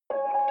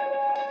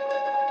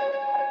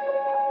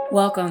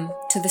Welcome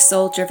to the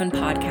Soul Driven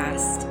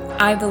Podcast.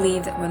 I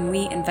believe that when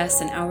we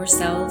invest in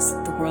ourselves,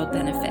 the world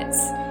benefits.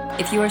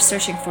 If you are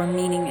searching for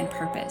meaning and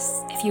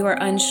purpose, if you are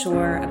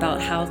unsure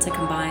about how to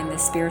combine the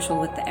spiritual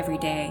with the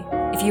everyday,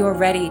 if you are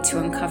ready to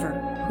uncover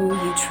who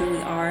you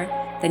truly are,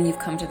 then you've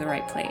come to the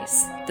right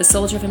place. The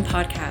Soul Driven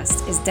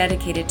Podcast is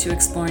dedicated to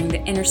exploring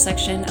the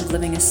intersection of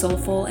living a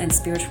soulful and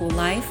spiritual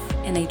life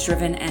in a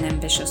driven and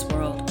ambitious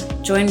world.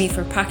 Join me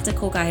for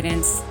practical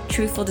guidance,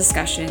 truthful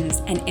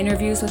discussions, and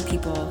interviews with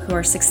people who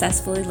are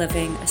successfully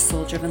living a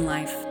soul-driven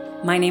life.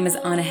 My name is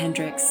Anna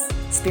Hendricks,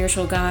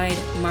 spiritual guide,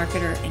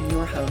 marketer, and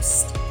your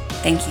host.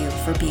 Thank you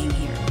for being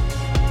here.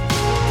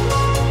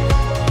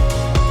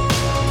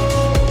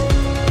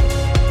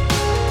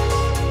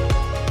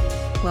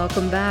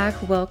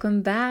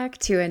 Welcome back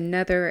to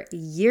another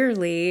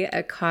yearly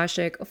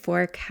Akashic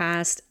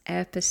forecast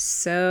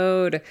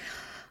episode.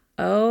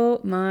 Oh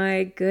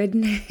my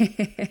goodness.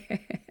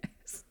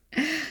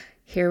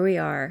 Here we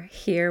are.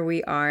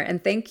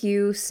 And thank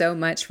you so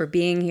much for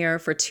being here,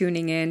 for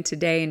tuning in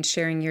today and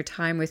sharing your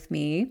time with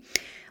me.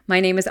 My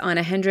name is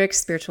Anna Hendricks,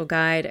 spiritual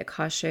guide,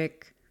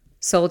 Akashic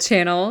Soul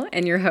Channel,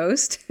 and your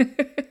host.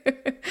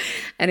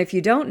 And if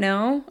you don't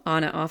know,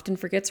 Anna often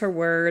forgets her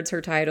words,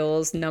 her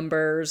titles,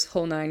 numbers,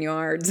 whole nine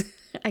yards.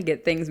 I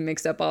get things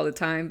mixed up all the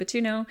time, but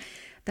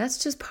that's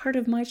just part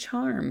of my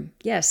charm.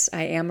 Yes,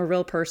 I am a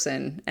real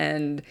person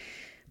and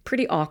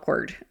pretty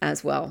awkward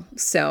as well.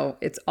 So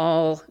it's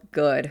all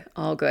good.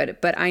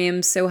 But I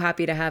am so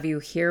happy to have you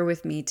here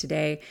with me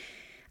today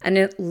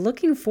and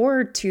looking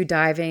forward to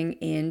diving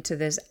into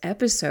this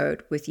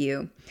episode with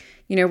you.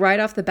 Right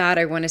off the bat,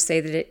 I want to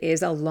say that it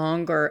is a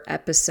longer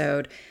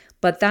episode,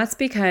 but that's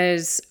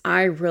because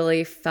I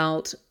really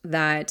felt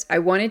that I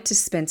wanted to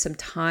spend some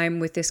time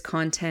with this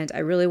content. I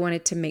really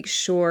wanted to make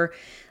sure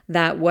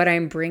that what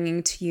I'm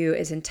bringing to you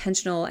is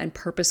intentional and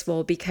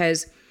purposeful,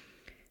 because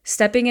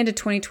stepping into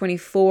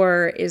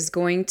 2024 is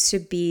going to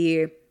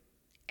be,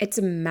 it's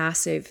a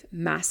massive,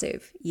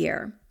 massive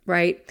year,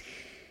 right?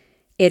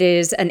 It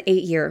is an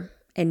 8-year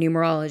in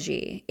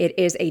numerology. It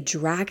is a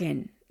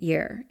dragon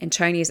year in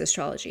Chinese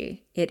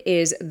astrology. It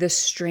is the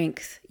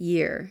strength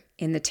year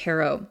in the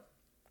tarot.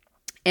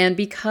 And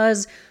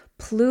because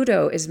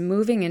Pluto is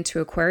moving into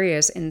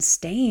Aquarius and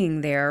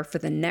staying there for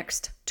the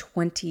next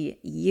 20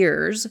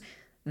 years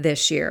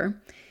this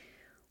year,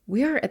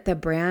 we are at the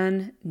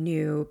brand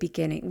new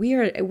beginning.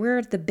 We're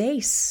at the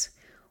base.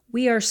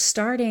 We are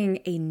starting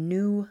a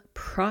new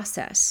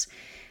process,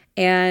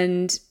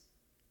 and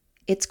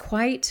it's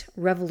quite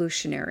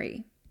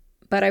revolutionary.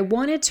 But I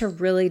wanted to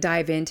really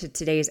dive into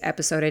today's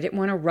episode. I didn't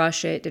want to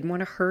rush it, didn't want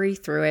to hurry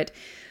through it.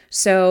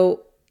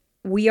 So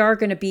we are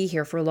going to be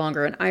here for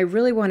longer, and I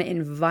really want to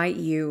invite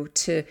you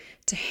to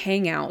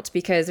hang out,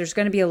 because there's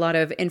going to be a lot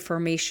of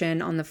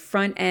information on the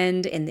front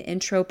end in the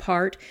intro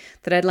part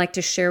that I'd like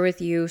to share with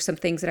you, some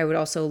things that I would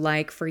also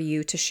like for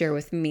you to share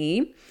with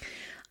me.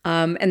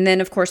 And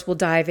then, of course, we'll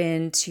dive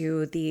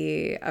into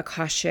the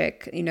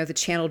Akashic, the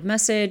channeled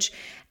message,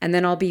 and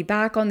then I'll be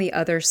back on the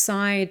other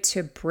side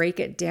to break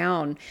it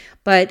down.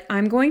 But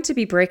I'm going to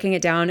be breaking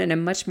it down in a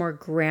much more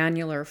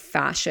granular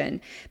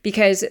fashion,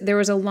 because there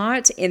was a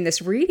lot in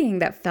this reading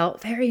that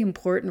felt very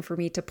important for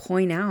me to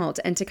point out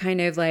and to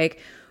kind of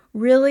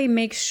really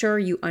make sure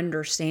you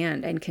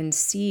understand and can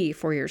see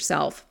for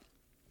yourself.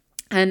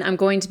 And I'm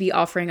going to be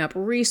offering up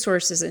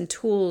resources and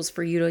tools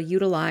for you to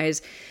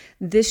utilize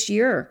this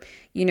year,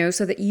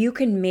 so that you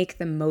can make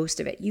the most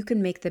of it. You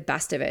can make the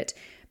best of it,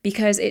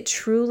 because it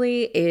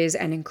truly is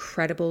an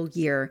incredible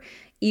year,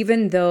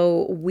 even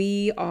though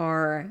we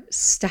are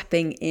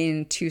stepping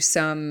into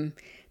some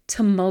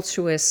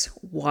tumultuous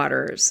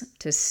waters,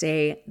 to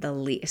say the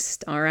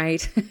least. All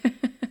right.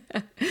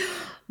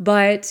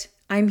 But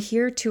I'm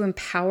here to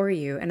empower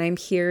you, and I'm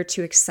here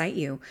to excite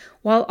you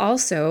while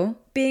also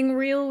being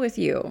real with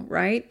you,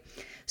 right?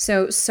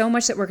 So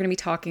much that we're going to be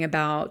talking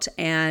about,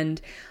 and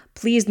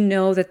please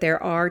know that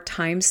there are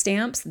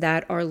timestamps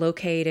that are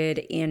located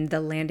in the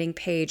landing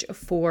page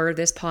for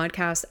this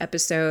podcast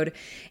episode,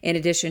 in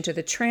addition to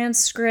the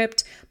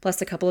transcript,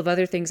 plus a couple of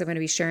other things I'm going to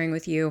be sharing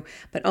with you.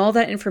 But all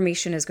that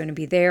information is going to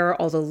be there.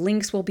 All the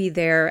links will be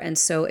there. And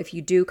so if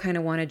you do kind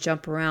of want to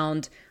jump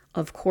around,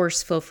 of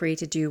course, feel free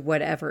to do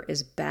whatever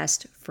is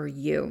best for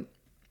you.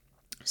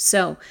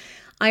 So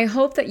I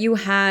hope that you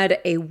had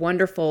a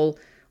wonderful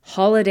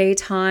holiday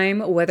time,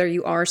 whether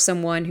you are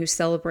someone who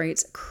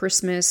celebrates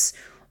Christmas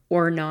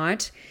or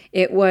not.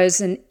 It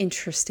was an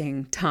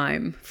interesting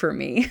time for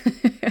me.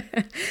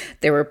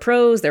 There were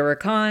pros, there were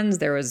cons,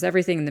 there was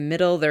everything in the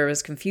middle, there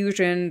was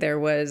confusion, there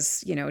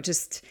was,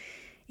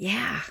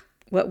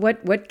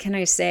 what can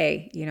I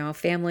say?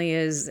 Family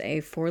is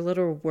a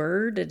 4-letter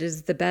word. It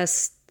is the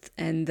best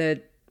and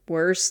the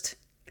worst.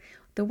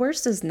 The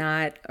worst is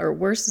not a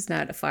it's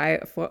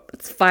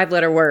a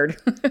 5-letter word.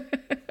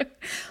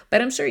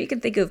 But I'm sure you can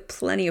think of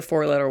plenty of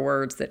 4-letter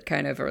words that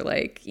kind of are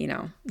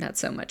not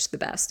so much the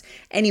best.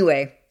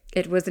 Anyway,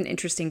 it was an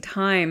interesting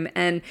time,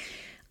 and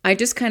I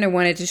just kind of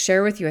wanted to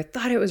share with you. I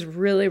thought it was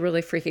really,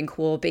 really freaking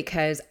cool,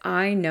 because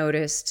I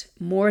noticed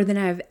more than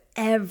I've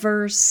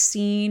ever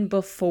seen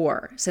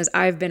before since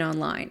I've been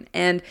online.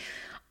 And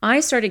I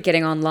started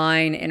getting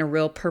online in a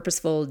real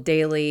purposeful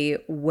daily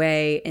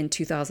way in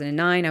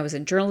 2009. I was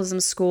in journalism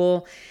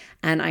school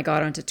and I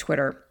got onto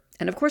Twitter.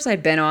 And of course,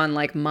 I'd been on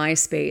like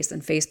MySpace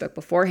and Facebook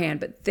beforehand,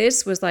 but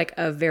this was like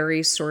a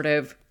very sort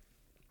of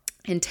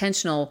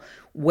intentional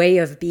way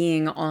of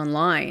being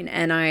online.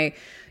 And I,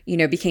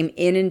 became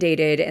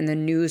inundated in the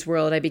news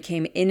world. I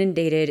became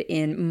inundated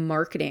in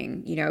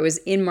marketing. I was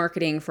in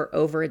marketing for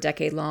over a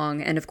decade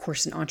long, and of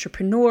course, an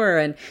entrepreneur.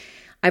 And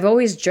I've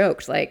always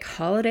joked, like,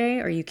 holiday,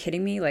 are you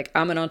kidding me? Like,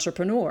 I'm an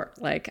entrepreneur.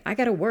 Like, I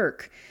got to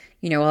work,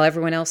 while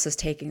everyone else is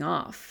taking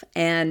off.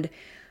 And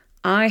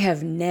I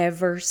have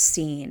never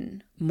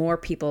seen more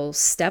people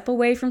step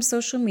away from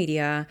social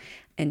media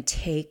and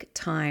take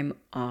time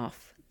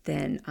off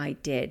than I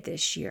did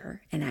this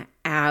year. And I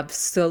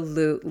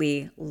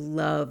absolutely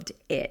loved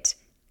it.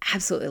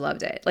 Absolutely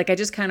loved it. Like, I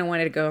just kind of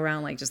wanted to go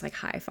around, like, just like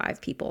high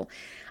five people.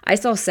 I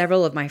saw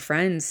several of my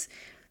friends.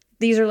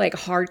 These are like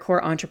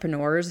hardcore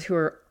entrepreneurs who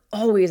are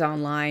always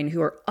online,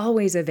 who are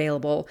always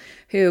available,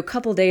 who a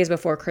couple days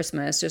before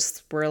Christmas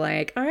just were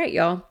like, all right,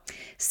 y'all,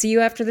 see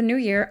you after the new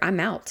year. I'm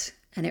out.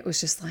 And it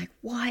was just like,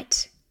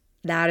 what?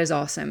 That is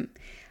awesome.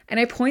 And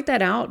I point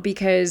that out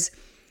because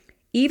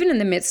even in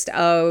the midst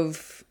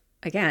of,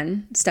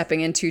 again,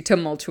 stepping into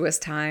tumultuous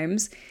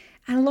times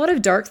and a lot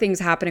of dark things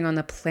happening on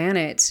the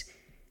planet,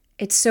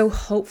 it's so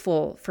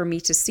hopeful for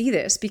me to see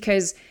this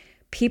because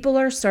people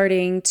are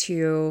starting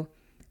to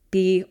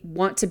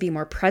want to be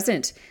more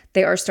present.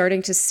 They are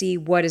starting to see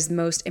what is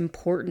most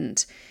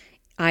important,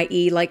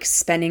 i.e. like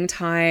spending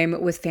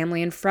time with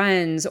family and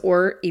friends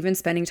or even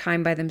spending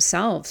time by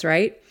themselves,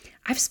 right?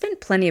 I've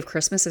spent plenty of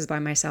Christmases by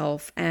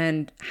myself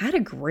and had a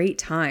great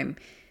time.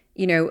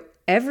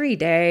 Every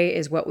day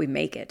is what we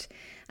make it.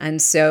 And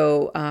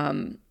so,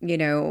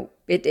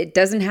 it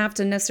doesn't have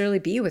to necessarily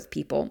be with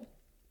people.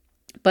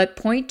 But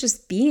point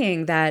just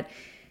being that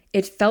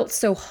it felt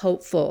so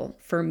hopeful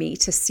for me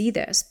to see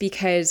this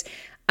because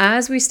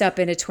as we step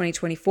into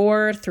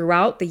 2024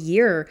 throughout the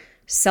year,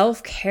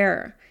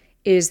 self-care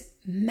is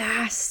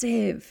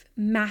massive,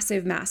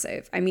 massive,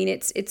 massive. I mean,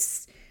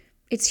 it's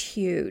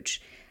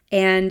huge.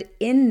 And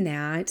in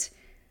that,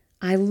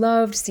 I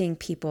loved seeing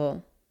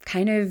people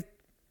kind of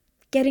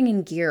getting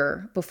in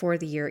gear before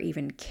the year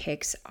even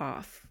kicks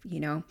off.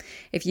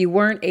 If you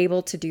weren't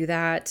able to do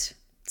that,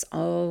 it's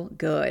all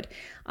good.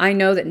 I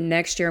know that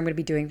next year I'm going to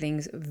be doing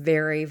things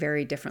very,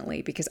 very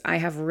differently because I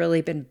have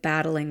really been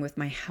battling with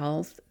my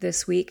health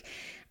this week.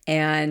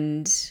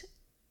 And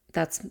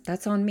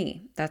that's on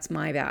me. That's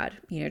my bad.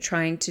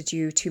 Trying to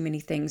do too many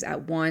things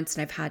at once.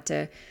 And I've had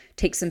to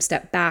take some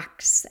step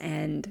backs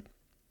and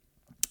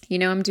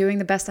I'm doing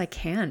the best I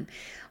can,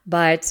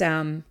 but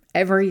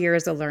every year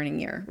is a learning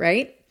year,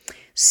 right?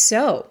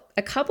 So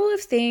a couple of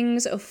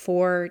things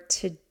for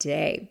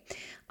today.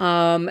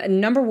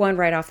 Number one,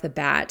 right off the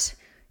bat,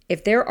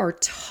 if there are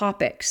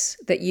topics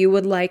that you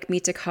would like me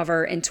to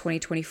cover in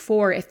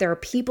 2024, if there are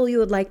people you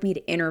would like me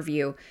to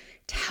interview,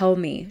 tell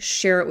me,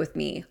 share it with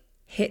me,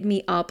 hit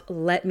me up,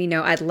 let me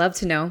know. I'd love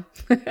to know.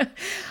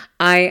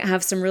 I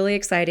have some really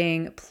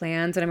exciting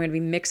plans and I'm going to be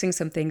mixing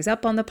some things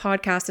up on the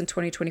podcast in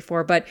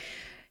 2024, but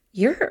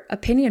your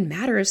opinion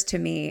matters to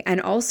me. And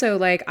also,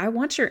 like, I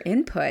want your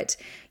input.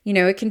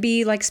 It can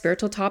be like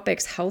spiritual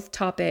topics, health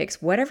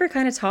topics, whatever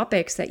kind of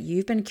topics that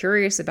you've been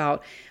curious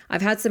about.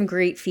 I've had some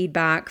great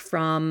feedback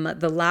from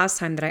the last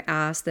time that I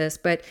asked this,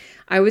 but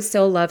I would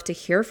still love to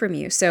hear from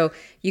you. So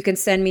you can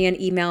send me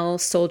an email,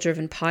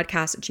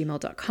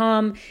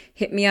 souldrivenpodcast@gmail.com.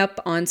 Hit me up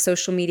on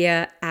social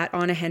media at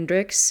Anna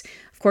Hendricks.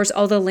 Of course,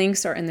 all the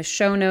links are in the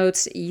show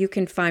notes. You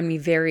can find me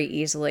very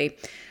easily.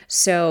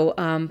 So,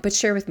 but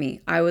share with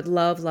me. I would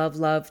love, love,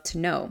 love to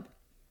know.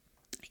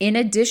 In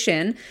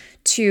addition,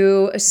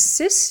 to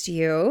assist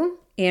you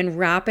in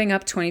wrapping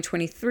up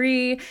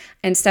 2023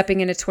 and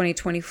stepping into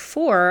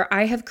 2024,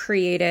 I have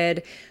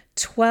created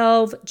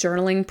 12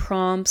 journaling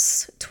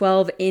prompts,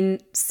 12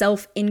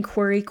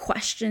 self-inquiry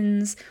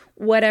questions,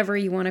 whatever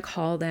you want to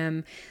call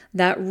them,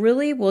 that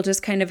really will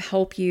just kind of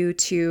help you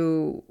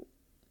to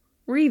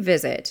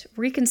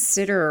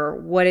reconsider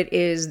what it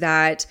is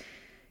that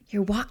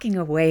you're walking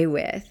away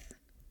with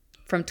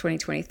from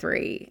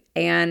 2023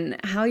 and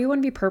how you want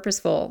to be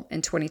purposeful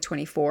in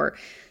 2024.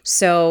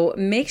 So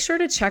make sure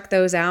to check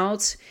those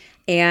out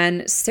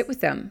and sit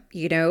with them.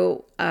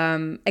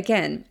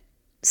 Again,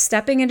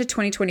 stepping into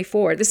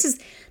 2024, this is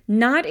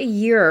not a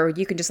year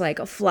you can just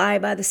like fly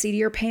by the seat of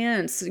your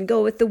pants and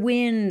go with the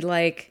wind.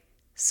 Like,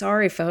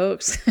 sorry,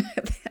 folks,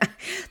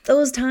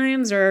 those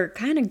times are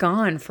kind of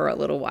gone for a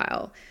little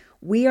while.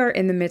 We are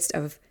in the midst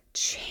of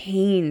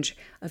change,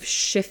 of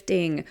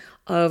shifting,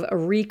 of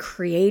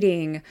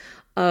recreating,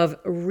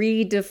 of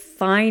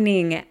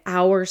redefining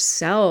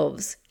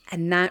ourselves.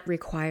 And that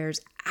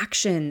requires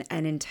action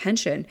and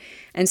intention.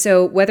 And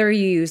so whether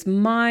you use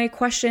my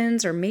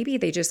questions or maybe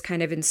they just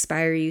kind of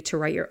inspire you to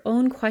write your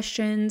own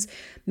questions,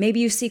 maybe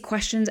you see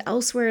questions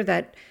elsewhere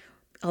that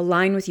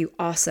align with you,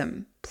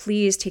 awesome.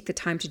 Please take the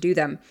time to do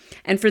them.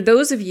 And for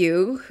those of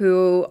you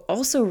who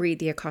also read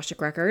the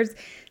Akashic Records,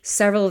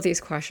 several of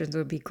these questions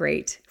would be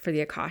great for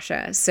the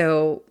Akasha.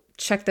 So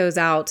check those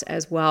out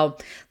as well.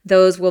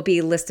 Those will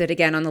be listed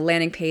again on the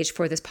landing page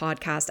for this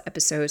podcast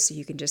episode, so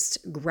you can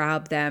just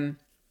grab them.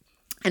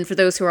 And for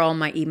those who are on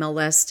my email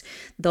list,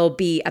 they'll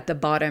be at the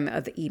bottom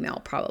of the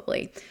email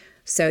probably.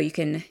 So you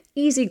can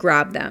easy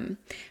grab them.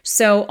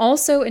 So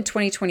also in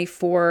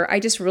 2024, I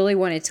just really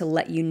wanted to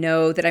let you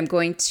know that I'm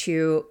going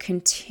to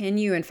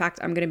continue. In fact,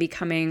 I'm going to be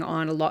coming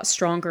on a lot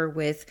stronger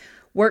with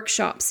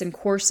workshops and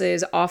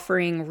courses,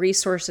 offering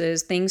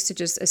resources, things to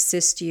just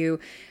assist you,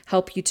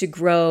 help you to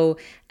grow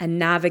and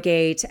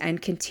navigate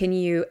and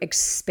continue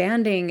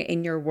expanding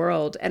in your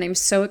world. And I'm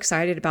so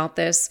excited about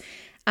this,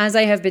 as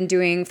I have been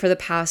doing for the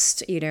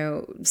past,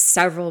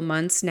 several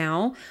months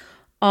now.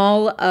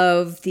 All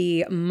of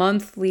the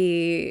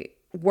monthly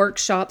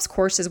workshops,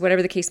 courses,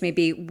 whatever the case may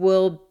be,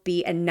 will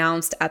be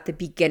announced at the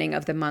beginning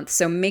of the month.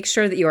 So make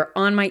sure that you are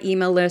on my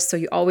email list so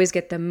you always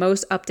get the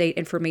most update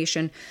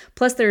information.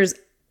 Plus, there's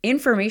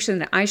information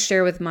that I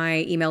share with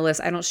my email list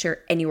I don't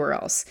share anywhere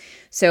else.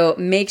 So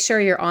make sure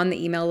you're on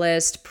the email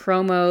list,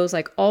 promos,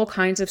 like all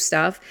kinds of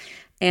stuff.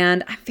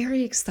 And I'm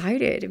very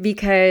excited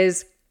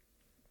because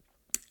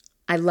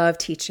I love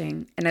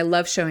teaching and I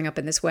love showing up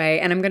in this way.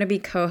 And I'm going to be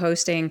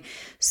co-hosting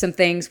some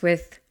things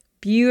with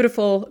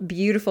beautiful,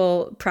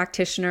 beautiful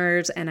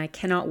practitioners, and I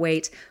cannot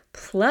wait.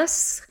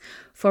 Plus,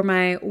 for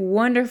my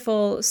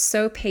wonderful,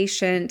 so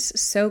patient,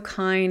 so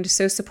kind,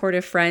 so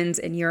supportive friends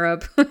in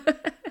Europe,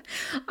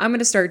 I'm going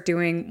to start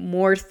doing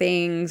more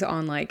things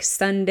on like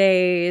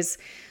Sundays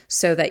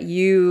so that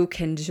you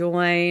can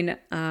join.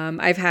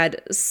 I've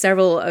had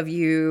several of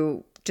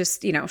you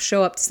just,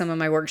 show up to some of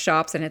my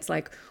workshops, and it's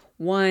like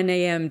 1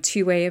 a.m.,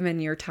 2 a.m.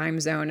 in your time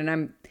zone. And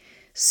I'm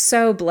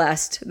so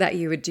blessed that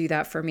you would do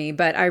that for me.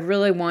 But I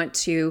really I'm going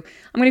to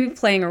be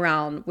playing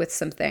around with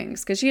some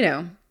things because,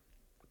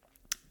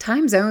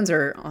 time zones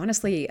are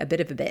honestly a bit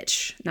of a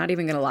bitch. Not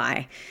even going to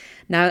lie.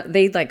 Now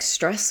they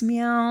stress me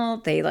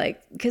out.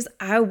 Because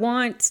I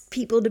want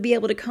people to be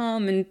able to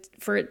come and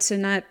for it to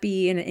not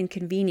be an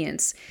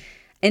inconvenience.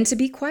 And to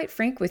be quite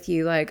frank with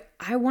you, I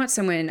want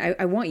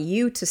I want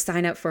you to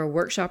sign up for a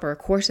workshop or a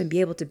course and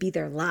be able to be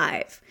there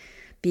live.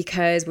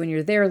 Because when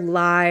you're there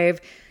live,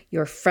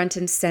 you're front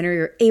and center,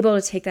 you're able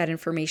to take that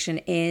information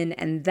in,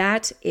 and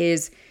that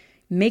is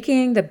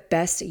making the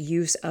best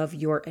use of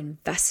your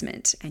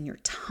investment and your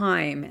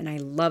time, and I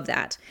love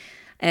that.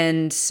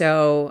 And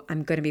so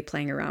I'm going to be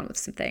playing around with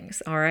some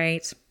things, all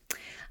right?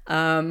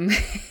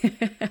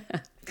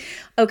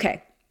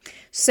 Okay.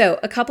 So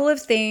a couple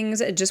of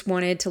things I just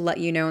wanted to let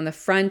you know on the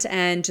front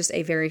end, just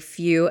a very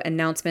few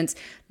announcements.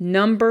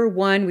 Number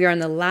one, we are in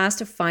the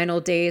last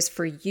final days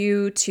for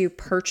you to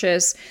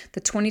purchase the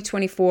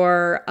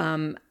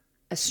 2024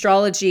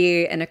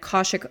 Astrology and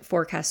Akashic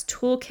Forecast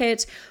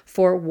Toolkit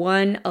for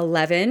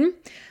 $111.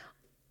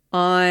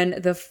 On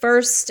the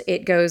 1st,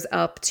 it goes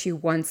up to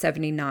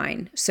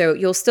 $179. So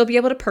you'll still be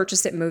able to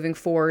purchase it moving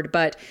forward,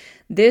 but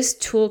this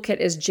toolkit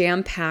is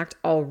jam-packed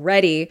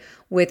already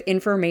with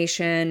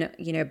information,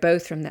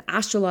 both from the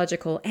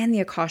astrological and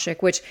the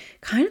Akashic, which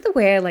kind of the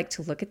way I like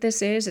to look at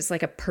this is it's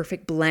like a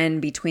perfect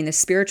blend between the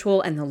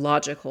spiritual and the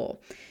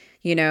logical.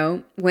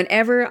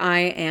 Whenever I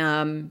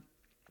am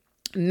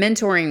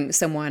mentoring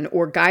someone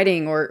or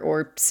guiding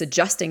or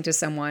suggesting to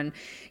someone,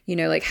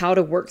 how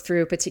to work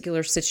through a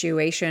particular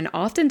situation,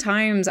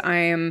 oftentimes I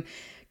am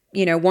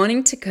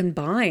wanting to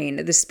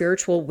combine the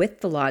spiritual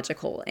with the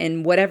logical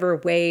in whatever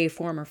way,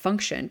 form, or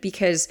function,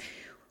 because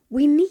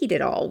we need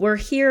it all. We're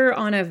here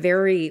on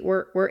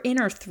we're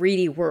in our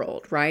 3D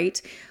world,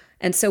 right?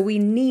 And so we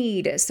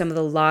need some of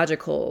the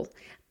logical,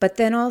 but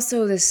then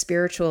also the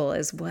spiritual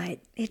is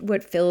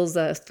what fills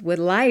us with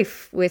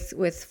life,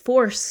 with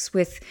force,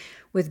 with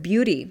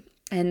beauty.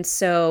 And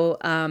so,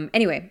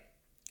 anyway,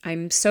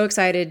 I'm so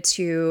excited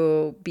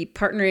to be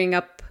partnering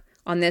up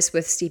on this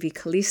with Stevie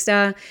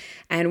Calista,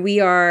 and we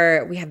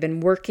have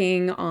been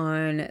working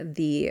on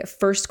the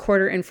first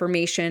quarter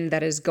information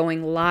that is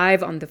going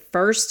live on the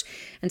 1st.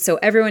 And so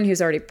everyone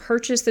who's already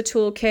purchased the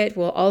toolkit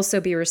will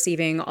also be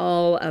receiving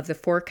all of the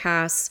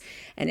forecasts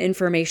and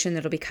information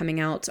that'll be coming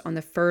out on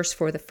the 1st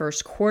for the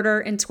first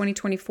quarter in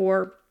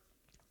 2024.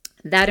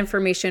 That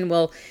information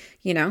will,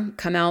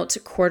 come out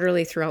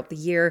quarterly throughout the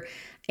year.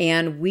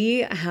 And we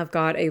have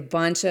got a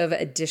bunch of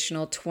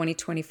additional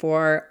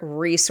 2024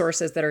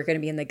 resources that are going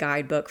to be in the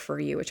guidebook for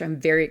you, which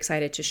I'm very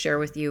excited to share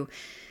with you.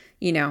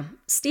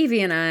 Stevie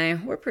and I,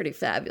 we're pretty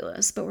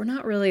fabulous, but we're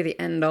not really the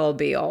end all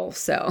be all.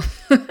 So,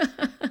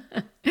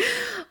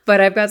 but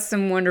I've got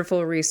some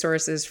wonderful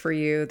resources for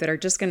you that are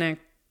just going to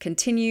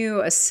continue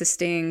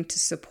assisting to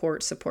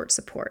support.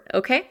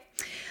 Okay.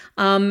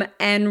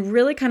 And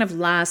really kind of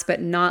last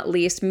but not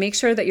least, make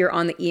sure that you're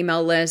on the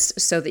email list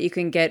so that you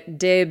can get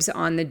dibs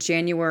on the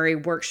January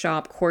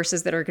workshop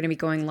courses that are going to be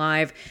going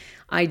live.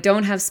 I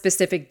don't have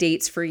specific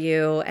dates for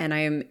you, and I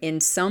am in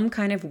some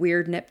kind of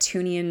weird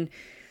Neptunian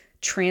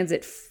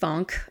transit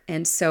funk.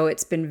 And so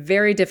it's been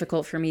very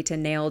difficult for me to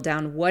nail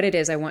down what it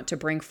is I want to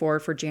bring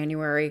forward for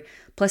January.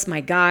 Plus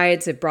my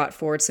guides have brought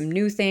forward some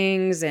new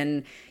things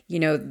and,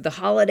 the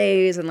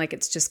holidays, and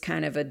it's just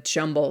kind of a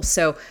jumble.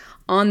 So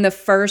on the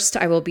 1st,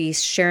 I will be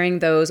sharing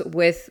those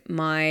with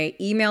my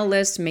email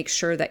list. Make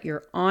sure that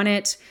you're on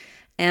it.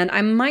 And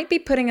I might be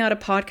putting out a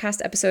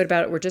podcast episode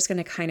about it. We're just going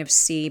to kind of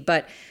see.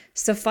 But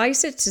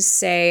suffice it to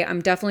say,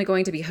 I'm definitely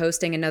going to be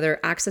hosting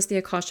another Access the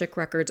Akashic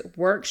Records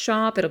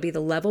workshop. It'll be the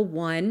level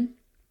 1.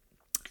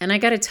 And I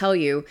got to tell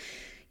you,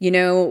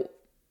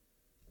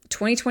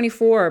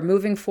 2024,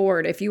 moving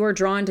forward, if you are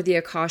drawn to the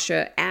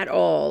Akasha at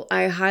all,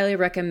 I highly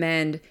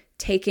recommend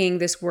taking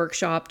this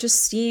workshop,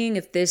 just seeing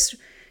if this,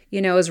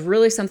 is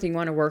really something you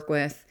want to work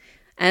with.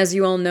 As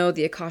you all know,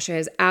 the Akasha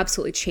has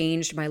absolutely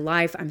changed my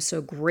life. I'm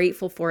so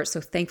grateful for it,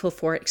 so thankful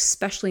for it,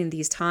 especially in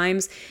these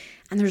times.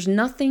 And there's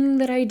nothing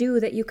that I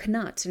do that you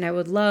cannot. And I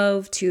would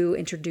love to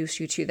introduce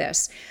you to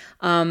this.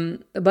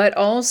 But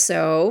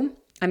also,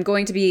 I'm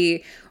going to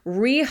be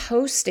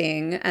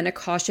re-hosting an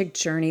Akashic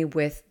journey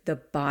with the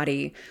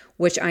body,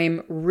 which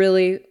I'm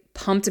really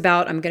pumped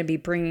about. I'm going to be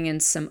bringing in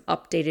some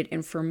updated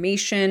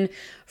information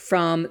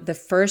from the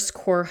first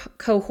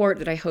cohort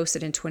that I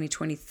hosted in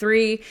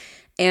 2023.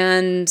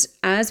 And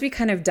as we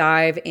kind of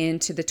dive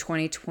into the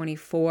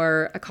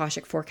 2024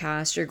 Akashic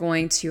forecast, you're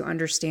going to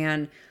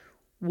understand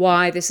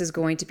why this is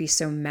going to be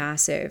so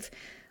massive.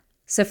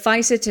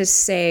 Suffice it to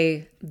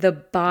say, the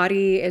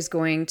body is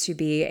going to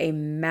be a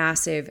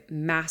massive,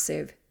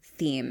 massive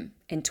theme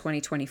in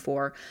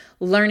 2024.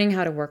 Learning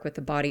how to work with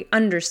the body,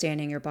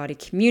 understanding your body,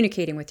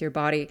 communicating with your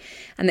body.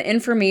 And the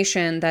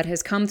information that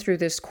has come through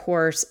this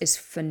course is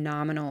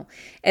phenomenal.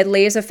 It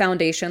lays a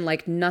foundation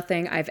like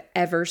nothing I've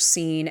ever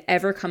seen,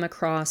 ever come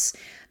across. I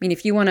mean,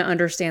 if you want to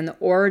understand the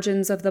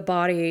origins of the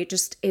body,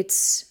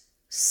 it's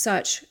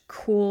such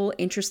cool,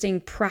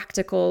 interesting,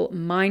 practical,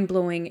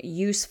 mind-blowing,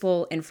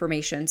 useful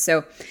information.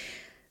 So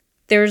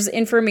there's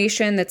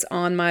information that's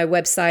on my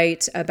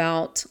website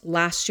about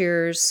last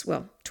year's,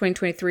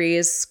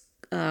 2023's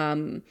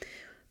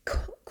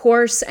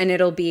course, and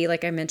it'll be,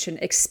 like I mentioned,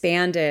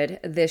 expanded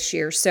this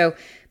year. So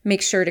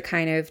make sure to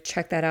kind of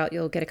check that out.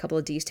 You'll get a couple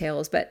of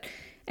details. But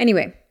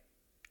anyway,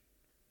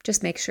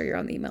 just make sure you're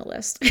on the email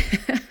list.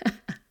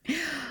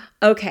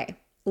 Okay,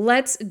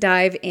 let's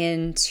dive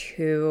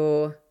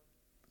into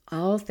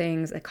all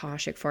things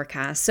Akashic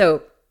forecast.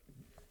 So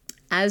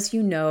as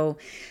you know,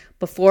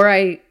 before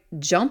I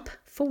jump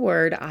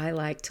forward, I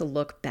like to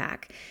look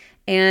back.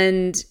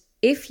 And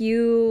if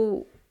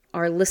you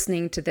are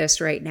listening to this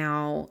right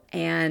now,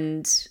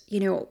 and,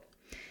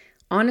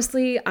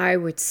 honestly, I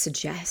would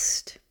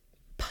suggest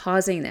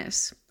pausing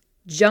this,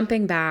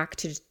 jumping back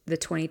to the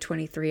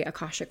 2023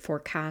 Akashic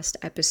forecast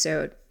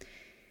episode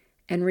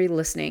and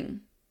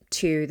re-listening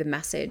to the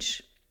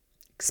message,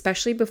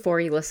 especially before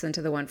you listen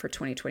to the one for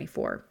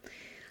 2024.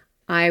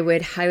 I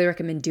would highly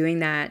recommend doing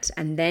that.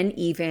 And then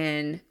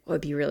even what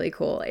would be really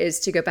cool is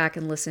to go back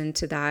and listen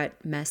to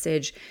that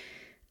message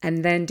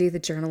and then do the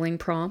journaling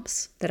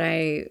prompts that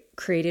I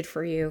created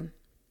for you.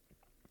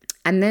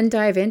 And then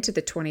dive into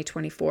the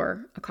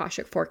 2024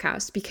 Akashic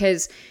forecast.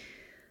 Because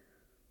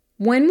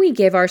when we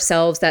give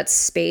ourselves that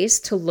space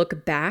to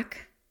look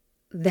back,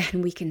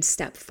 then we can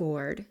step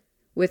forward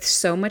with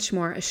so much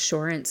more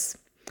assurance.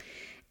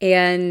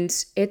 And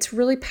it's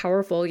really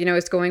powerful.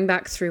 It's going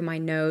back through my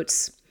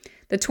notes.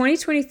 The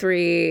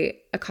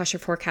 2023 Akasha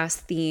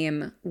forecast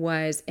theme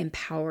was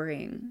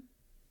empowering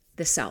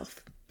the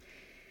self.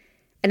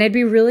 And I'd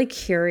be really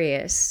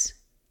curious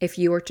if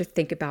you were to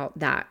think about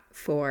that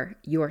for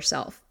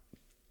yourself.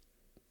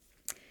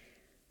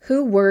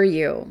 Who were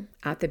you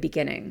at the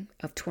beginning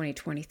of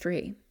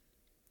 2023?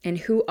 And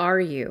who are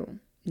you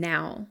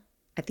now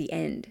at the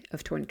end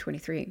of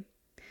 2023?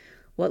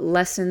 What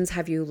lessons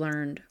have you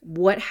learned?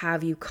 What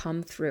have you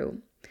come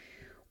through?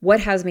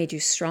 What has made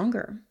you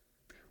stronger?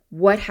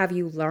 What have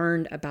you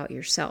learned about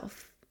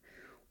yourself?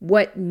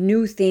 What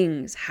new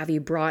things have you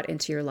brought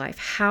into your life?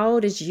 How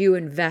did you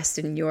invest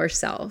in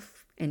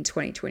yourself in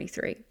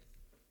 2023?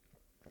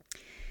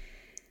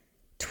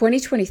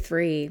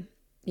 2023,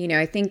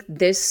 I think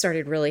this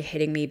started really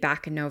hitting me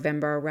back in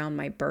November around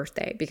my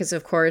birthday, because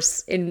of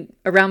course,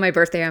 around my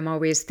birthday, I'm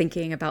always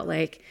thinking about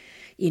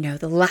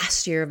the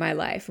last year of my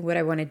life and what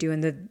I want to do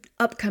in the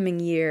upcoming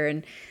year.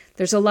 And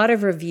there's a lot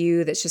of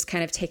review that's just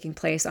kind of taking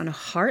place on a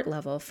heart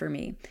level for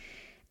me.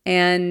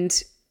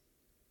 And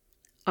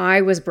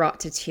I was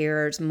brought to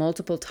tears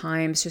multiple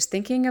times just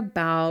thinking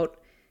about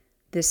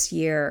this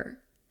year,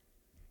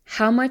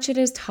 how much it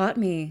has taught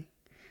me,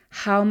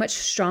 how much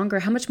stronger,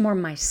 how much more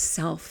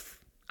myself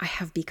I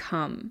have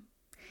become.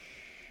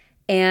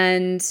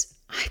 And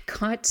I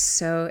got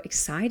so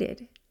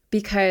excited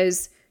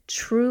because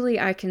truly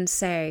I can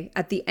say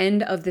at the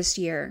end of this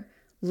year,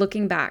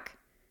 looking back,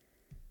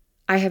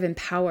 I have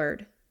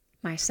empowered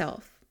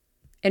myself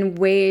in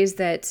ways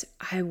that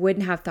I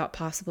wouldn't have thought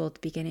possible at the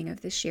beginning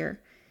of this year.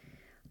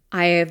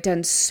 I have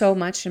done so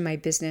much in my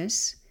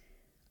business.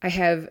 I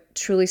have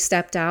truly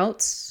stepped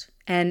out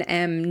and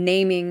am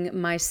naming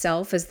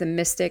myself as the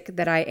mystic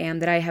that I am,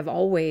 that I have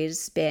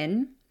always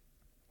been,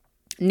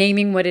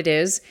 naming what it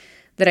is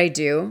that I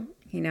do.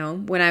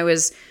 When I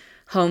was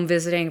home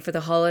visiting for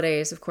the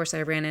holidays, of course,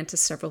 I ran into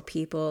several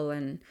people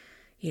and,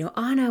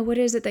 Anna, what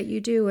is it that you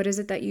do? What is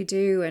it that you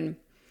do? And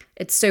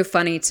it's so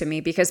funny to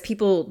me because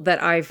people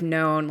that I've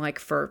known like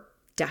for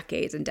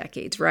decades and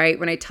decades, right?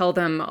 When I tell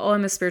them, oh,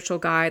 I'm a spiritual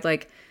guide,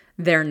 like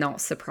they're not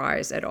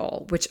surprised at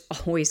all, which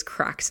always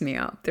cracks me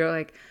up. They're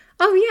like,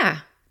 oh yeah,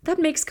 that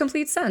makes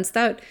complete sense.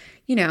 That,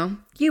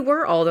 you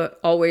were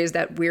always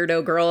that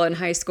weirdo girl in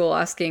high school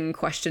asking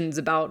questions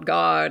about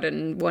God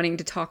and wanting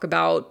to talk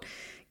about,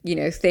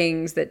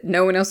 things that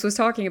no one else was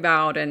talking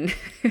about. And,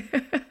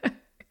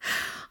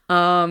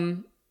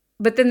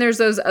 but then there's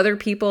those other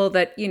people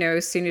that,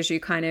 as soon as you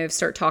kind of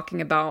start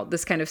talking about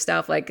this kind of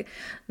stuff, like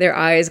their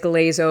eyes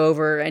glaze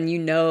over and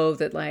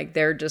that like,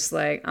 they're just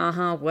like,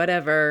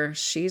 whatever.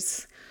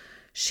 She's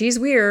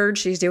weird.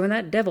 She's doing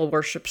that devil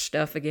worship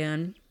stuff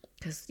again.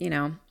 Because,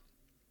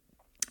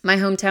 my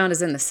hometown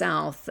is in the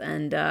South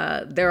and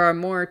there are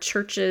more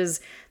churches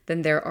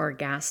than there are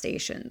gas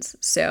stations.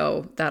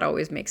 So that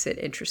always makes it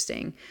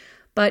interesting.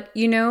 But,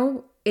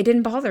 it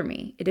didn't bother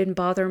me. It didn't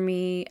bother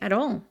me at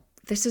all.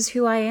 This is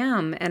who I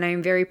am, and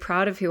I'm very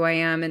proud of who I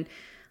am. And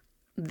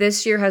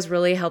this year has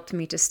really helped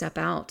me to step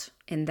out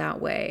in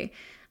that way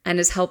and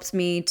has helped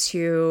me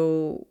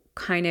to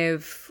kind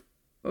of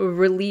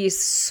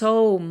release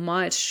so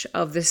much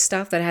of the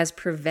stuff that has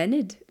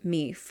prevented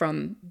me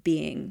from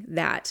being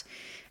that.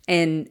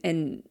 And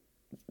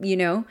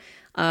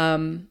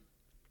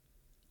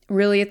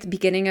really at the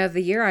beginning of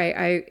the year,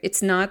 I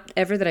it's not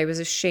ever that I was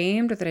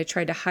ashamed or that I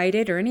tried to hide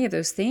it or any of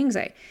those things.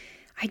 I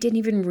didn't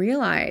even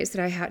realize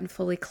that I hadn't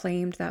fully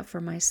claimed that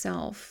for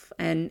myself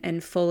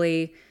and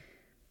fully,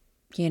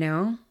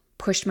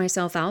 pushed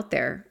myself out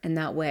there in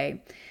that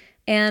way.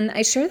 And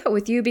I share that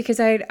with you because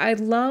I'd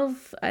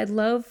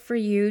love for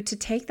you to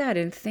take that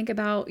and think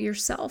about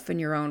yourself in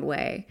your own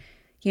way.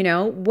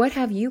 What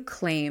have you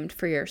claimed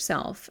for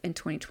yourself in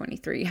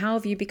 2023? How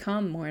have you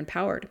become more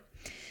empowered?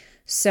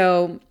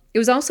 So it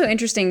was also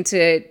interesting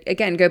to,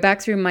 again, go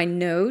back through my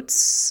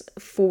notes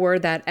for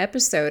that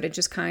episode and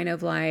just kind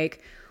of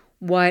like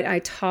what I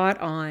taught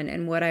on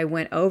and what I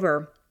went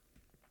over.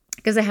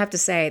 Because I have to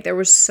say, there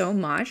was so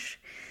much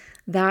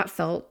that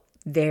felt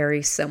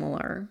very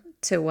similar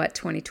to what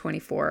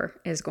 2024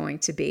 is going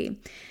to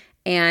be.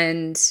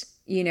 And,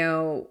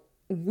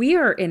 we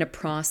are in a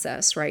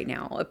process right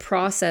now, a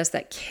process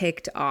that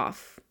kicked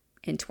off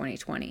in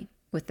 2020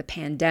 with the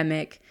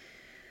pandemic.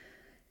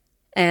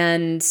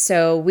 And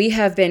so we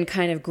have been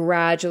kind of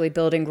gradually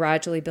building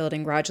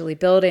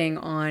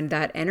on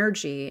that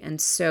energy.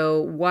 And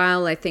so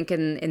while I think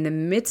in the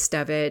midst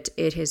of it,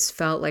 it has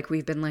felt like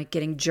we've been like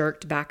getting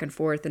jerked back and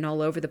forth and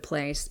all over the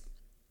place,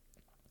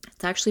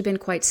 it's actually been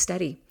quite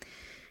steady.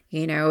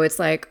 It's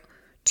like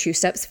 2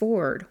 steps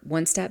forward,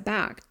 1 step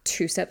back,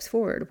 2 steps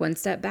forward, 1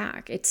 step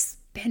back. It's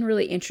been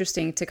really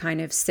interesting to kind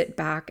of sit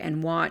back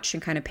and watch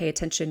and kind of pay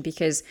attention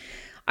because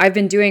I've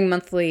been doing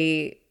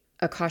monthly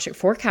Akashic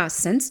forecasts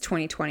since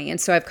 2020.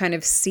 And so I've kind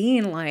of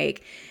seen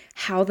like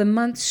how the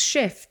months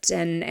shift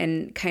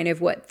and kind of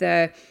what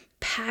the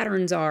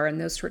patterns are and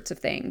those sorts of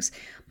things.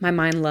 My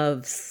mind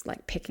loves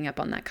like picking up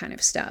on that kind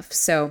of stuff.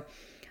 So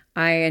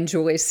I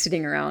enjoy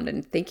sitting around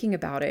and thinking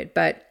about it.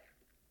 But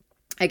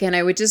again,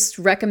 I would just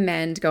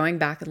recommend going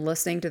back and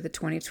listening to the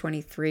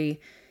 2023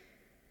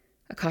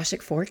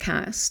 Akashic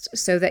forecast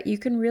so that you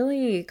can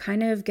really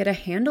kind of get a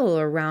handle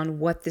around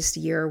what this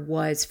year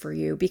was for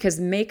you. Because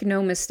make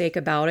no mistake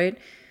about it,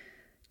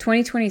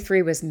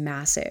 2023 was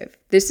massive.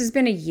 This has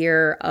been a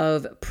year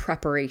of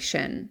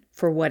preparation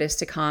for what is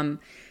to come.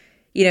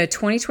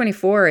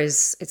 2024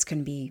 it's going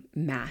to be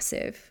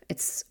massive.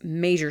 It's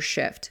major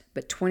shift.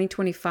 But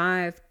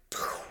 2025,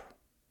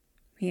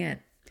 man,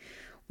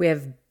 we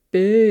have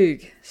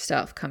big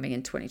stuff coming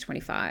in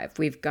 2025.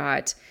 We've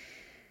got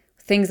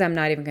things I'm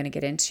not even going to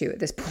get into at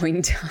this point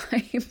in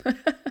time.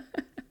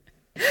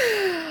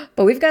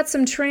 But we've got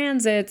some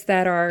transits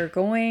that are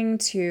going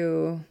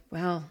to,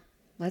 well,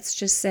 let's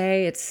just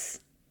say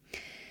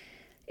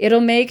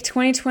it'll make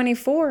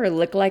 2024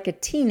 look like a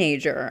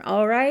teenager,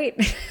 all right?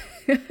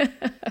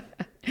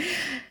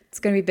 It's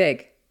going to be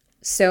big.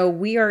 So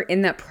we are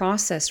in that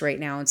process right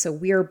now. And so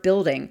we are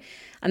building.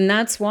 And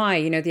that's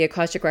why, the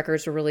Akashic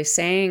Records were really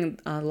saying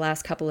the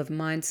last couple of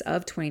months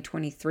of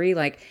 2023,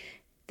 like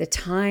the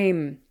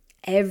time,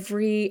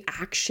 every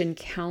action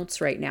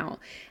counts right now.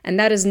 And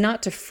that is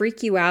not to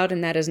freak you out.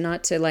 And that is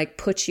not to like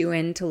put you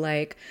into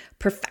like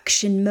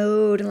perfection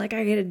mode. And like,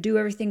 I got to do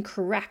everything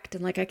correct.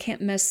 And like, I can't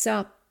mess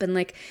up. And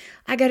like,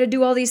 I got to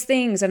do all these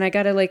things. And I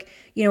got to like,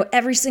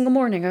 every single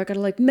morning, I got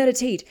to like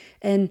meditate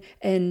and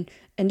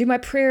do my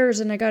prayers.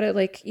 And I got to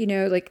like,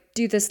 like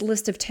do this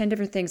list of 10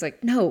 different things.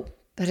 Like, no,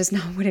 that is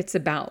not what it's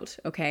about.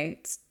 Okay.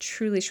 It's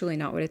truly, truly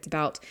not what it's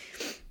about.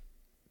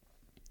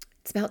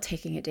 It's about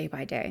taking it day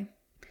by day.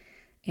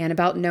 And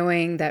about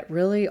knowing that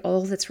really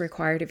all that's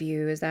required of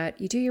you is that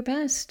you do your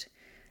best.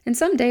 And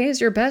some days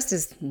your best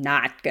is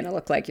not going to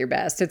look like your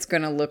best. It's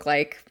going to look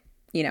like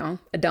a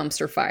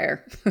dumpster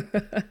fire.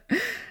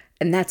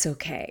 And that's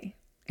okay.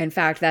 In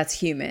fact, that's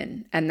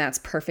human and that's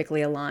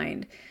perfectly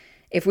aligned.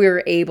 If we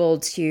were able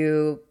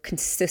to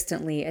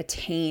consistently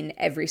attain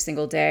every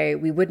single day,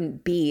 we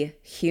wouldn't be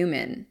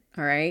human,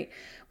 all right?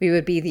 We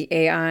would be the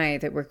AI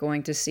that we're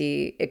going to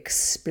see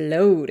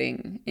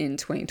exploding in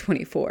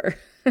 2024.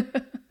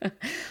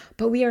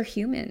 But we are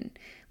human.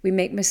 We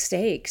make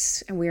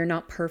mistakes and we are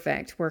not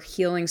perfect. We're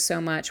healing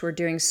so much. We're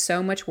doing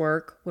so much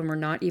work when we're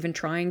not even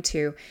trying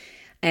to.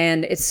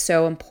 And it's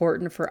so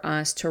important for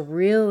us to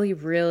really,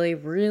 really,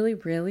 really,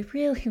 really,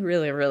 really,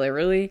 really, really,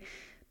 really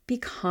be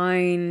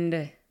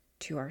kind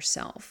to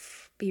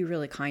ourselves. Be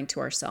really kind to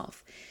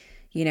ourselves.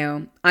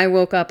 I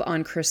woke up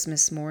on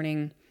Christmas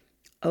morning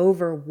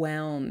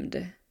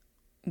overwhelmed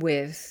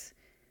with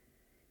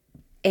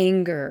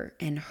anger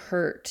and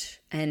hurt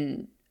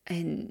and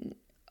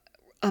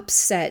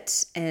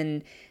upset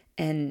and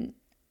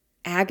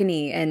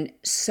agony and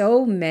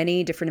so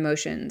many different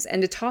emotions.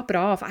 And to top it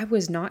off, I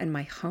was not in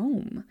my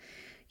home.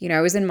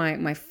 I was in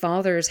my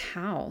father's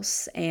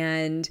house,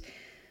 and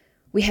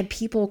we had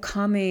people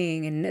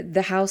coming, and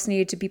the house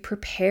needed to be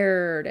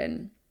prepared,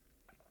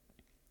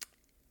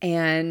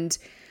 and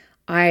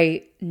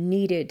I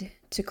needed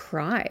to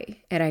cry,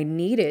 and I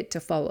needed to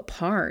fall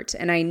apart,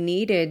 and I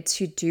needed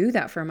to do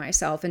that for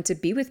myself and to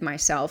be with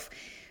myself.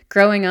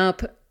 Growing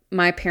up,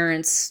 my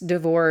parents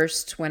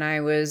divorced when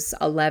I was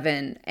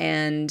 11,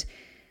 and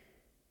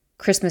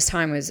Christmas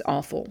time was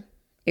awful.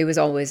 It was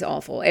always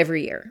awful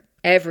every year.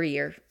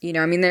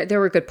 There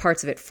were good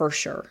parts of it for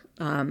sure.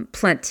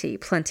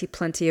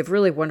 Plenty of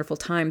really wonderful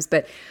times,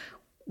 but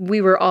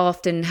we were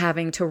often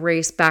having to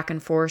race back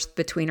and forth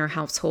between our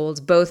households.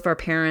 Both of our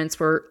parents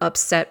were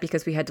upset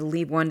because we had to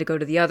leave one to go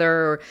to the other,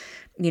 or,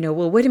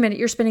 well, wait a minute,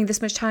 you're spending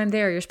this much time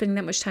there, you're spending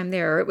that much time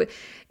there.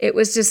 It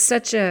was just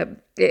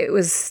and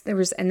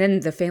then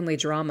the family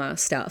drama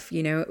stuff,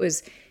 it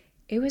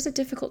was a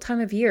difficult time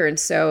of year. And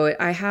so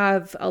I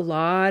have a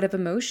lot of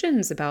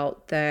emotions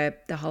about the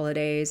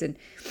holidays. And,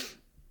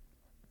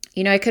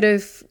 I could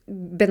have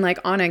been like,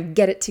 Anna,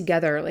 get it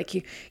together. Like,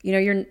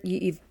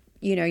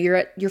 you're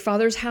at your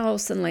father's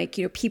house and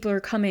people are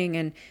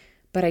coming,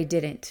 but I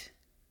didn't.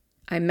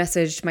 I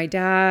messaged my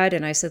dad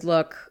and I said,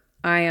 look,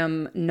 I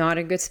am not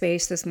in good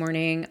space this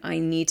morning. I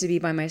need to be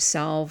by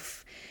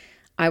myself.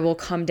 I will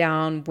come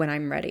down when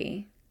I'm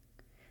ready.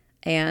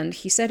 And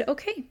he said,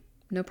 okay,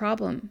 no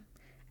problem.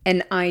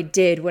 And I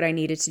did what I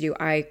needed to do.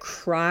 I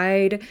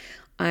cried.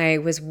 I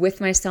was with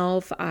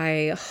myself.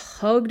 I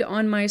hugged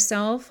on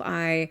myself.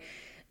 I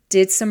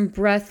did some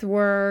breath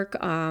work.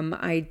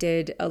 I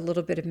did a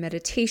little bit of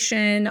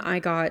meditation. I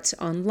got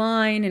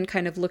online and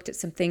kind of looked at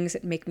some things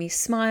that make me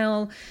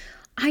smile.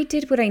 I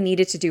did what I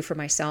needed to do for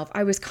myself.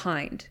 I was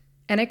kind.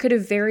 And I could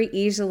have very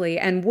easily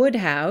and would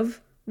have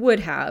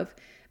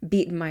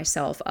beaten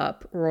myself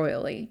up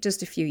royally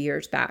just a few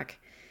years back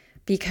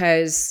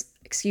because,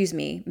 excuse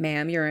me,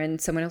 ma'am, you're in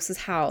someone else's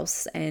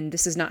house and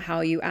this is not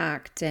how you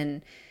act.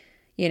 And,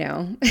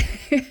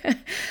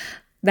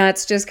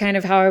 that's just kind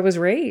of how I was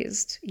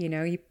raised.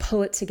 You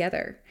pull it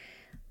together.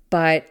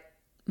 But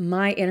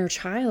my inner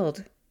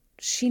child,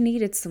 she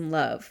needed some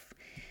love.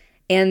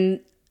 And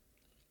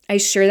I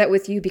share that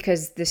with you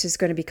because this is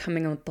going to be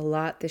coming up a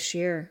lot this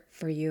year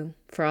for you,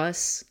 for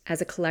us as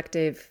a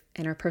collective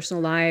in our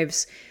personal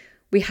lives.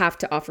 We have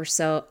to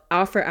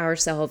offer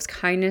ourselves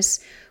kindness.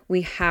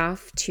 We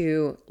have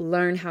to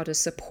learn how to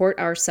support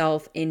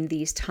ourselves in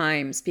these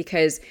times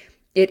because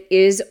it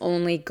is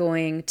only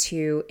going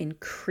to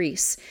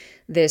increase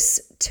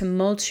this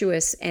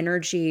tumultuous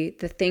energy,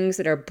 the things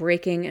that are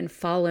breaking and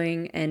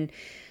falling and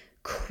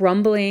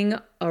crumbling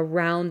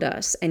around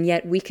us. And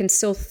yet we can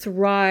still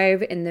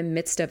thrive in the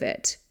midst of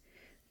it.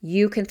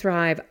 You can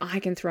thrive.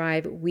 I can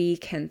thrive. We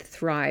can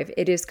thrive.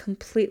 It is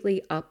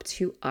completely up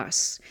to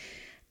us.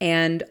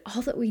 And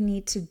all that we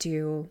need to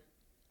do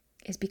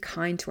is be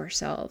kind to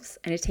ourselves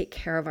and to take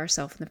care of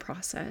ourselves in the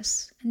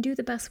process and do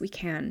the best we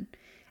can.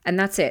 And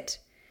that's it.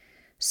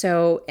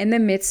 So in the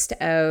midst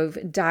of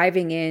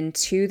diving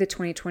into the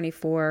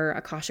 2024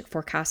 Akashic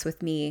forecast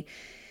with me,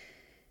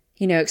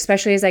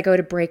 especially as I go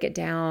to break it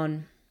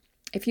down,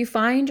 if you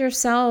find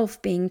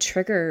yourself being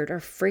triggered or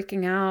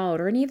freaking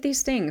out or any of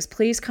these things,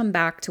 please come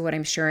back to what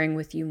I'm sharing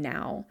with you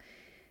now.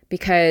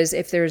 Because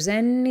if there's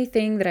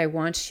anything that I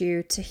want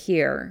you to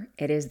hear,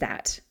 it is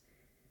that.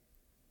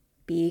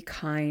 Be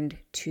kind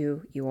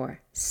to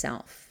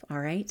yourself, all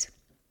right?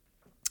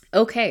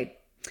 Okay.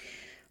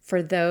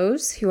 For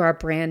those who are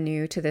brand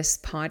new to this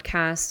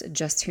podcast,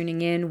 just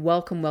tuning in,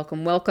 welcome,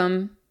 welcome,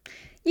 welcome.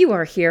 You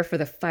are here for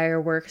the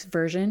fireworks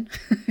version.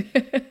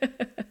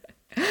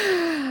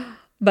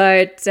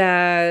 But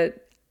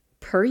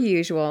per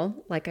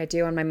usual, like I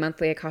do on my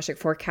monthly Akashic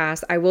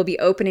forecast, I will be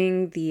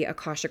opening the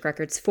Akashic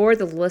records for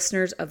the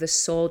listeners of the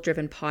Soul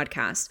Driven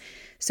podcast.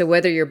 So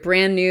whether you're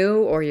brand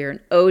new or you're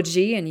an OG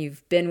and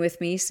you've been with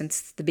me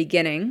since the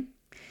beginning,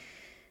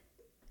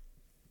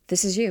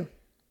 this is you.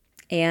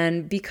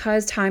 And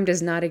because time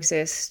does not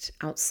exist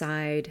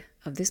outside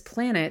of this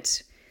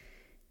planet,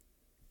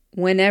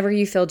 whenever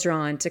you feel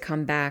drawn to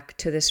come back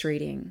to this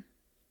reading,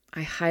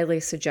 I highly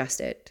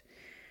suggest it.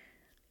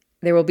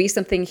 There will be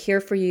something here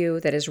for you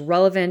that is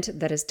relevant,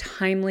 that is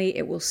timely.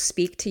 It will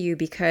speak to you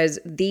because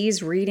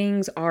these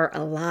readings are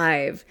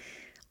alive,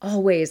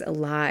 always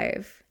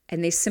alive,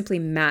 and they simply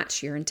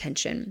match your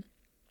intention.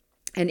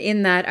 And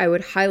in that, I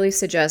would highly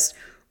suggest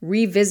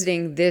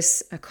revisiting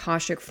this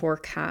Akashic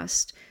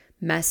forecast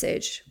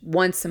message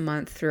once a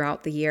month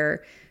throughout the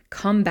year.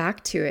 Come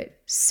back to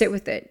it, sit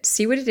with it,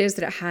 see what it is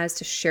that it has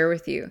to share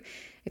with you.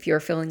 If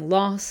you're feeling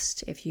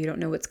lost, if you don't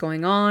know what's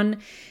going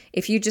on,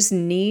 if you just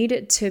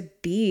need to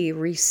be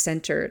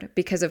recentered,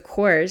 because of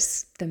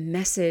course, the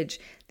message,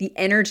 the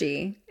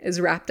energy is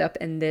wrapped up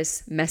in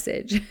this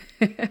message.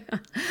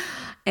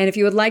 And if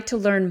you would like to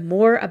learn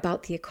more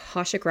about the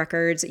Akashic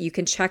Records, you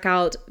can check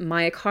out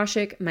my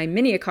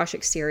mini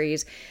Akashic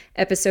series,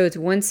 episodes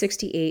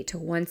 168 to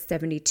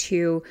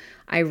 172.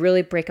 I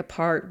really break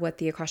apart what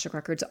the Akashic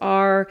Records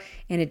are,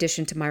 in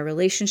addition to my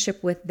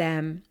relationship with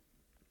them.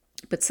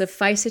 But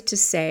suffice it to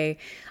say,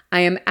 I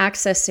am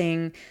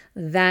accessing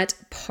that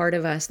part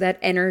of us, that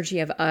energy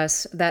of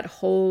us that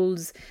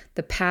holds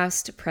the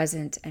past,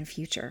 present, and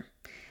future.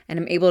 And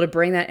I'm able to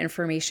bring that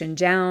information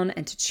down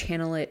and to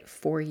channel it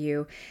for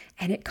you.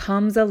 And it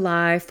comes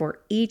alive for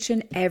each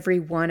and every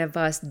one of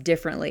us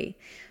differently.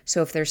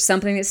 So if there's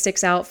something that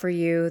sticks out for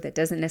you that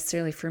doesn't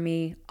necessarily for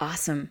me,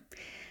 awesome.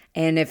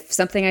 And if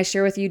something I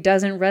share with you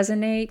doesn't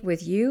resonate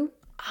with you,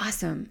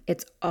 awesome.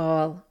 It's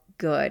all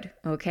good,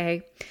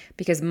 okay?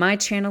 Because my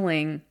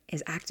channeling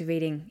is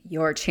activating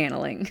your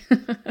channeling.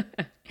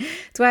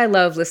 That's why I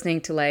love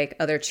listening to like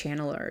other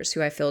channelers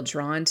who I feel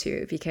drawn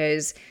to,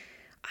 because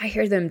I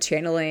hear them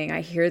channeling,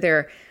 I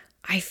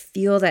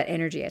feel that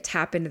energy, I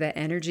tap into that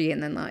energy,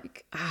 and then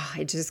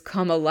I just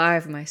come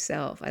alive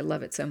myself. I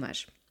love it so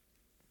much.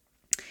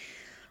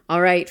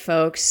 All right,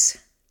 folks.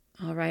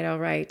 All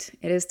right.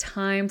 It is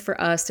time for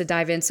us to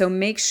dive in. So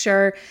make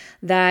sure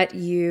that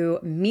you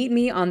meet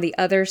me on the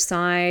other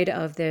side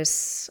of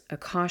this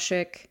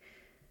Akashic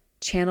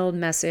channeled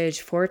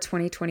message for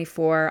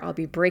 2024. I'll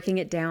be breaking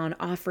it down,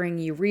 offering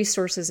you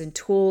resources and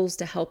tools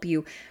to help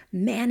you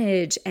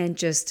manage and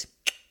just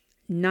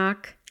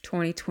knock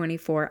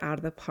 2024 out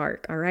of the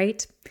park. All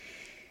right?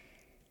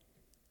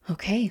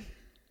 Okay.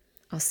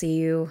 I'll see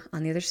you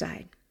on the other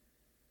side.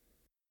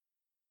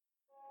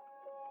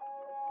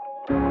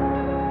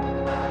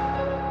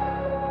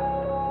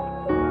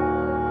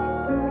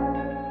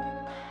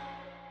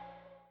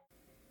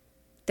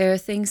 There are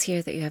things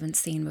here that you haven't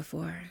seen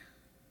before.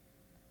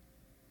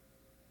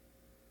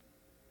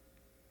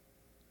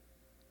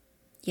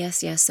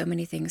 Yes, so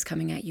many things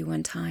coming at you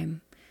one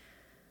time.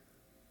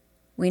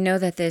 We know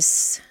that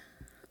this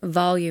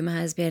volume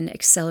has been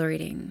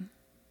accelerating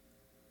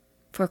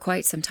for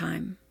quite some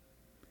time.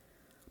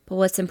 But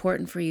what's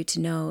important for you to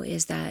know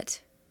is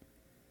that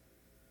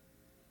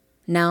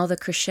now the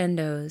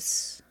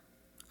crescendos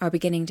are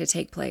beginning to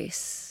take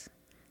place.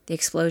 The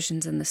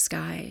explosions in the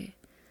sky,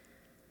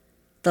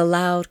 the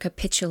loud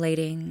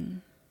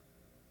capitulating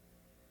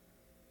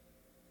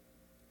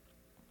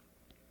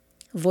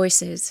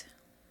voices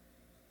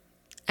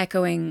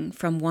echoing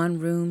from one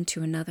room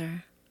to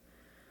another,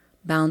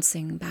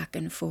 bouncing back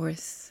and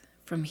forth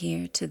from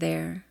here to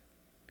there.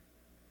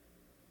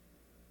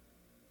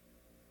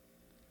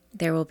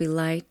 There will be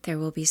light, there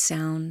will be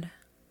sound,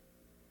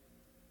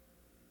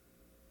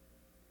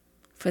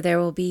 for there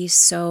will be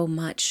so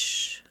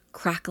much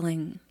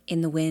crackling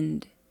in the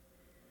wind.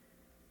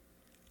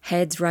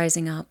 Heads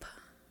rising up,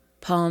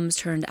 palms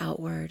turned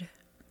outward,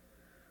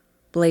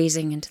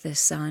 blazing into the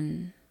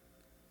sun,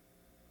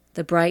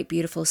 the bright,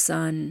 beautiful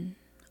sun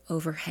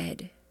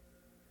overhead.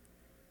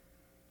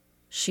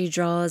 She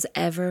draws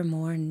ever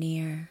more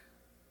near,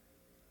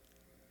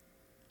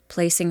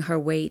 placing her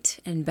weight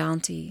and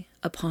bounty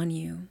upon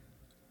you,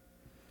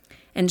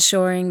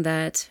 ensuring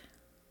that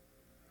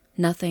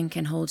nothing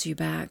can hold you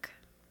back.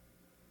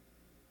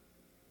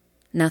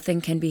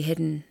 Nothing can be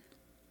hidden.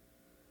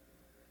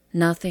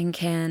 Nothing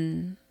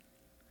can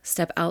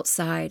step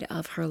outside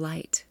of her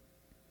light.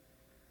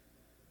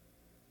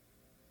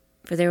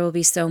 For there will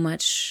be so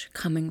much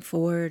coming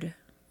forward,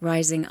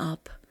 rising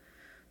up,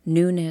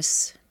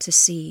 newness to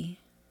see.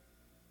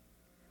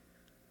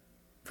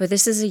 For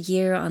this is a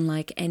year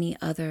unlike any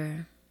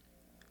other.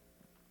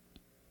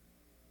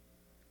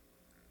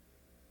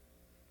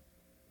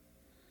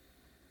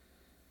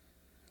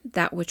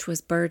 That which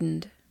was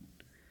burdened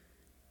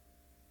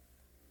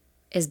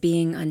is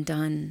being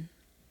undone.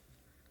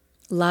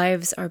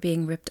 Lives are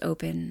being ripped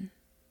open.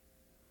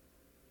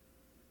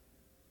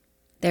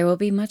 There will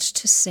be much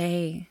to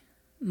say,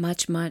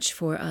 much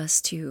for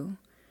us to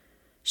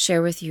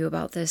share with you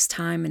about this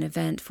time and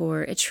event,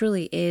 for it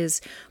truly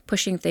is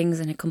pushing things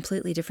in a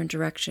completely different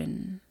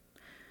direction,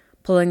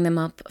 pulling them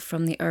up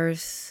from the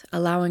earth,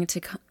 allowing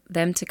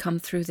them to come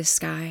through the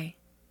sky.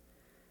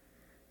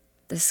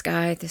 The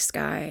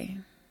sky.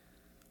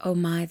 Oh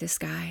my, the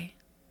sky.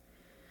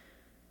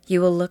 You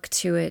will look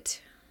to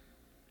it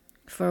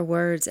for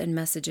words and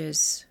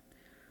messages,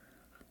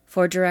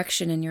 for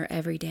direction in your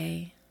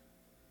everyday,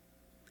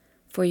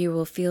 for you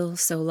will feel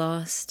so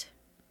lost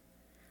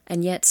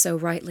and yet so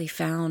rightly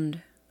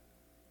found.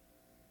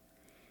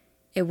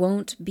 It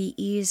won't be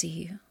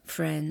easy,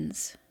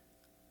 friends,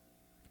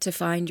 to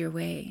find your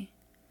way.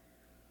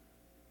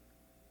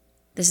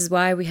 This is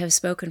why we have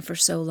spoken for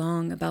so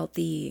long about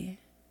the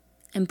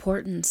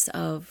importance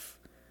of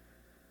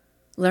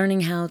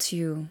learning how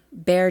to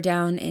bear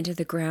down into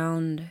the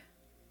ground,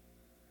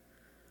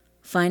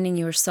 finding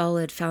your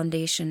solid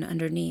foundation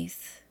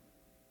underneath.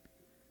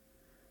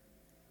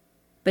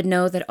 But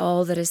know that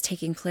all that is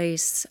taking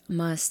place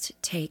must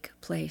take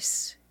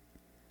place.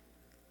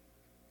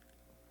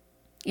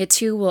 It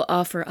too will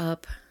offer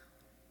up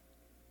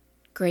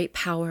great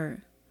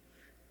power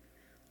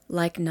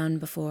like none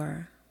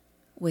before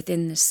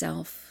within the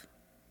self,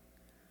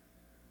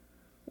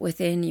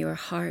 within your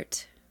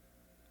heart.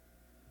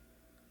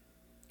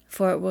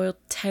 For it will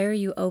tear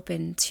you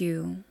open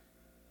to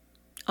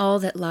all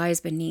that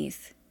lies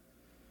beneath.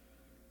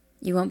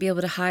 You won't be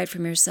able to hide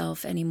from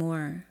yourself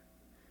anymore.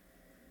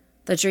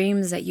 The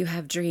dreams that you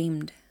have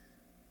dreamed,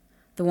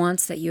 the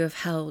wants that you have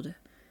held,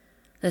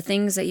 the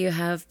things that you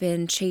have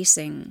been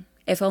chasing,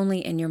 if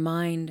only in your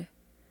mind.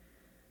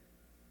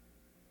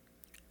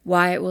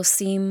 Why it will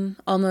seem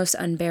almost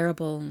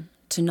unbearable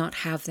to not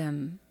have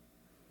them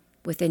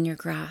within your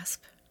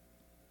grasp.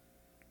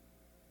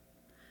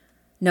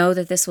 Know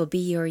that this will be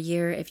your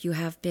year if you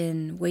have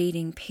been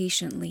waiting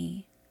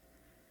patiently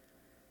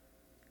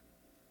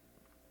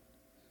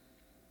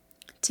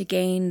to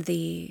gain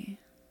the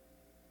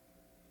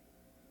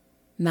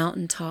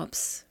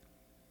mountaintops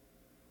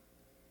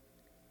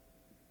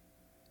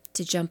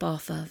to jump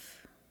off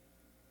of.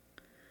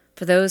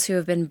 For those who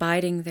have been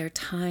biding their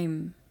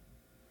time,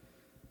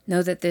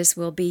 know that this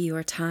will be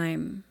your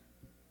time.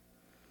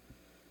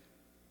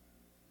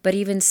 But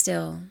even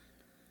still,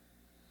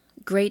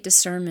 great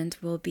discernment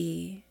will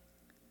be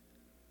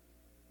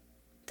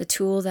the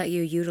tool that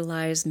you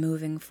utilize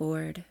moving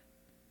forward.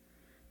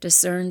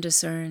 Discern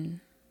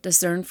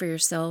for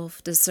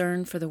yourself,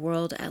 discern for the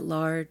world at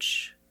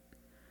large.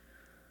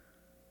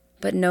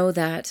 But know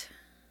that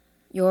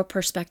your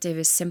perspective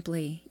is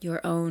simply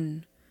your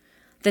own.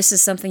 This is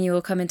something you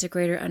will come into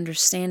greater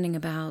understanding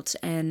about,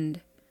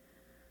 and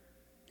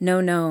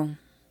no,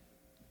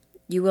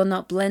 you will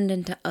not blend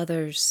into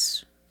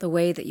others the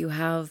way that you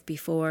have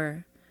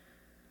before.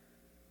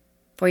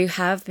 For you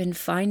have been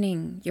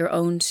finding your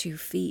own 2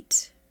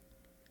 feet,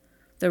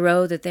 the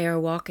road that they are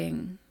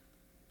walking.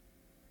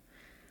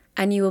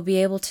 And you will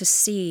be able to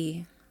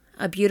see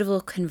a beautiful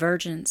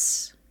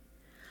convergence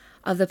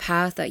of the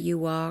path that you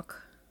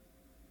walk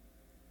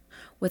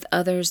with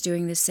others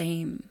doing the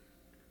same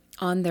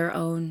on their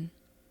own.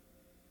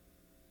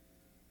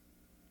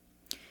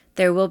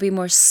 There will be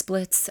more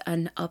splits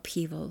and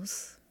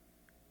upheavals.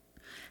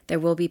 There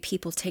will be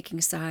people taking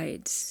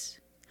sides.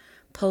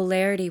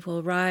 Polarity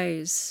will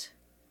rise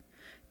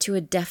to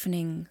a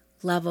deafening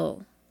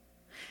level.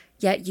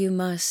 Yet you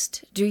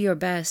must do your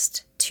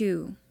best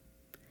to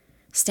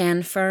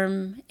stand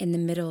firm in the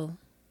middle.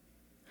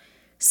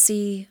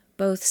 See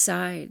both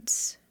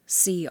sides.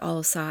 See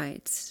all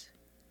sides.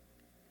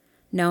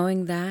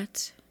 Knowing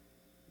that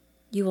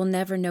you will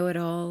never know it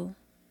all.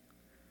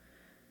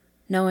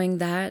 Knowing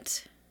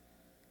that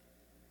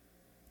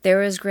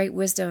there is great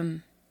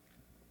wisdom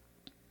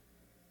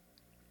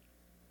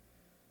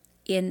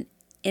in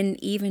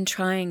even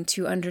trying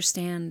to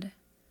understand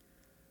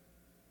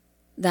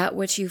that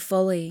which you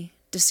fully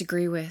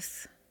disagree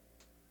with.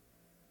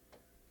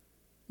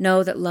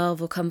 Know that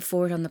love will come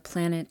forward on the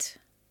planet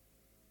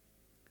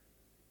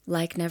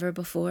like never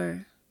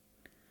before.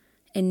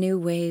 In new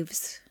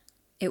waves,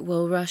 it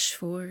will rush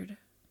forward.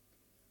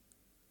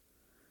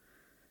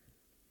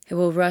 It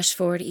will rush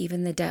forward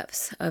even the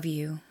depths of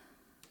you,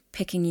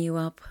 picking you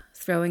up,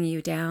 throwing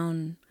you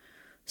down,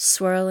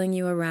 swirling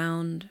you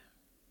around.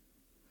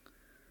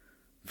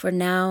 For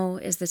now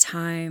is the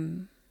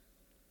time.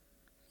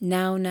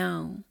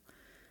 Now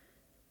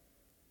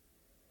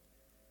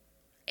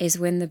is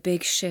when the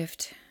big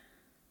shift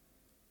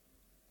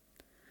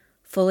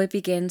fully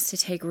begins to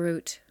take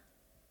root.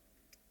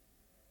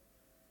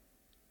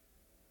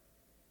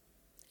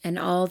 And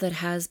all that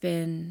has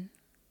been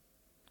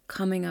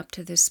coming up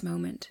to this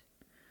moment.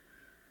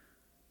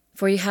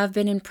 For you have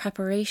been in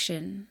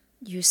preparation,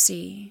 you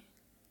see,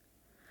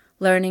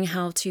 learning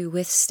how to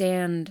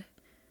withstand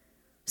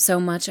so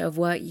much of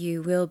what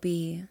you will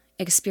be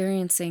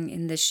experiencing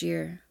in this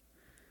year.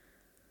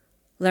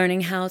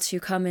 Learning how to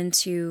come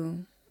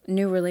into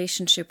new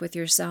relationship with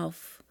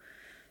yourself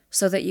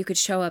so that you could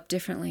show up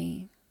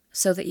differently,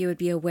 so that you would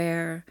be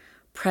aware,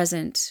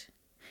 present,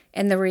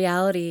 in the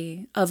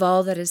reality of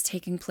all that is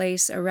taking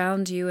place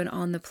around you and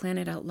on the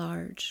planet at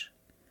large.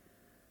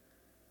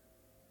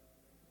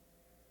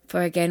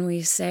 For again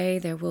we say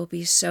there will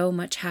be so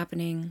much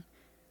happening,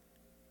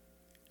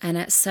 and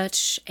at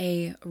such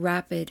a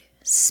rapid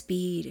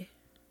speed.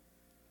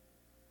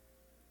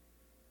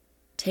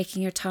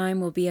 Taking your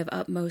time will be of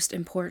utmost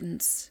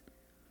importance.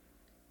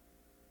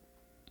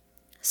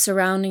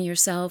 Surrounding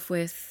yourself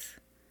with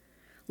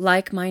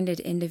like-minded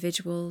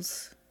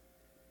individuals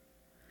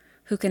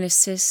who can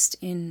assist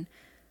in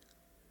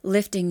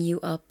lifting you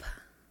up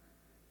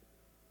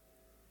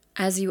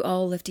as you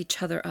all lift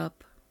each other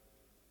up,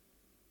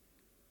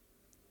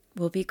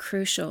 will be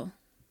crucial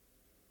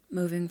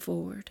moving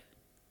forward.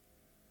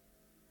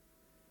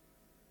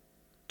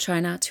 Try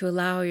not to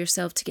allow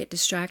yourself to get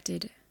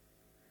distracted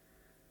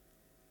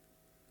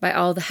by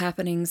all the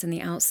happenings in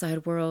the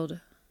outside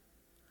world,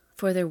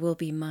 for there will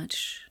be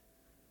much.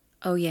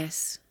 Oh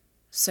yes,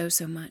 so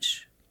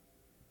much.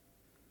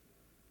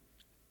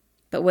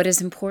 But what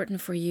is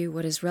important for you,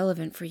 what is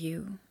relevant for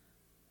you,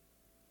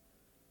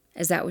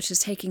 is that which is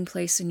taking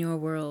place in your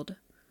world.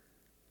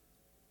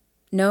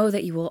 Know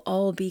that you will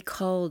all be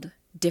called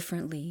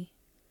differently.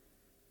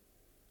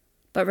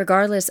 But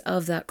regardless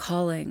of that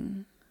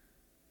calling,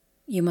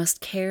 you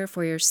must care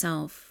for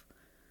yourself.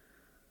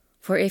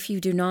 For if you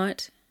do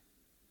not,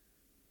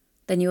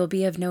 then you will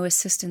be of no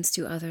assistance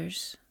to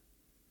others.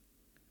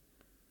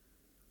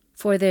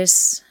 For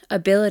this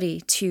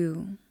ability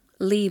to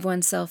leave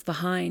oneself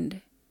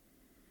behind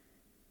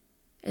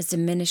is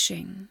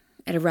diminishing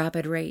at a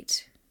rapid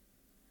rate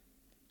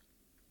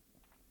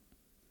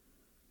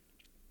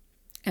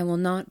and will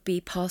not be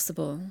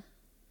possible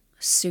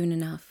soon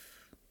enough.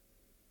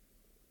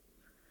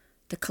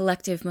 The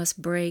collective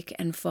must break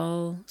and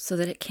fall so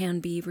that it can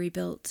be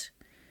rebuilt.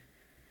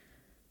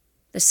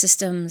 The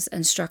systems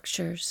and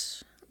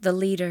structures, the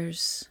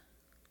leaders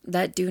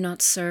that do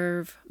not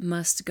serve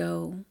must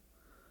go.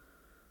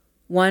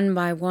 One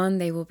by one,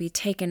 they will be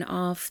taken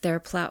off their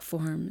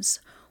platforms.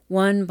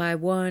 One by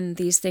one,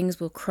 these things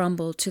will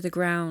crumble to the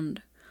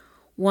ground.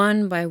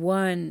 One by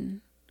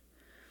one,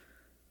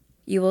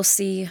 you will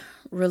see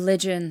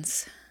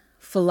religions,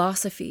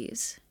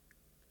 philosophies,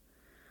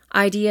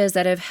 ideas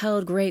that have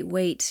held great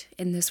weight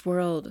in this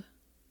world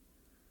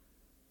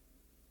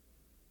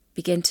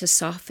begin to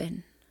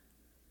soften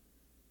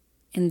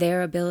in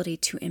their ability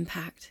to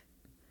impact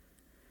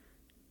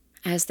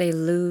as they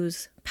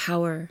lose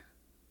power,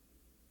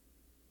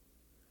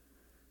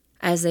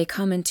 as they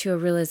come into a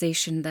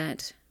realization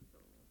that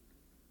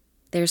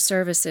their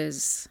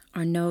services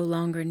are no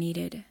longer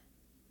needed.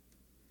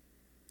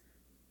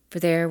 For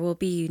there will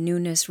be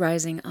newness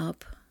rising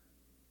up,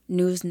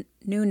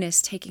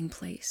 newness taking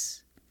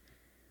place.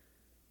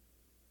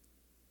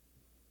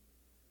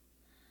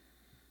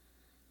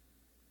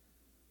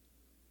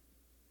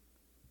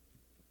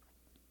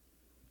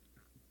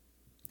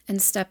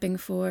 And stepping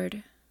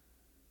forward,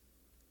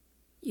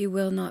 you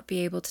will not be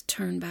able to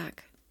turn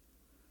back,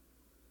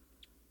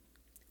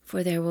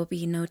 for there will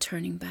be no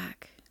turning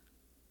back.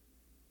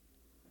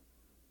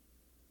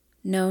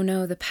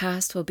 No, the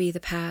past will be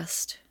the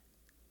past.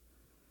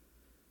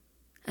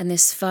 And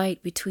this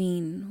fight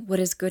between what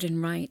is good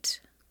and right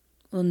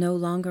will no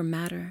longer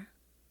matter,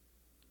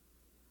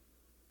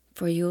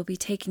 for you will be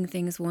taking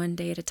things one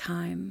day at a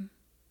time,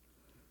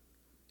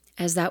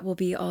 as that will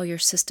be all your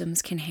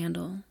systems can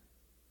handle.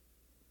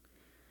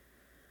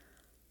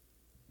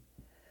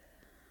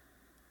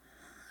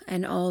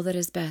 And all that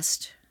is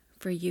best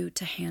for you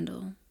to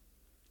handle.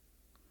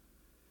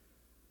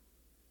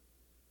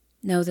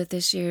 Know that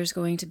this year is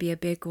going to be a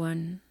big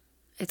one.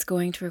 It's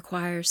going to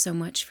require so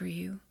much for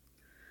you.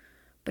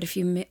 But if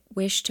you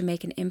wish to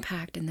make an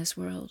impact in this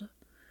world,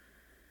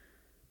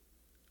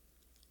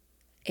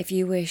 if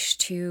you wish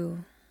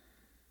to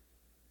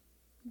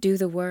do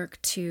the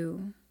work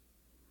to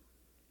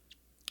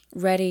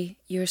ready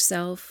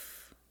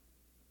yourself,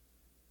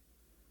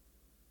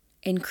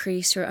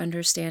 increase your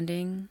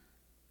understanding,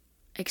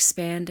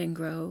 expand and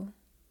grow,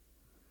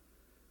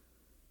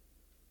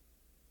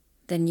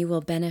 then you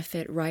will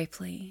benefit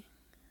ripely.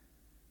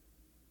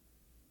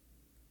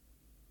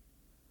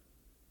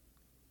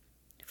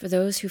 For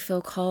those who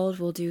feel called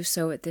will do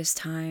so at this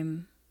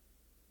time,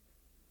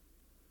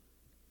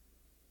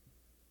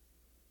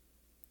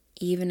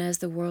 even as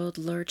the world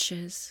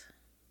lurches,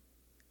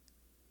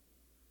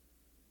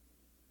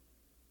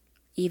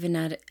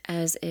 even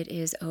as it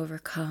is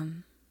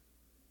overcome.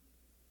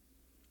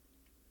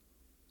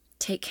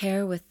 Take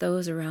care with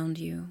those around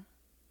you,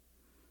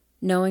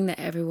 knowing that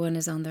everyone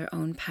is on their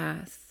own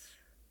path.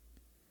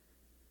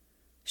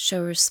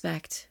 Show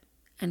respect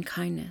and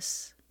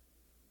kindness,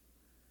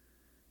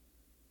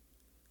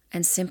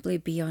 and simply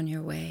be on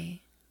your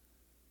way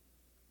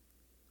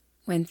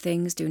when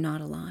things do not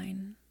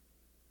align.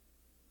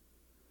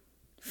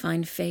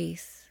 Find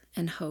faith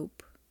and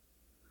hope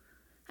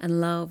and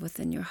love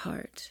within your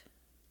heart.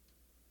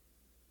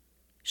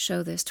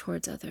 Show this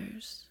towards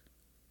others.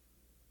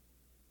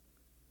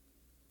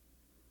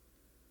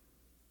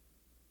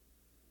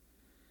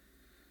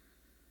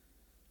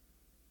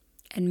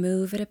 And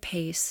move at a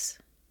pace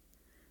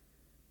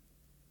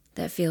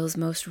that feels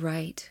most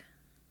right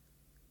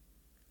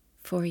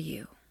for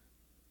you.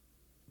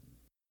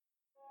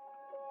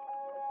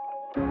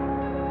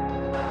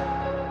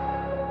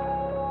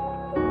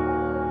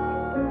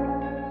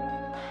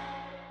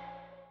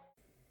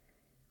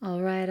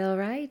 All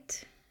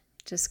right.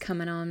 Just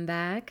coming on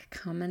back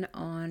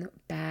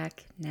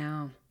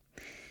now.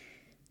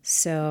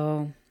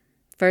 So,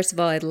 first of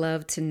all, I'd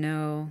love to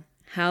know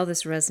how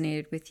this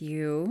resonated with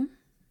you.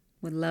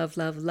 Would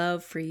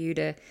love for you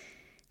to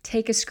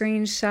take a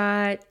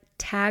screenshot,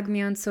 tag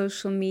me on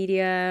social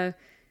media,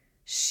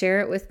 share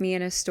it with me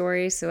in a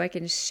story so I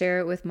can share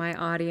it with my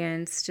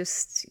audience.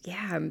 Just,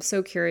 yeah, I'm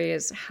so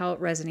curious how it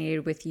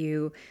resonated with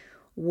you,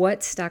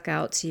 what stuck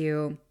out to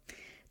you.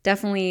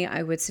 Definitely,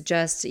 I would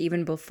suggest,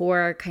 even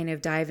before kind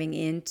of diving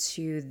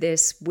into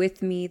this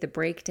with me, the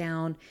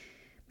breakdown,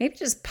 maybe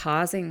just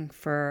pausing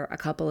for a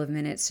couple of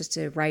minutes just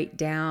to write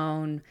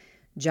down,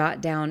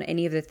 jot down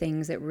any of the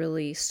things that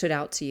really stood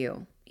out to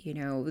you. You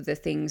know, the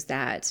things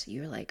that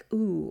you're like,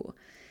 ooh,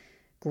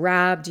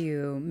 grabbed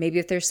you. Maybe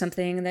if there's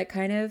something that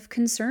kind of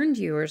concerned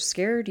you or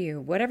scared you,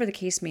 whatever the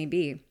case may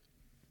be.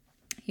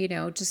 You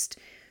know, just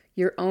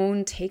your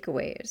own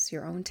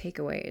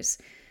takeaways.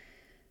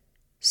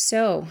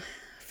 So,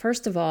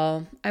 first of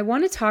all, I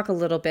want to talk a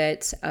little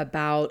bit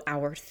about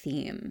our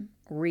theme,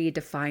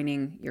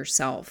 redefining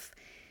yourself.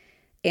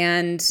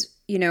 And,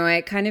 you know,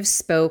 I kind of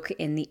spoke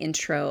in the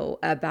intro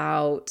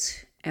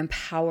about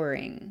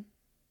empowering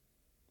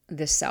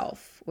the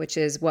self, which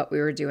is what we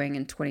were doing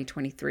in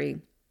 2023,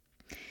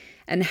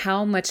 and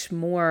how much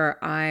more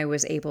I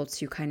was able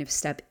to kind of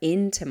step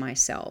into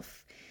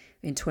myself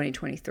in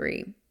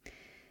 2023.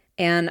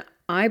 And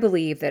I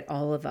believe that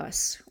all of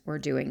us were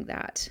doing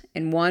that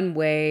in one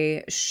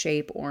way,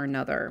 shape, or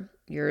another.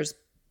 Yours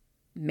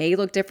may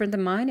look different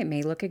than mine. It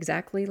may look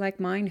exactly like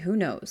mine. Who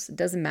knows? It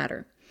doesn't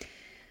matter.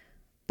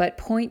 But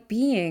point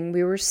being,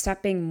 we were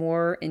stepping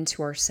more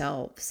into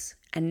ourselves.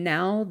 And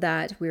now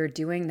that we're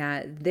doing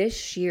that,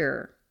 this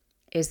year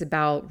is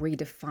about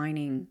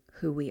redefining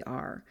who we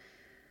are.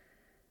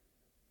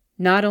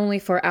 Not only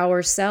for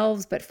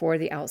ourselves, but for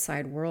the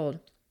outside world.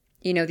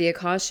 You know, the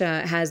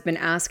Akasha has been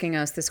asking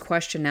us this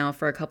question now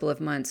for a couple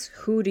of months.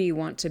 Who do you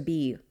want to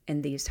be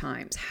in these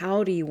times?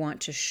 How do you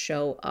want to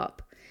show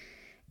up?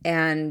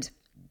 And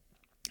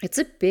it's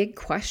a big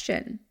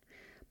question.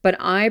 But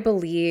I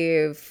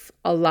believe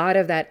a lot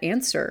of that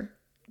answer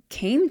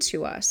came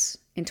to us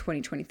in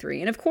 2023.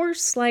 And of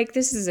course, like,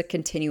 this is a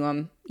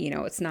continuum. You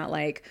know, it's not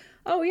like,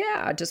 oh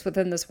yeah, just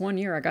within this 1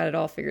 year, I got it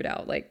all figured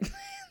out. Like,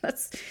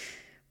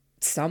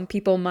 some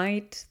people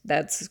might.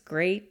 That's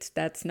great.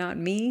 That's not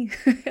me.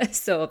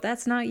 So if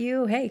that's not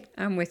you, hey,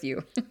 I'm with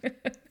you.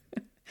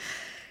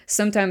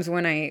 Sometimes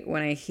when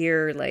I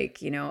hear,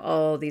 like, you know,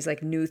 all these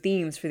like new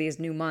themes for these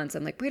new months,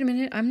 I'm like, wait a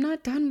minute, I'm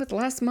not done with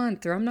last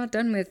month, or I'm not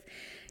done with,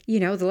 you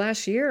know, the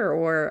last year,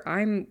 or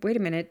wait a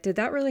minute, did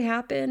that really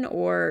happen?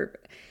 Or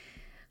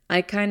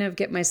I kind of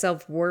get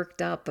myself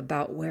worked up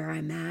about where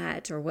I'm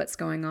at or what's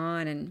going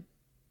on. And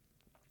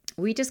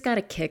we just got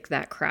to kick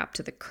that crap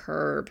to the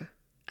curb.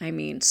 I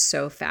mean,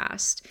 so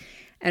fast,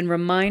 and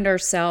remind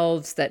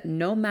ourselves that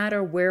no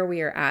matter where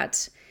we are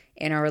at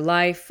in our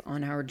life,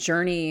 on our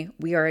journey,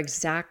 we are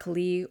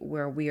exactly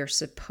where we are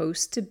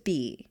supposed to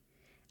be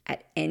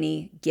at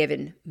any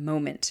given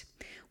moment.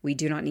 We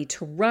do not need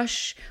to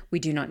rush. We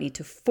do not need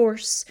to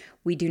force.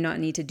 We do not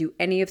need to do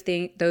any of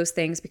those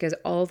things, because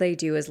all they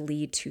do is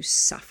lead to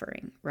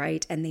suffering,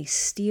 right? And they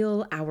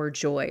steal our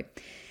joy.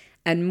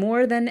 And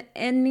more than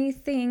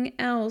anything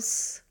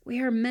else, we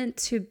are meant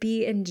to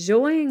be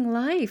enjoying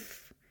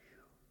life.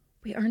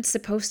 We aren't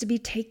supposed to be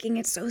taking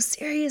it so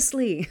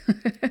seriously.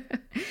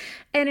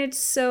 And it's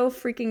so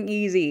freaking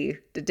easy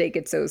to take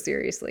it so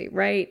seriously,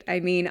 right? I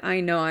mean,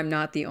 I know I'm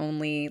not the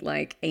only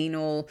like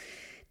anal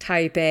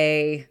type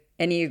A,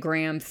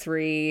 Enneagram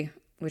 3,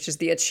 which is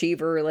the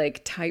achiever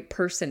like type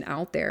person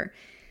out there,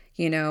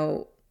 you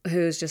know,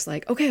 who's just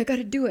like, okay, I got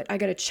to do it. I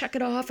got to check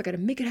it off. I got to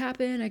make it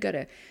happen. I got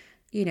to,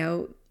 you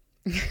know,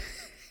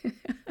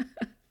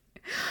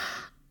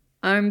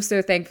 I'm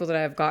so thankful that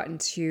I've gotten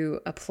to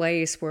a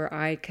place where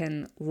I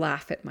can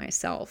laugh at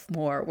myself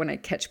more when I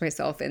catch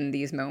myself in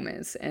these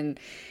moments. And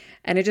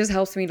it just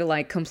helps me to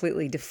like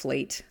completely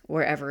deflate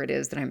wherever it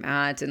is that I'm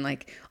at, and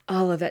like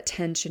all of that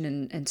tension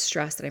and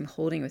stress that I'm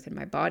holding within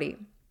my body.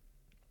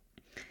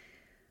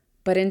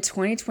 But in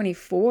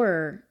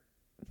 2024,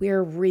 we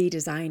are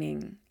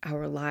redesigning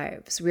our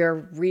lives. We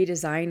are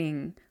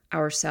redesigning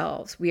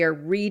ourselves. We are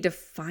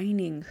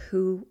redefining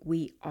who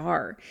we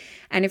are.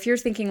 And if you're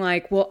thinking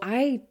like, well,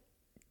 I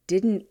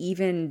didn't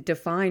even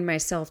define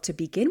myself to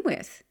begin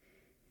with.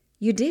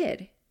 You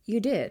did.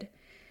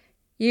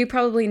 You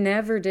probably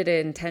never did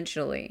it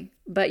intentionally,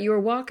 but you were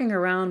walking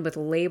around with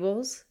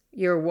labels.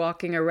 You're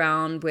walking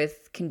around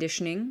with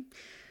conditioning.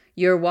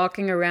 You're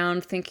walking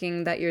around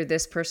thinking that you're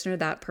this person or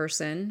that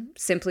person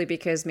simply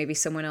because maybe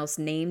someone else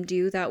named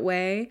you that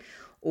way,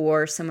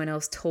 or someone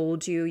else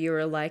told you you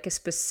were like a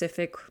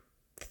specific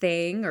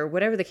thing, or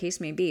whatever the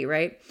case may be,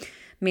 right?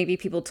 Maybe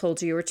people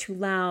told you were too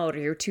loud, or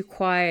you're too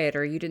quiet,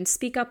 or you didn't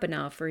speak up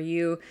enough, or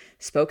you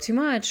spoke too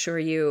much, or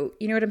you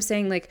know what I'm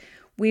saying? Like,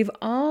 we've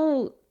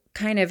all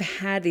kind of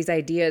had these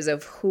ideas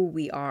of who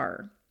we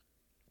are.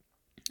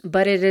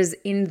 But it is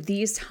in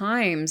these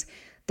times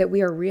that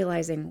we are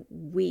realizing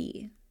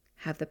we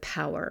have the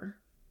power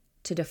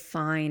to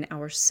define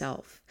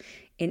ourselves.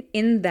 And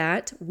in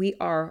that, we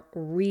are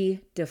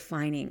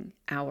redefining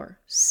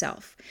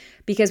ourselves,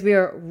 because we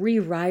are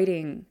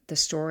rewriting the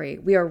story.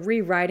 We are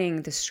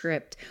rewriting the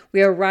script.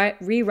 We are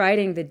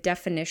rewriting the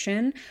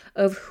definition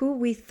of who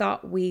we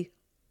thought we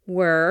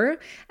were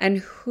and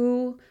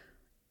who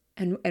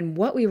and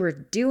what we were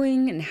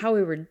doing and how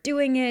we were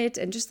doing it,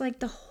 and just like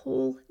the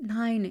whole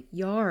 9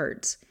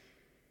 yards.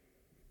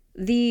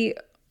 The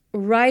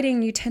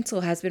writing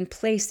utensil has been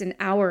placed in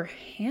our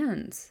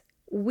hands.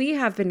 We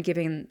have been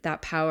given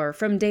that power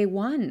from day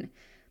one,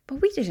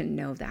 but we didn't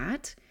know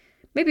that.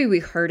 Maybe we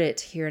heard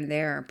it here and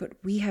there, but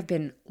we have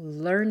been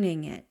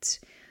learning it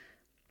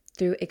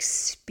through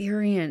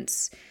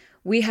experience.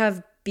 We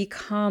have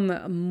become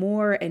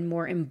more and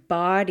more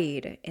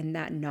embodied in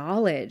that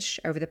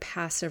knowledge over the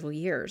past several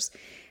years.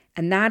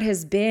 And that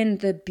has been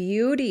the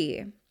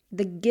beauty,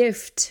 the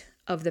gift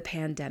of the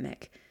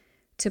pandemic,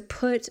 to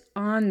put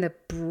on the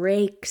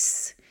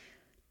brakes,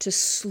 to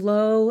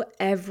slow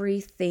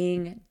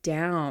everything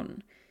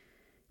down.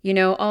 You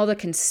know, all the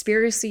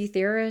conspiracy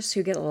theorists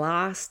who get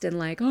lost in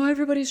like, oh,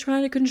 everybody's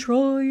trying to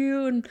control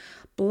you and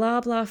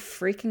blah, blah,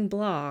 freaking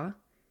blah.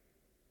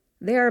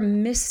 They are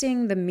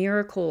missing the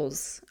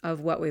miracles of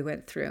what we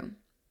went through.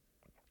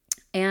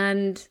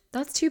 And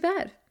that's too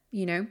bad,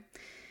 you know.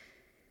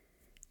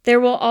 There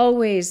will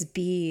always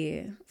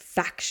be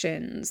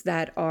factions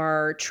that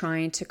are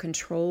trying to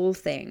control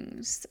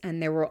things.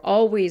 And there will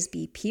always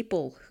be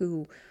people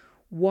who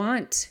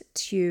want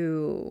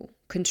to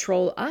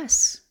control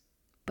us.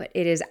 But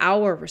it is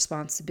our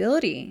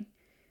responsibility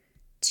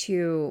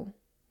to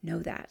know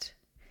that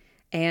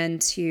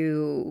and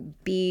to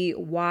be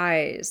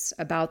wise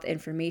about the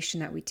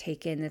information that we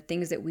take in, the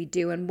things that we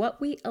do, and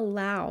what we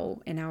allow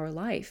in our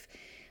life.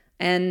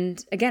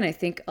 And again, I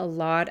think a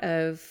lot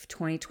of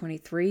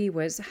 2023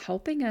 was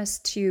helping us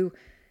to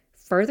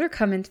further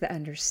come into the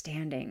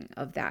understanding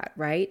of that,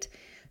 right?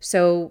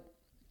 So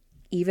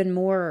even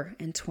more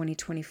in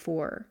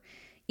 2024,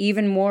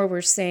 even more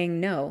we're saying,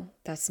 no,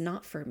 that's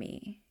not for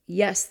me.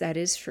 Yes, that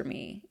is for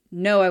me.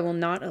 No, I will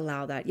not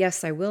allow that.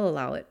 Yes, I will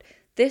allow it.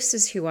 This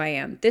is who I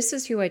am. This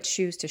is who I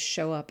choose to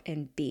show up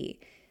and be.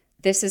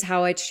 This is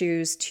how I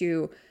choose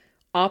to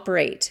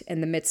operate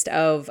in the midst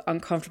of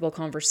uncomfortable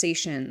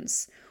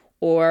conversations,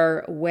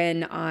 or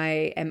when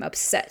I am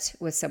upset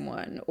with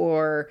someone,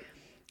 or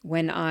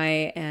when I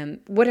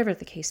am, whatever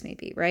the case may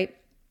be, right?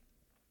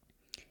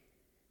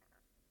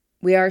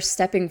 We are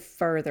stepping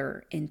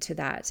further into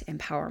that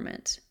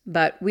empowerment,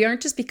 but we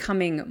aren't just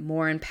becoming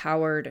more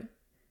empowered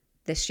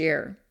this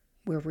year.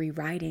 We're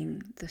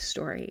rewriting the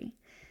story.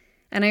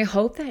 And I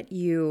hope that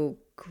you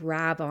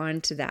grab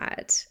onto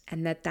that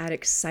and that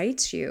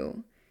excites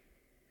you,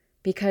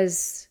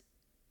 because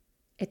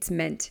it's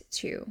meant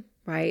to,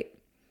 right?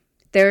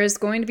 There is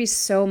going to be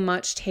so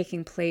much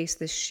taking place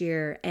this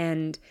year,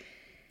 and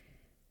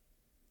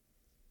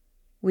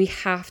we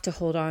have to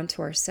hold on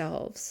to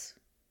ourselves.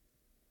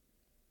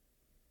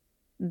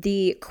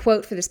 The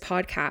quote for this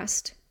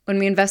podcast, when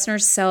we invest in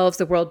ourselves,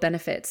 the world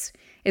benefits,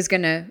 is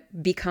going to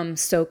become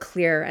so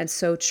clear and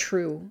so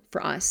true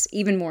for us,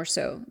 even more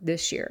so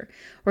this year.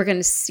 We're going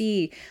to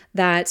see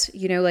that,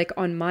 you know, like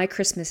on my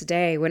Christmas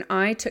day, when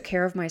I took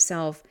care of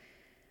myself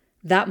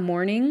that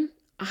morning,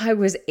 I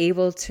was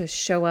able to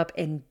show up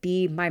and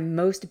be my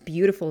most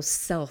beautiful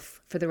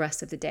self for the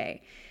rest of the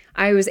day.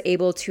 I was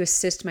able to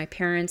assist my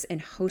parents in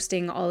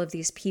hosting all of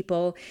these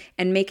people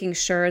and making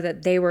sure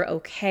that they were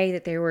okay,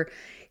 that they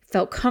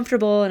felt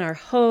comfortable in our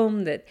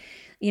home, that,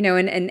 you know,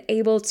 and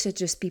able to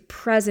just be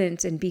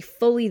present and be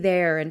fully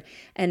there.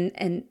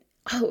 And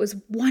oh, it was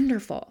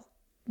wonderful.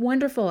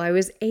 Wonderful. I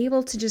was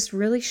able to just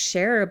really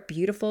share a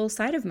beautiful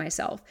side of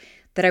myself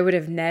that I would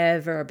have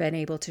never been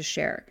able to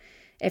share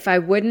if I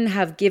wouldn't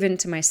have given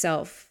to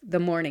myself the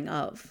morning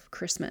of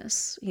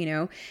Christmas, you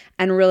know,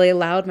 and really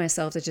allowed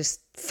myself to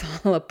just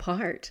fall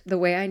apart the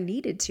way I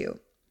needed to.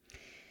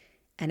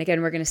 And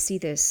again, we're going to see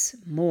this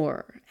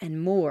more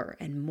and more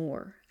and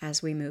more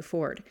as we move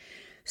forward.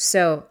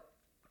 So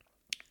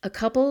a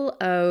couple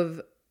of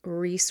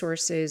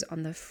resources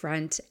on the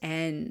front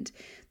end.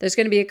 There's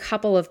going to be a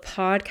couple of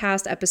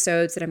podcast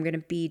episodes that I'm going to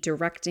be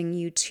directing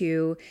you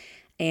to.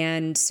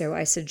 And so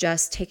I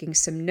suggest taking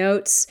some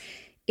notes.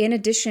 In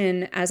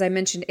addition, as I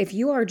mentioned, if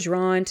you are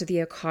drawn to the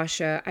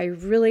Akasha, I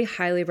really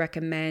highly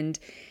recommend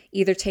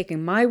either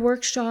taking my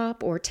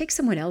workshop or take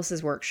someone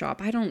else's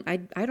workshop. I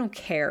don't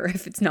care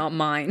if it's not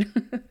mine.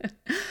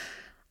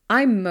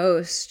 I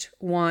most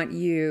want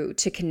you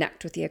to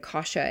connect with the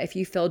Akasha if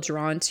you feel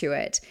drawn to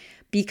it,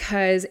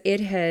 because it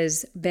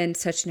has been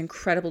such an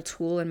incredible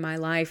tool in my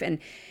life. And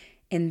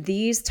in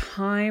these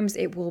times,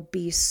 it will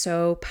be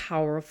so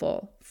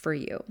powerful for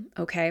you,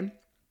 okay?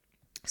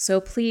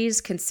 So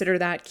please consider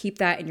that, keep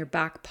that in your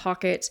back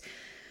pocket.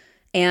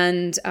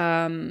 And,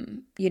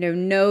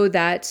 know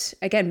that,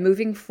 again,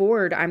 moving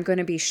forward, I'm going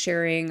to be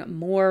sharing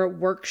more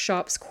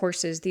workshops,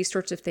 courses, these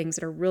sorts of things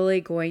that are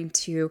really going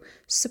to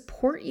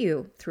support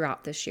you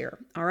throughout this year.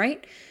 All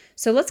right.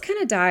 So let's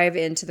kind of dive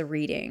into the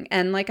reading.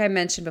 And like I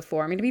mentioned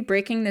before, I'm going to be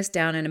breaking this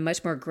down in a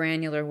much more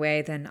granular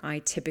way than I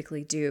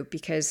typically do,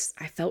 because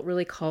I felt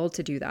really called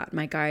to do that.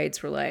 My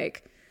guides were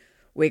like,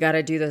 we got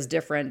to do this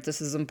different.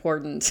 This is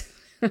important.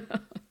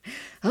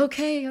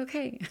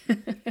 Okay.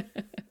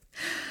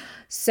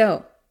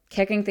 So,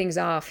 kicking things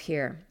off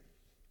here.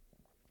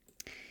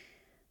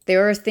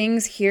 There are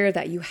things here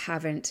that you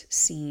haven't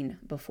seen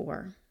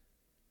before.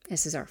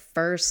 This is our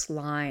first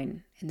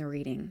line in the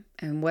reading,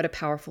 and what a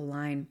powerful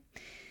line.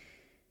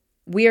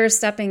 We are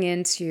stepping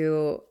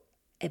into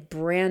a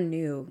brand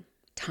new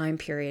time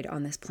period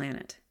on this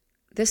planet.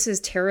 This is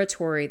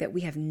territory that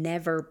we have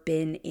never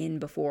been in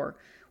before.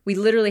 We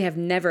literally have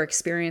never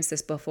experienced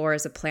this before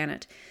as a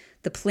planet.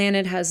 The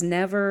planet has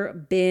never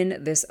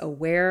been this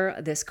aware,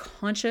 this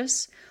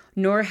conscious,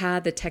 nor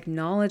had the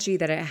technology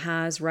that it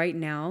has right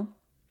now.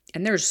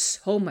 And there's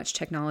so much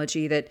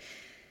technology that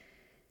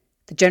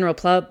the general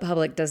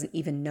public doesn't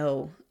even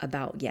know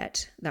about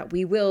yet, that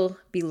we will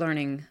be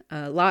learning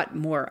a lot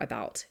more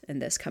about in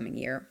this coming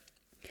year.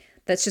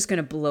 That's just going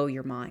to blow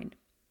your mind.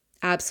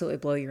 Absolutely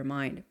blow your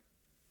mind.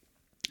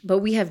 But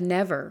we have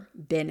never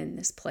been in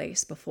this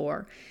place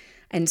before.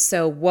 And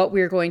so what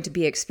we're going to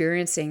be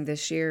experiencing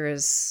this year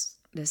is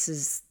this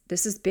is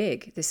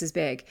big. This is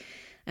big.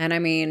 And I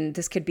mean,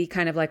 this could be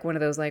kind of like one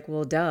of those like,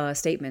 well, duh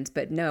statements,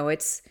 but no,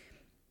 it's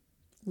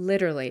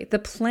literally the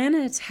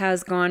planet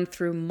has gone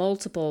through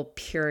multiple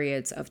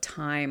periods of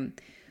time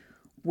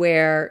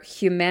where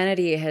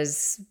humanity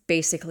has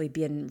basically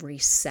been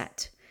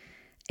reset.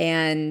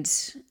 And,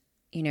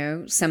 you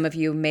know, some of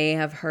you may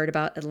have heard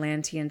about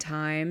Atlantean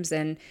times,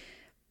 and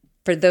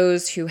for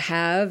those who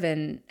have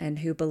and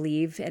who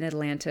believe in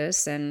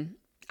Atlantis, and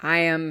I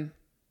am,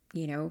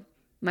 you know,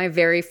 my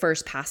very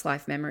first past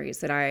life memories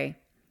that I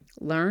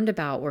learned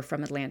about were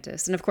from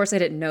Atlantis. And of course, I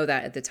didn't know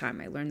that at the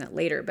time. I learned that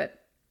later, but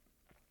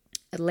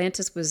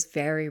Atlantis was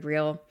very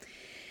real.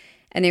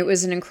 And it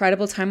was an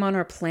incredible time on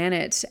our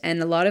planet.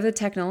 And a lot of the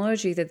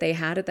technology that they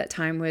had at that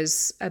time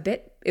was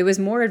it was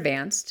more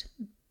advanced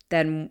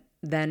than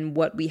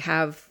what we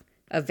have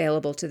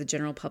available to the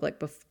general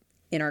public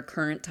in our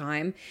current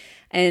time,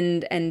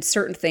 and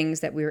certain things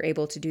that we were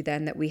able to do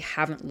then that we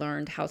haven't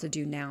learned how to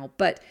do now.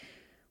 But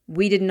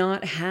we did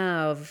not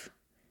have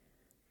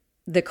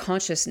the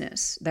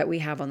consciousness that we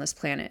have on this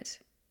planet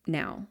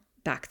now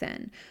back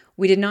then.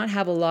 We did not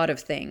have a lot of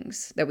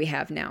things that we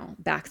have now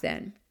back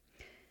then.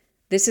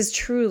 This is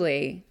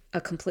truly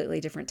a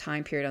completely different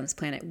time period on this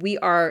planet. We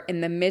are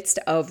in the midst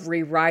of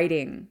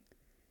rewriting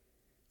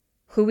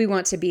who we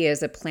want to be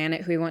as a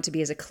planet, who we want to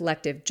be as a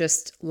collective,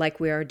 just like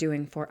we are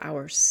doing for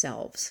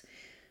ourselves.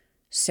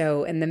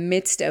 So in the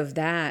midst of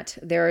that,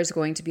 there is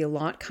going to be a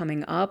lot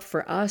coming up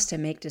for us to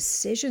make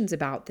decisions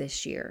about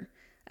this year.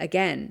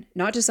 Again,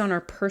 not just on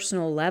our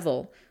personal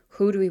level.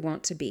 Who do we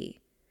want to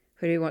be?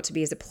 Who do we want to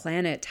be as a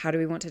planet? How do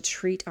we want to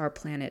treat our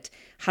planet?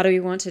 How do we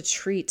want to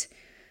treat,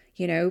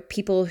 you know,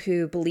 people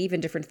who believe in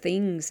different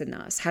things than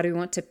us? How do we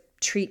want to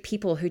treat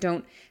people who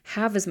don't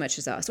have as much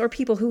as us, or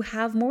people who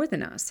have more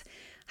than us?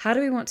 How do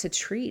we want to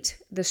treat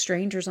the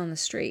strangers on the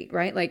street,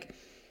 right? Like,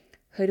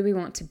 who do we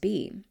want to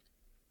be?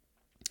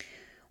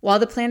 While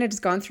the planet has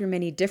gone through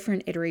many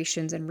different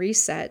iterations and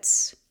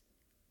resets,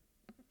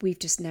 we've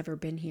just never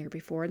been here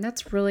before. And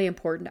that's really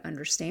important to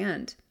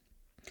understand.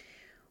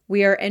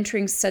 We are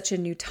entering such a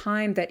new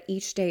time that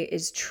each day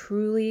is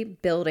truly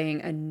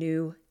building a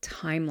new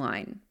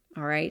timeline,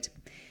 all right?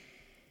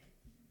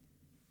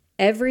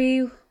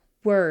 Every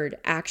word,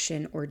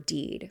 action, or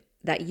deed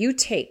that you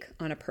take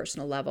on a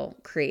personal level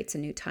creates a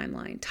new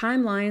timeline.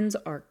 Timelines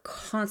are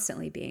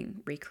constantly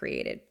being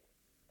recreated.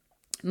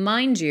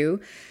 Mind you,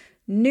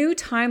 new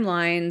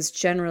timelines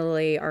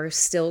generally are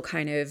still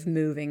kind of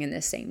moving in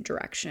the same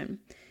direction.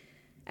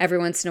 Every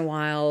once in a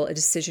while, a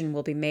decision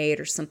will be made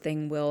or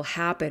something will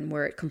happen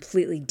where it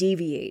completely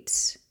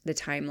deviates the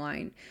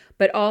timeline.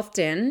 But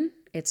often,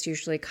 it's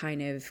usually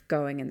kind of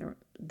going in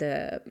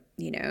the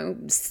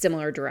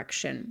similar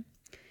direction.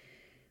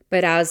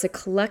 But as a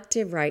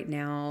collective right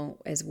now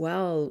as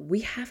well,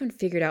 we haven't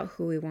figured out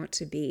who we want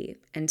to be.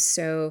 And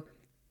so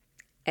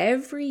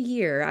every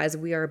year as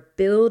we are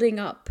building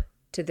up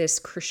to this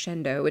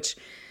crescendo, which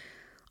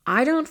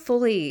I don't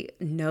fully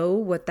know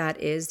what that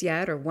is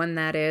yet or when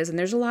that is. And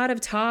there's a lot of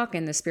talk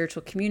in the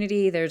spiritual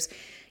community. There's,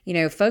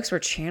 folks were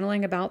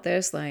channeling about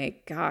this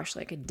like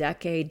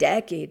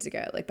decades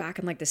ago, like back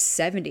in like the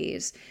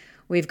 70s.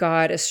 We've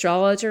got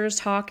astrologers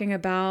talking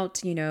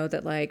about,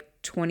 that like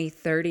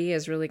 2030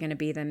 is really going to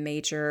be the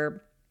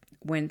major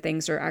when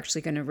things are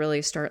actually going to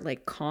really start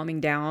like calming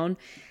down.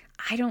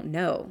 I don't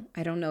know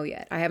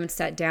yet. I haven't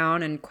sat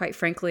down, and quite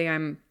frankly,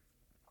 I'm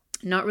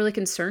not really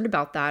concerned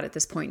about that at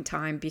this point in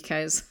time,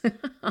 because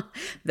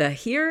the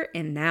here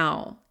and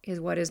now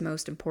is what is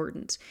most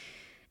important.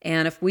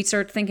 And if we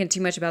start thinking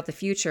too much about the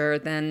future,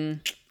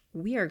 then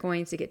we are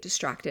going to get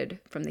distracted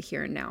from the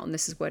here and now. And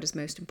this is what is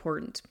most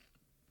important.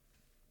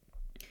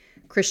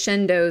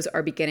 Crescendos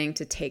are beginning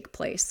to take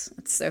place.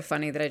 It's so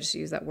funny that I just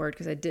used that word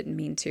because I didn't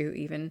mean to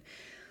even.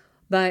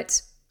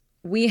 But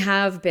we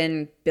have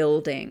been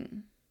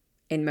building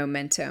in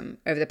momentum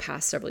over the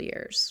past several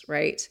years,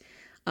 right?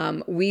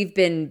 We've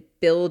been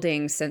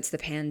building since the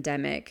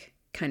pandemic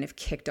kind of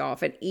kicked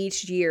off, and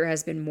each year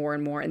has been more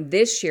and more. And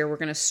this year, we're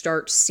going to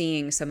start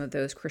seeing some of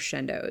those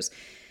crescendos.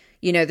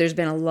 There's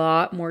been a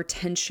lot more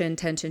tension.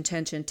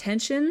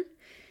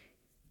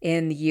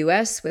 in the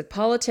US with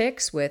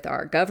politics, with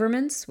our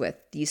governments, with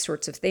these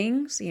sorts of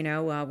things,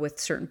 with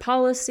certain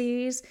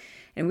policies.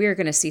 And we are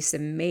going to see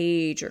some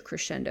major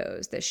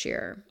crescendos this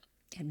year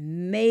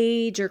and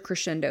major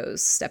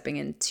crescendos stepping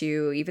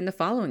into even the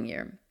following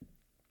year.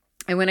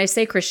 And when I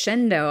say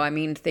crescendo, I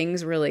mean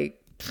things really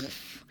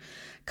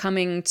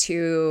coming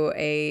to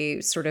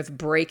a sort of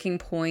breaking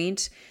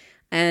point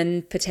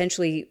and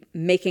potentially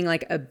making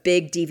like a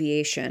big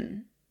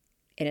deviation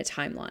in a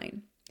timeline.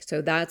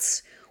 So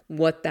that's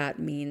what that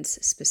means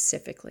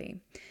specifically.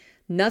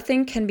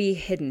 Nothing can be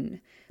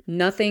hidden.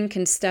 Nothing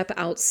can step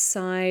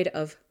outside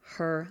of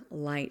her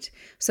light.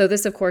 So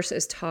this, of course,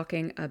 is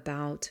talking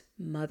about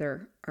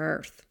Mother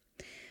Earth,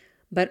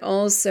 but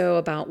also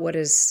about what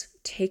is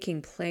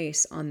taking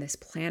place on this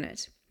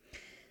planet.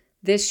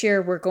 This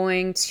year, we're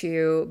going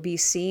to be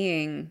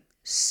seeing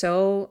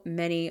so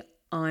many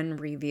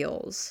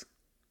unreveals.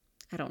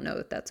 I don't know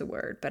that that's a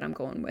word, but I'm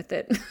going with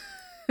it.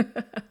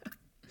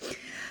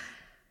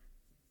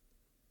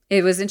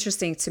 It was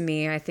interesting to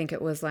me. I think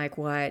it was like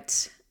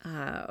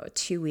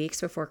 2 weeks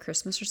before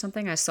Christmas or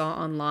something. I saw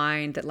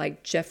online that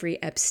like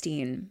Jeffrey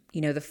Epstein,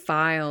 the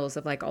files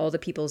of like all the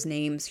people's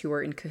names who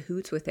were in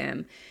cahoots with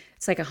him.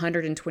 It's like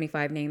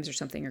 125 names or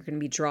something are going to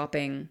be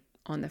dropping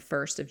on the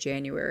 1st of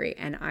January.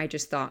 And I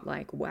just thought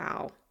like,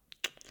 wow,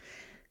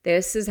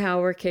 this is how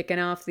we're kicking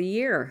off the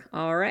year.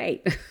 All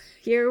right,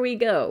 here we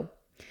go.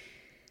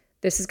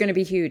 This is going to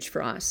be huge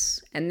for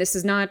us. And this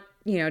is not,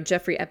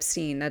 Jeffrey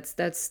Epstein.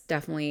 That's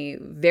definitely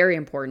very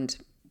important,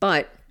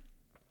 but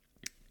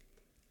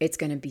it's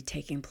going to be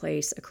taking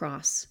place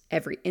across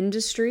every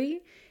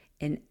industry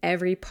in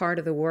every part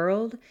of the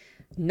world.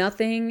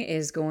 Nothing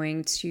is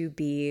going to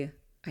be,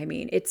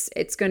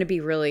 it's going to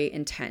be really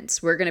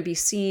intense. We're going to be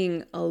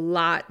seeing a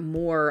lot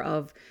more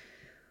of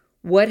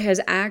what has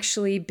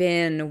actually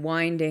been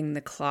winding the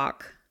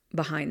clock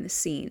behind the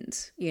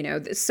scenes.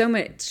 There's so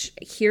much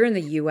here in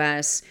the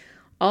US.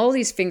 All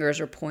these fingers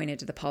are pointed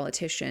to the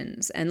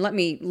politicians. And let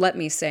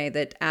me say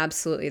that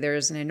absolutely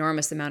there's an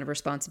enormous amount of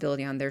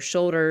responsibility on their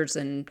shoulders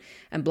and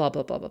blah,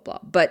 blah, blah, blah, blah.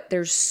 But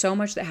there's so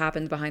much that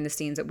happens behind the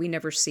scenes that we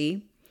never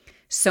see.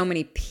 So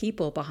many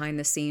people behind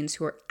the scenes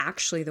who are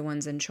actually the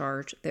ones in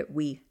charge that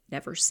we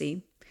never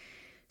see.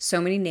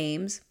 So many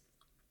names.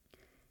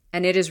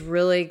 And it is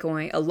really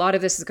a lot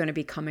of this is going to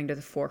be coming to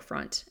the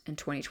forefront in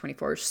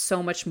 2024.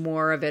 So much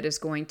more of it is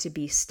going to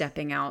be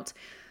stepping out.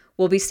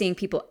 We'll be seeing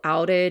people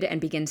outed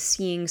and begin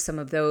seeing some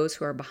of those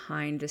who are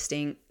behind the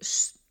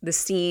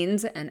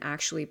scenes and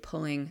actually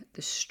pulling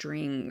the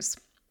strings.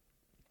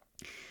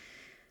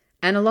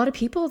 And a lot of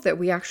people that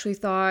we actually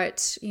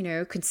thought,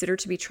 considered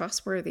to be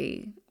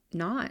trustworthy,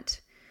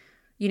 not.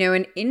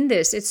 And in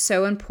this, it's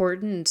so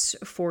important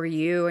for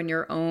you and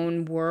your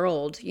own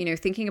world,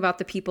 thinking about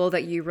the people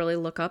that you really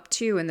look up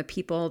to and the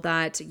people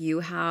that you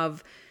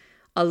have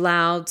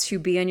allowed to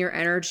be in your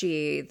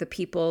energy, the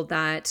people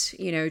that,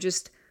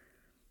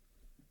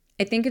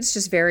 I think it's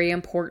just very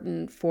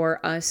important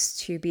for us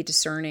to be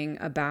discerning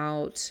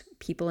about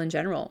people in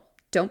general.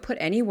 Don't put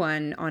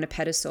anyone on a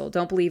pedestal.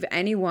 Don't believe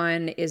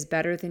anyone is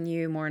better than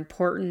you, more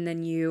important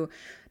than you,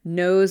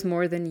 knows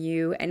more than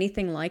you,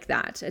 anything like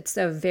that. It's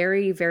a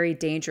very, very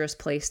dangerous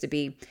place to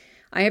be.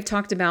 I have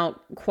talked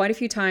about quite a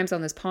few times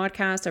on this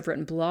podcast. I've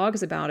written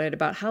blogs about it,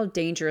 about how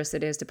dangerous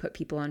it is to put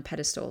people on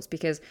pedestals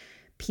because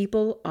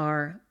people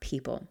are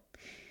people.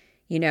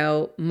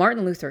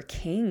 Martin Luther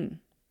King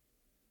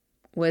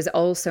was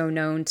also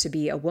known to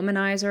be a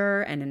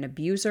womanizer and an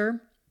abuser.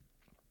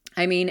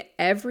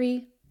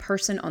 Every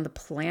person on the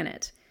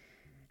planet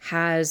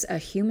has a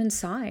human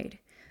side,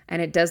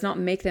 and it does not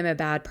make them a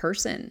bad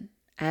person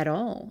at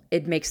all.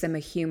 It makes them a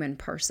human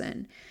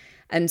person.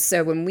 And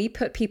so when we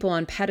put people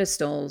on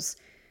pedestals,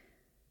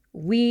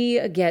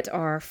 we get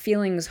our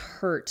feelings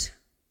hurt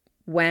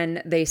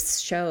when they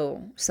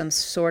show some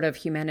sort of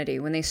humanity,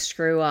 when they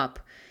screw up,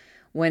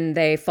 when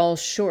they fall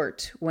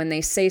short, when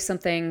they say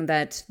something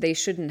that they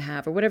shouldn't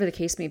have, or whatever the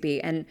case may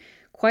be. And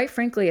quite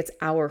frankly, it's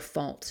our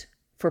fault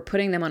for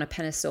putting them on a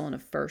pedestal in the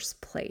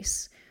first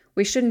place.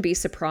 We shouldn't be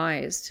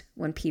surprised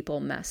when people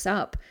mess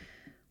up.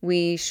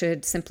 We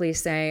should simply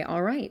say,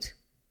 all right,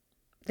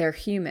 they're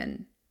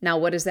human. Now,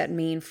 what does that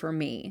mean for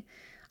me?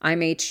 I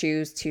may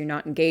choose to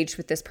not engage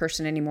with this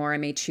person anymore. I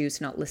may choose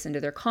to not listen to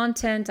their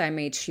content. I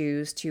may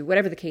choose to,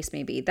 whatever the case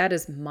may be. That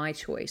is my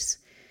choice.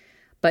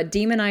 But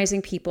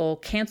demonizing people,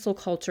 cancel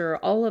culture,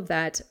 all of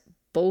that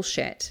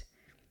bullshit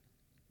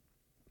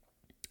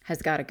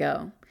has got to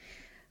go.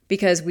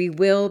 Because we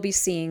will be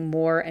seeing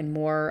more and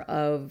more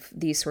of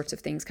these sorts of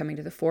things coming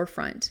to the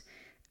forefront.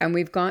 And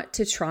we've got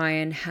to try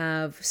and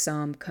have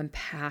some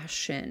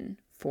compassion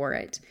for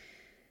it.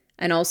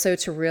 And also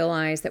to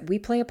realize that we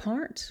play a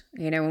part.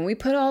 When we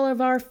put all of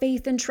our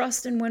faith and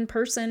trust in one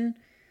person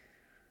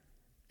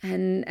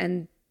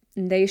and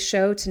they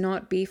show to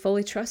not be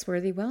fully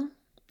trustworthy, well,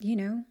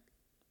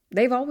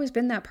 they've always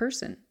been that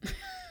person.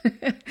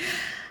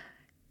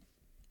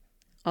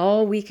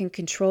 All we can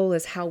control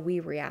is how we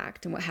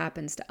react and what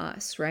happens to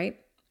us, right?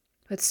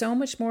 But so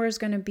much more is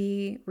going to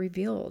be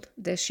revealed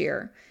this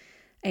year.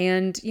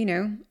 And,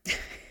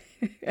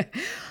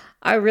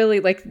 I really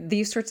like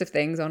these sorts of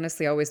things,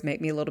 honestly, always make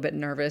me a little bit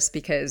nervous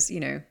because,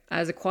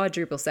 as a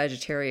quadruple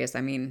Sagittarius,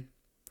 I mean,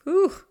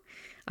 whew,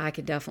 I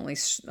could definitely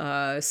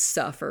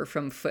suffer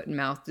from foot and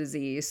mouth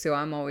disease. So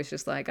I'm always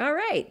just like, all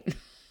right.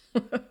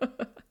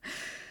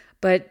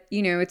 But,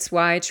 it's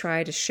why I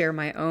try to share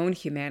my own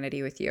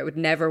humanity with you. I would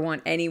never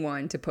want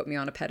anyone to put me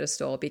on a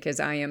pedestal because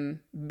I am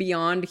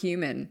beyond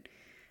human.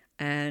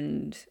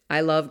 And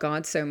I love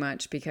God so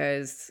much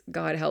because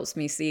God helps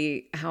me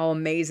see how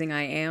amazing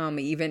I am,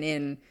 even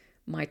in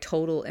my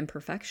total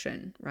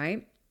imperfection,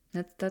 right?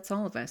 That's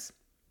all of us.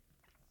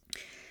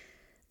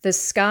 The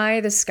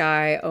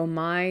sky, oh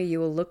my, you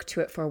will look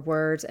to it for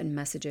words and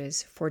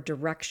messages, for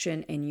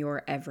direction in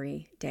your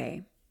every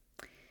day.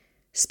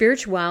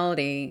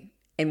 Spirituality,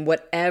 in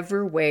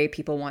whatever way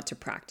people want to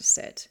practice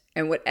it,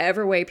 and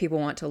whatever way people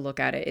want to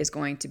look at it, is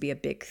going to be a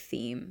big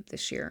theme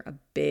this year, a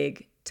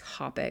big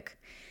topic.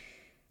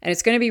 And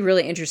it's going to be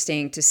really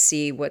interesting to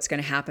see what's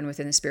going to happen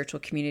within the spiritual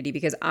community,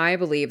 because I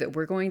believe that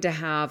we're going to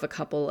have a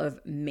couple of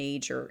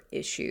major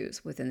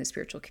issues within the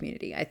spiritual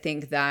community. I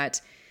think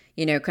that,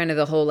 kind of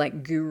the whole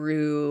like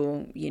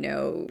guru,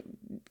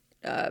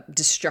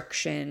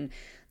 destruction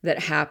that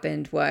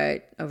happened,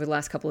 over the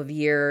last couple of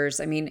years.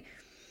 I mean,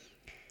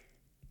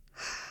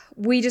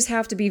 we just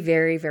have to be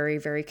very, very,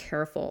 very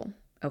careful,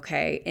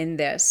 okay, in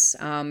this,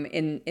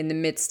 in the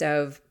midst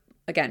of,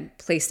 again,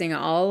 placing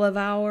all of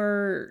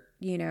our,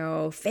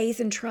 faith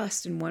and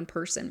trust in one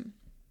person.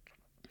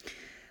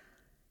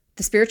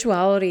 The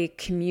spirituality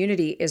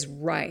community is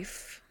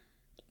rife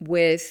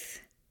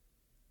with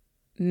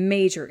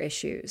major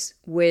issues,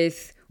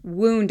 with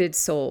wounded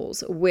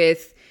souls,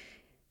 with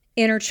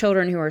inner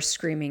children who are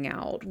screaming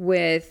out,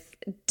 with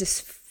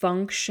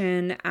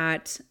dysfunction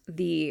at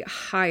the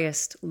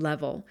highest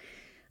level.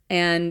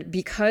 And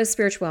because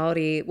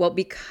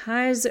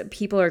because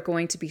people are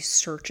going to be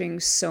searching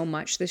so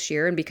much this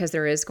year, and because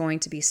there is going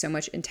to be so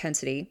much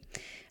intensity,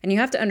 and you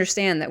have to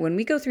understand that when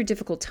we go through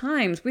difficult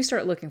times, we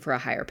start looking for a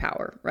higher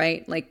power,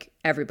 right? Like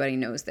everybody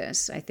knows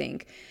this, I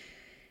think.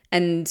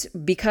 And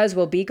because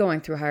we'll be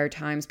going through higher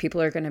times,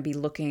 people are going to be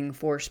looking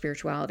for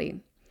spirituality.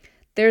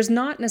 There's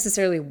not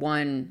necessarily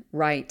one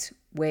right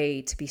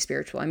way to be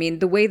spiritual. I mean,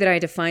 the way that I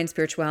define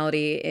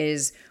spirituality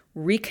is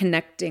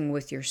reconnecting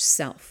with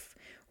yourself,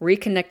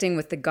 reconnecting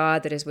with the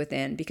God that is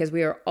within, because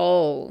we are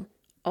all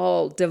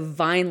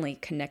divinely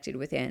connected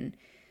within,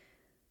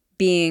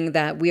 being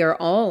that we are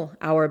all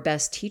our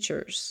best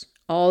teachers,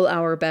 all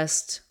our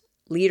best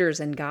leaders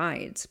and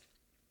guides,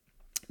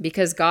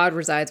 because God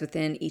resides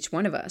within each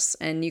one of us.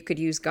 And you could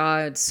use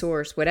God,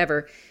 source,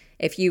 whatever.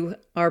 If you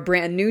are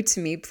brand new to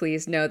me,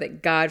 please know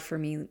that God for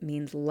me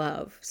means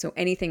love. So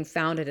anything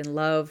founded in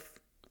love,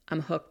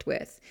 I'm hooked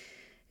with.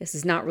 This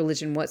is not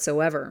religion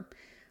whatsoever.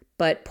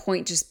 But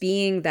point just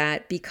being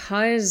that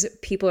because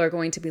people are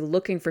going to be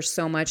looking for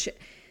so much,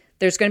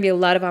 there's going to be a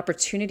lot of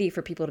opportunity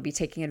for people to be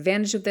taking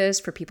advantage of this,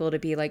 for people to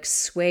be like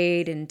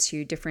swayed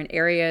into different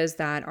areas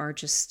that are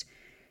just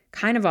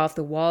kind of off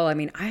the wall. I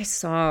mean, I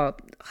saw,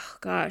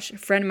 a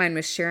friend of mine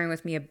was sharing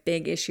with me a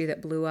big issue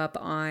that blew up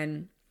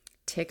on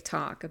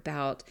TikTok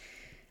about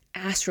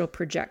astral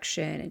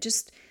projection, and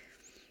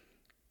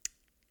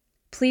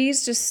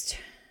please just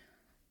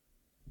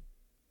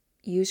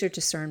use your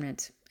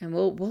discernment. And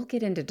we'll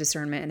get into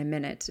discernment in a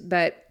minute.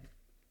 But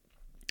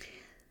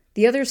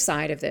the other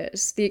side of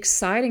this, the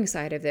exciting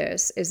side of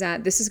this, is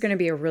that this is going to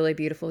be a really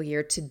beautiful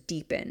year to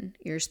deepen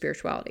your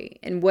spirituality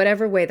in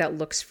whatever way that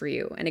looks for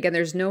you. And again,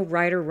 there's no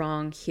right or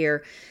wrong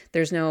here.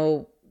 There's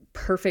no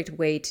perfect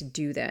way to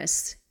do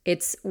this.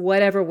 It's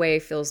whatever way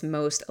feels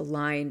most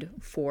aligned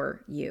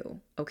for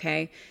you,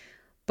 okay?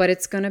 But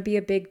it's going to be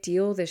a big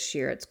deal this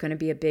year. It's going to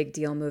be a big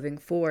deal moving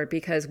forward,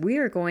 because we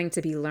are going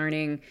to be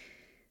learning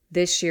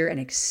this year, and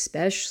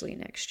especially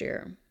next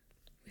year,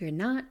 we're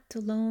not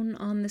alone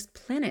on this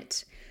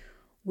planet.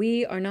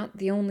 We are not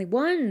the only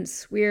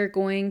ones. We're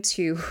going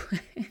to,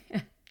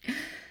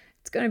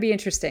 it's going to be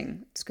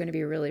interesting. It's going to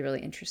be really,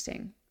 really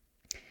interesting.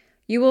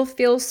 You will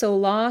feel so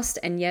lost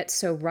and yet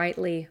so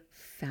rightly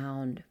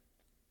found.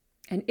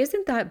 And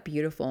isn't that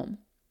beautiful?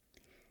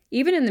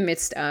 Even in the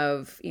midst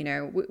of,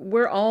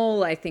 we're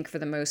all, I think for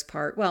the most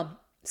part,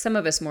 well, some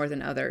of us more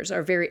than others,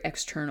 are very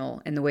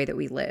external in the way that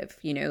we live.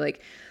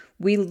 Like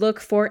we look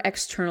for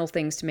external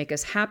things to make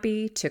us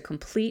happy, to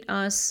complete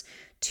us,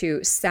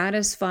 to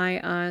satisfy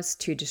us,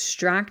 to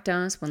distract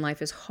us when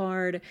life is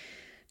hard,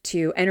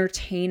 to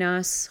entertain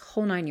us,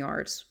 whole 9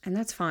 yards. And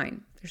that's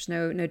fine. There's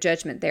no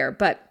judgment there.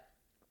 But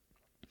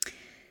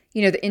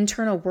the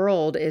internal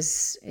world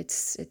it's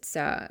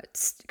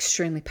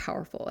extremely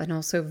powerful and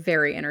also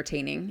very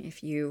entertaining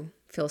if you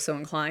feel so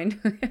inclined.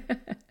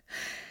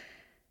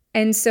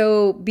 And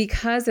so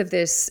because of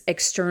this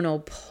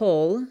external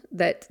pull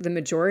that the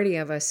majority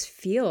of us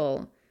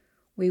feel,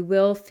 we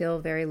will feel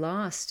very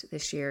lost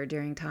this year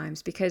during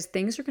times because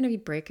things are going to be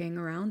breaking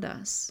around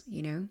us,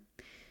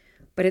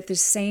 But at the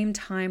same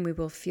time, we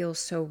will feel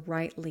so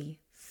rightly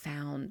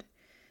found,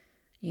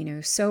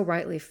 so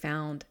rightly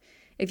found.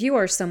 if you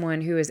are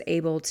someone who is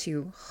able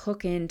to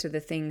hook into the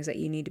things that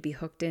you need to be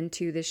hooked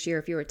into this year,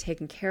 if you are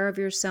taking care of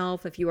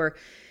yourself, if you are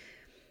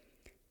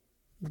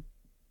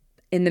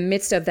in the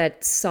midst of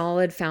that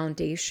solid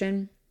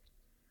foundation,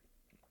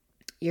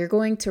 you're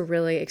going to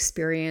really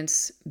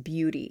experience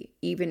beauty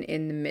even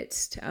in the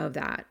midst of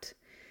that.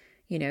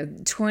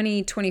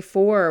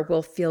 2024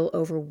 will feel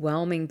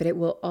overwhelming, but it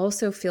will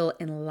also feel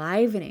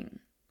enlivening.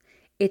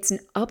 It's an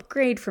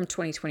upgrade from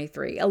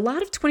 2023. A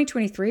lot of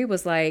 2023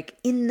 was like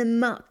in the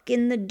muck,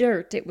 in the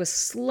dirt. It was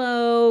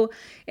slow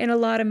in a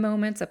lot of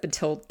moments up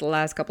until the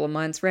last couple of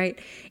months, right?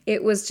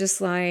 It was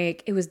just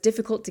like, it was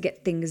difficult to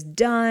get things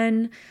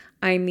done.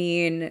 I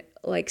mean,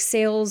 like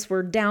sales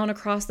were down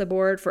across the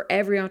board for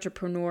every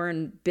entrepreneur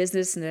and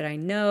business that I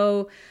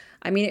know.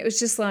 I mean, it was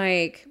just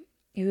like,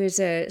 it was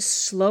a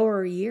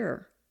slower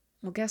year.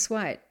 Well, guess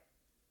what?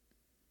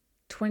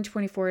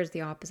 2024 is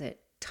the opposite.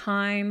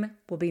 Time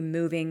will be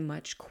moving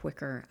much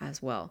quicker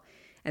as well.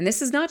 And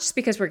this is not just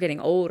because we're getting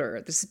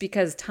older. This is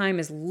because time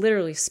is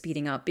literally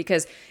speeding up.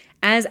 Because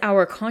as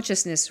our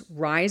consciousness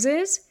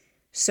rises,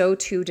 so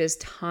too does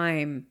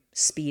time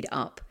speed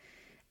up.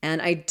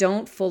 And I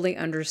don't fully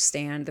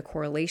understand the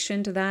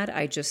correlation to that.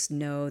 I just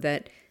know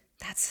that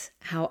that's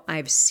how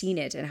I've seen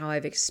it and how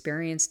I've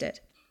experienced it.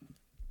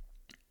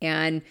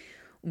 And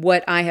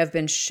what I have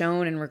been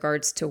shown in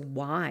regards to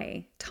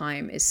why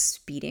time is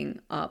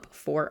speeding up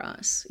for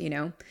us,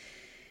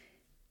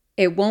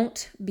 It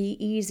won't be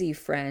easy,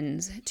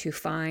 friends, to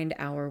find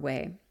our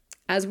way.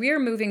 As we are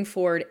moving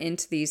forward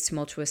into these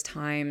tumultuous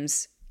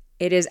times,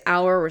 it is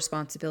our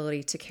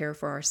responsibility to care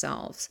for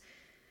ourselves,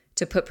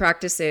 to put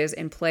practices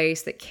in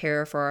place that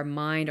care for our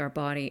mind, our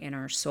body, and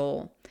our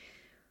soul.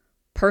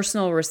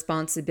 Personal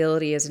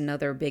responsibility is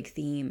another big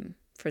theme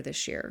for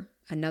this year.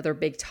 Another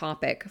big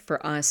topic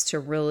for us to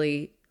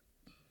really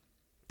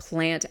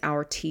plant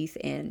our teeth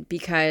in,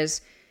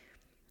 because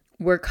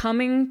we're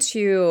coming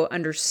to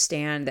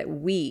understand that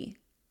we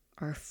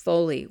are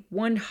fully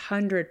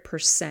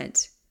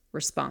 100%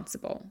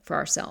 responsible for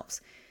ourselves.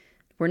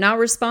 We're not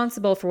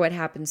responsible for what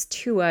happens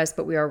to us,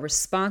 but we are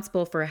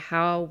responsible for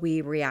how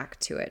we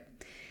react to it.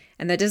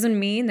 And that doesn't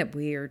mean that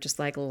we are just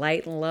like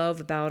light and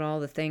love about all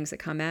the things that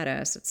come at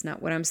us. It's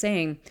not what I'm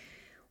saying.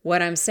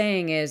 What I'm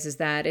saying is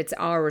that it's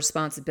our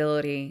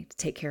responsibility to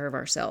take care of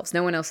ourselves.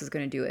 No one else is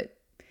going to do it.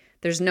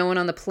 There's no one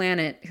on the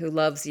planet who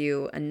loves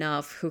you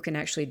enough who can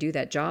actually do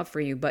that job for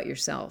you but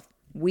yourself.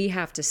 We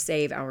have to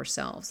save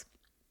ourselves.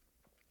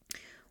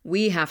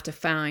 We have to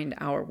find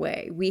our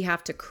way. We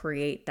have to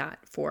create that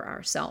for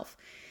ourselves.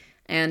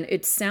 And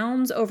it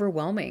sounds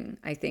overwhelming,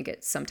 I think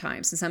it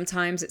sometimes. And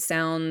sometimes it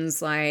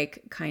sounds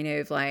like kind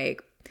of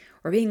like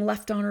we're being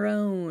left on our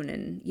own.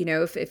 And,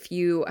 if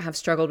you have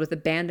struggled with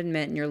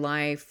abandonment in your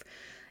life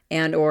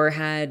and or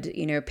had,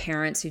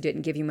 parents who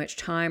didn't give you much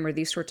time or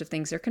these sorts of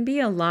things, there can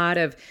be a lot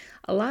of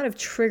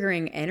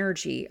triggering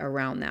energy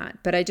around that.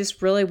 But I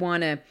just really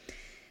want to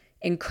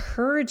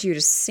encourage you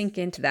to sink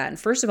into that. And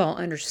first of all,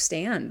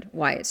 understand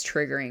why it's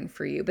triggering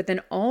for you, but then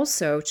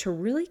also to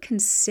really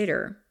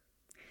consider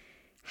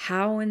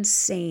how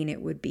insane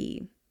it would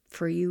be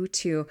for you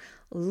to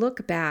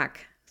look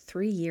back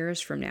 3 years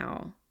from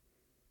now,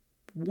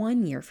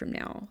 1 year from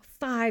now,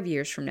 5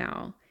 years from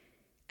now,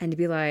 and to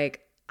be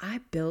like, I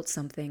built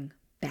something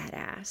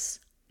badass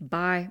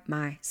by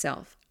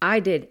myself. I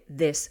did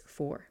this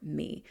for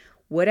me,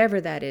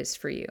 whatever that is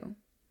for you.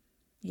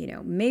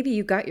 Maybe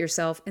you got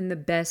yourself in the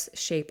best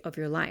shape of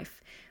your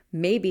life.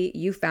 Maybe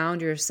you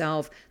found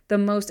yourself the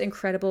most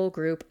incredible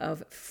group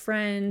of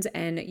friends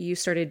and you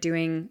started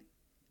doing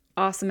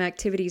awesome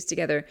activities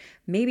together.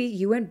 Maybe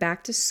you went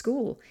back to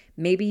school.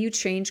 Maybe you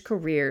changed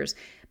careers.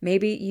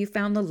 Maybe you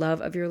found the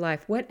love of your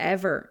life,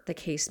 whatever the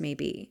case may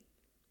be.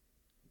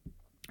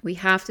 We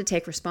have to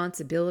take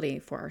responsibility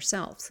for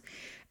ourselves.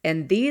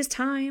 And these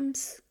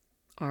times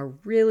are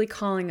really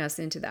calling us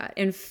into that.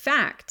 In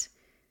fact,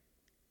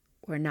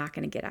 we're not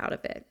going to get out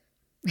of it.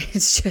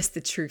 It's just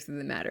the truth of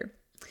the matter.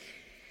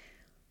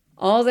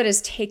 All that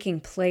is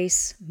taking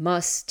place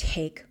must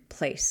take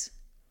place.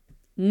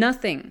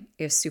 Nothing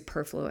is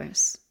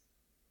superfluous.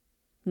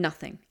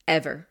 Nothing.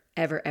 Ever,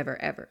 ever,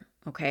 ever, ever.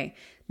 Okay?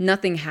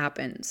 Nothing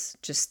happens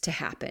just to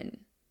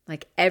happen.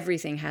 Like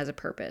everything has a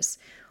purpose.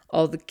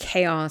 All the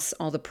chaos,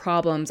 all the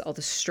problems, all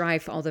the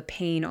strife, all the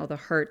pain, all the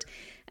hurt.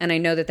 And I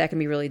know that can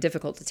be really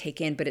difficult to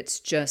take in, but it's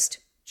just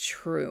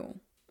true.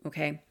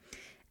 Okay?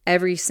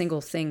 Every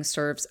single thing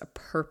serves a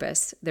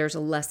purpose. There's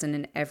a lesson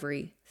in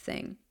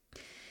everything.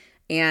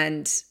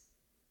 And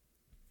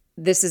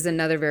this is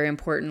another very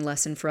important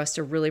lesson for us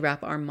to really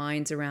wrap our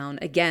minds around,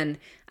 again,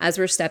 as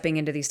we're stepping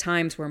into these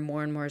times where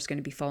more and more is going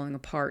to be falling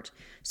apart,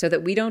 so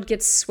that we don't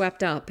get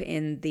swept up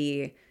in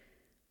the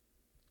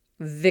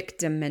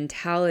victim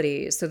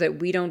mentality, so that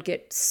we don't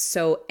get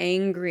so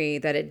angry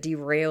that it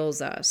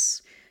derails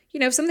us.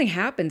 If something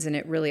happens and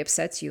it really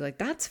upsets you, like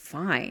that's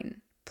fine.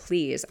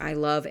 Please, I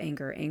love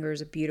anger. Anger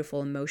is a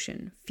beautiful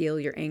emotion. Feel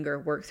your anger,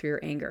 work through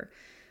your anger,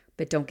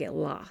 but don't get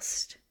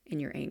lost in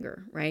your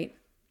anger, right?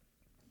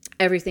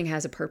 Everything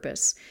has a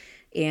purpose.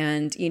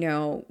 And,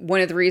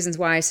 one of the reasons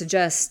why I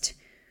suggest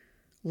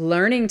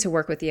Learning to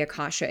work with the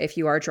Akasha, if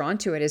you are drawn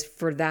to it, is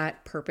for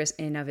that purpose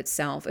in and of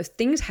itself. If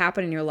things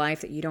happen in your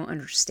life that you don't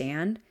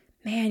understand,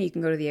 man, you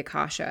can go to the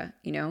Akasha,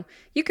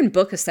 You can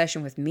book a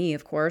session with me,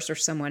 of course, or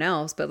someone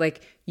else, but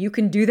like you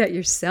can do that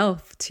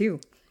yourself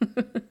too.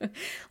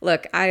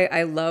 Look,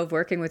 I love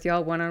working with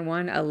y'all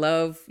one-on-one. I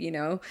love,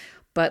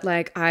 but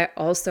like I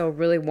also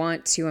really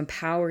want to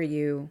empower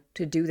you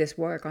to do this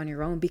work on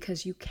your own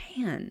because you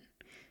can.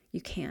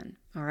 You can,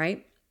 all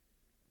right?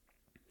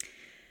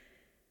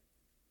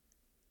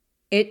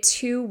 It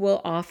too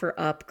will offer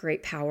up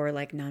great power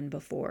like none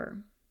before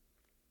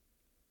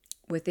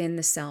within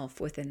the self,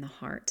 within the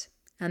heart.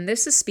 And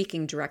this is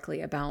speaking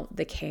directly about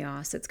the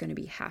chaos that's going to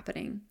be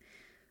happening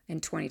in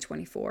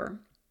 2024.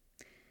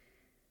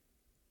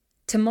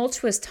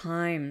 Tumultuous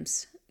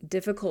times,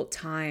 difficult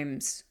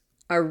times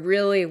are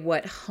really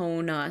what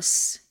hone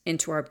us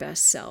into our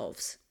best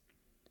selves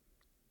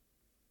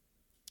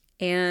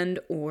and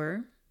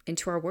or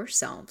into our worst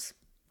selves.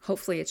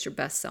 Hopefully it's your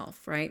best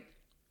self, right?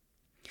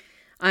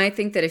 I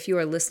think that if you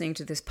are listening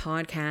to this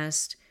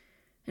podcast,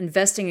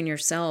 investing in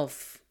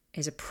yourself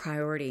is a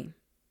priority.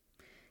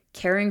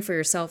 Caring for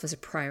yourself is a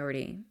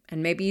priority.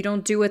 And maybe you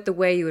don't do it the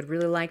way you would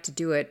really like to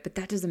do it, but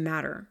that doesn't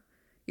matter.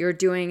 You're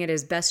doing it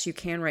as best you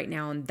can right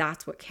now, and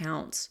that's what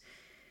counts.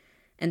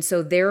 And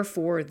so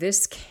therefore,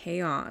 this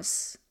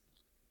chaos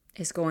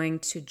is going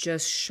to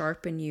just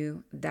sharpen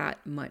you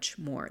that much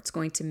more. It's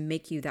going to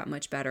make you that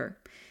much better.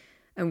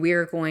 And we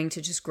are going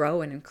to just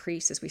grow and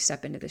increase as we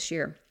step into this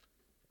year.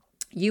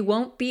 You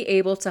won't be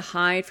able to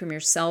hide from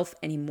yourself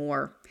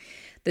anymore.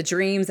 The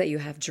dreams that you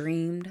have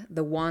dreamed,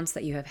 the wants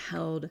that you have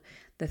held,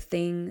 the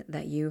thing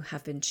that you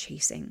have been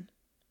chasing.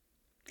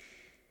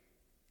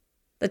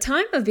 The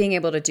time of being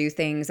able to do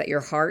things that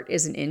your heart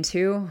isn't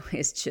into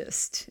is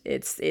just,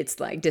 it's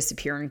like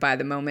disappearing by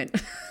the moment.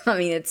 I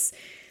mean, it's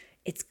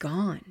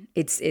gone.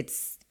 It's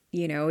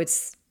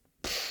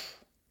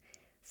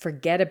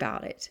forget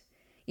about it.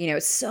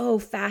 It's so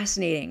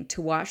fascinating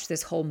to watch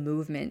this whole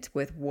movement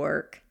with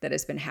work that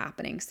has been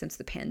happening since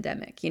the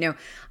pandemic.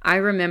 I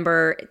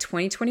remember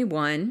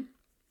 2021,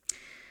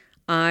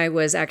 I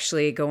was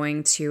actually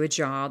going to a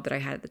job that I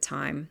had at the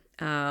time.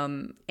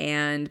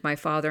 And my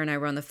father and I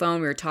were on the phone.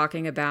 We were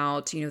talking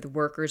about, the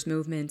workers'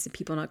 movements and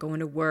people not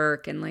going to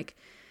work and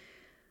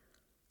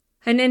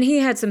then he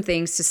had some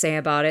things to say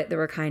about it that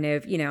were kind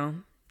of,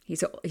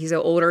 he's an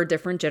older,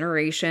 different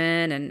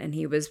generation and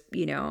he was,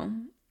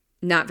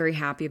 not very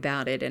happy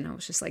about it. And I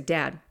was just like,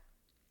 Dad,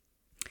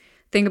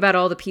 think about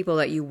all the people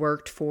that you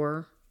worked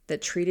for,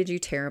 that treated you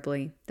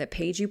terribly, that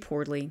paid you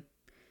poorly.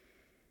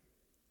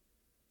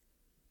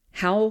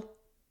 How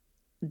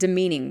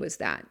demeaning was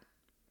that?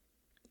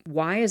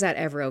 Why is that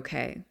ever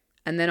okay?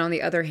 And then on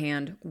the other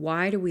hand,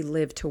 why do we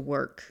live to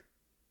work?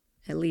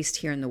 At least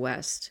here in the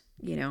West,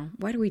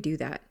 why do we do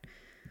that?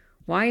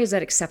 Why is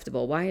that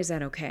acceptable? Why is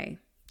that okay?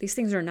 These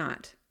things are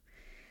not.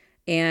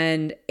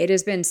 And it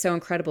has been so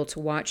incredible to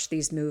watch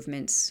these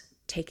movements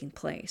taking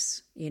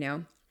place,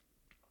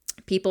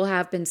 People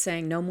have been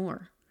saying no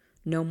more,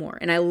 no more.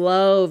 And I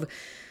love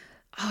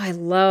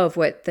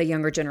what the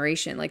younger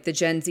generation, like the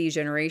Gen Z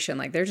generation,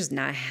 like they're just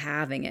not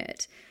having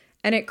it.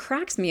 And it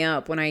cracks me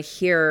up when I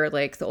hear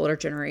like the older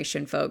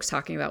generation folks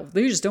talking about,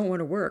 they just don't want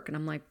to work. And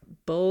I'm like,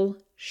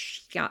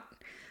 bullshit.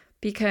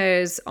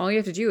 Because all you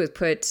have to do is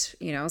put,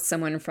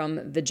 someone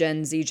from the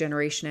Gen Z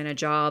generation in a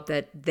job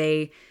that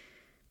they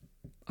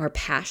are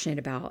passionate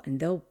about, and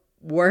they'll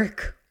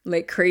work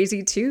like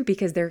crazy too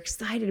because they're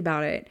excited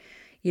about it.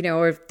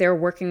 Or if they're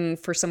working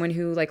for someone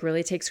who like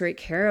really takes great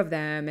care of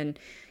them. And,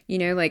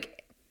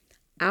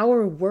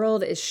 our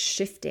world is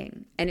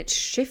shifting, and it's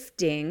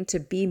shifting to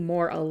be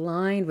more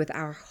aligned with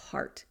our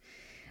heart.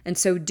 And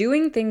so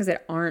doing things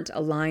that aren't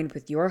aligned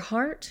with your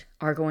heart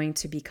are going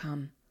to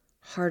become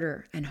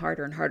harder and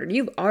harder and harder.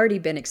 You've already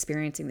been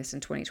experiencing this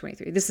in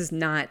 2023. This is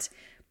not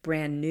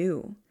brand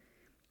new.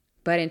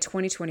 But in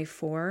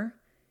 2024,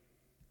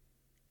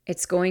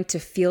 it's going to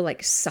feel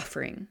like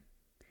suffering.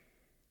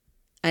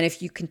 And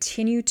if you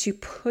continue to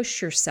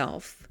push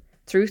yourself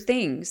through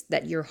things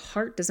that your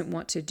heart doesn't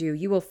want to do,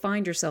 you will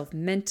find yourself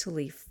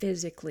mentally,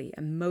 physically,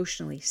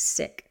 emotionally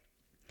sick.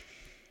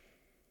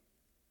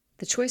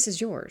 The choice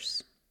is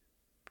yours.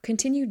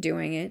 Continue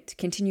doing it.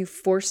 Continue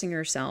forcing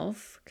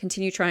yourself.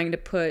 Continue trying to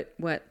put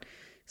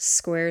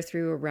square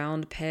through a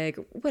round peg,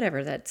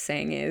 whatever that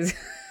saying is.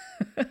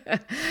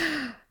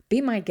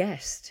 Be my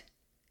guest.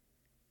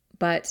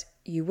 But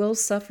you will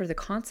suffer the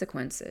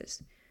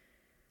consequences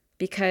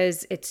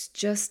because it's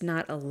just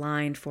not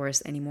aligned for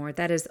us anymore.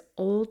 That is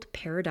old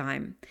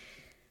paradigm.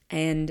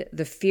 And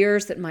the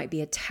fears that might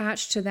be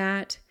attached to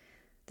that,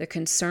 the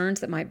concerns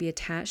that might be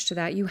attached to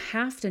that, you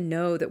have to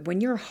know that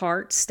when your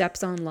heart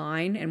steps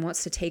online and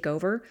wants to take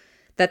over,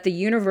 that the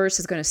universe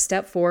is going to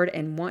step forward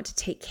and want to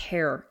take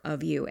care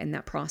of you in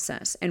that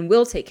process and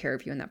will take care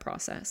of you in that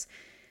process.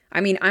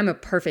 I mean, I'm a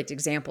perfect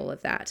example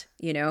of that,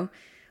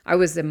 I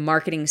was the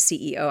marketing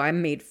CEO. I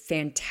made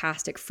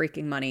fantastic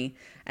freaking money.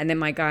 And then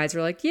my guys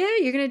were like, yeah,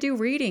 you're going to do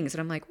readings. And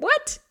I'm like,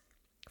 what?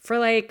 For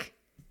like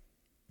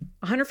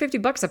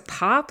 $150 a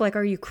pop? Like,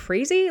 are you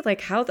crazy?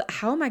 Like, how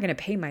am I going to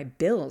pay my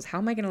bills? How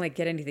am I going to like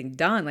get anything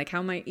done? Like, how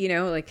am I,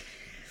 like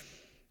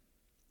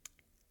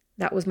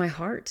that was my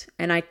heart.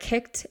 And I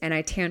kicked and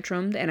I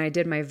tantrumed and I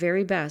did my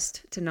very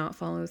best to not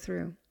follow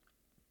through.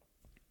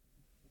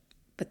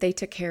 But they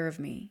took care of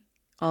me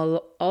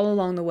all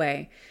along the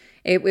way.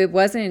 It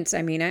wasn't,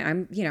 I mean,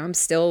 I'm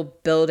still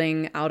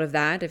building out of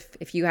that.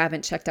 If you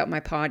haven't checked out my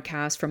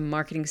podcast, From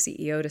Marketing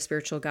CEO to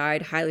Spiritual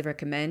Guide, highly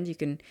recommend. You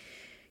can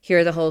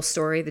hear the whole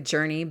story, the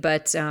journey.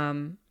 But,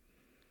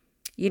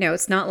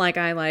 it's not like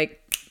I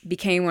like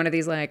became one of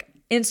these like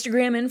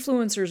Instagram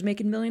influencers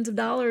making millions of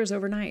dollars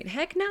overnight.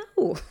 Heck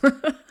no.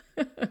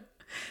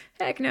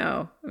 Heck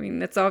no. I mean,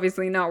 that's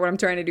obviously not what I'm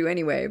trying to do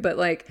anyway, but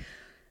like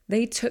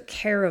they took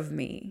care of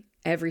me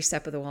every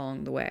step of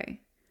along the way.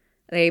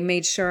 They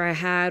made sure I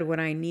had what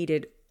I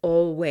needed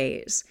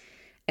always.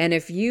 And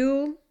if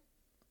you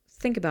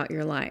think about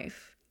your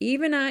life,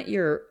 even at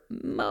your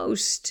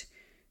most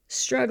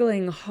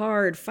struggling,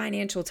 hard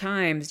financial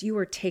times, you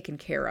were taken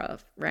care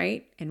of,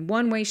 right? In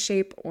one way,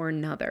 shape, or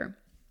another.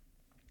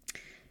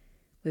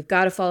 We've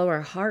got to follow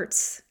our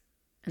hearts.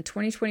 And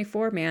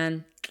 2024,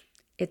 man,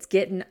 it's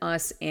getting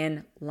us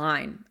in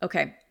line.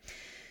 Okay.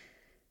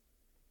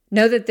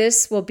 Know that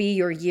this will be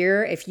your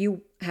year if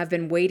you have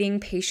been waiting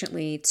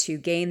patiently to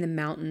gain the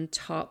mountain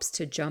tops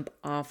to jump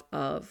off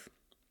of.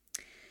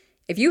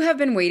 If you have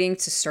been waiting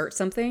to start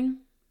something,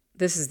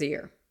 this is the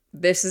year.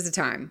 This is the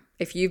time.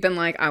 If you've been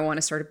like, I want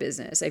to start a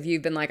business, if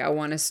you've been like, I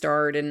want to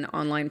start an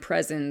online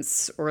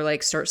presence or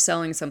like start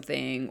selling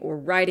something or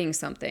writing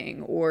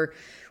something or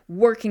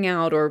working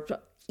out or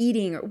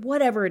eating or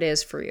whatever it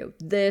is for you,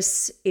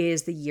 this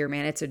is the year,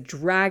 man. It's a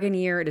dragon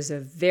year. It is a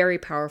very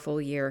powerful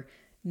year.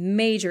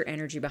 Major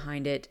energy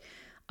behind it.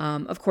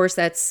 Of course,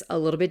 that's a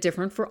little bit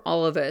different for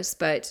all of us,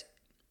 but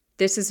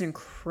this is an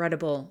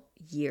incredible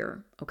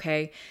year,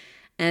 okay?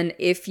 And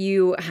if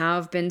you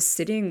have been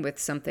sitting with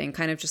something,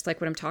 kind of just like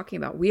what I'm talking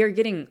about, we are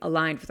getting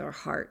aligned with our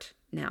heart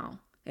now.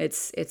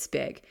 It's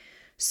big.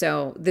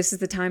 So this is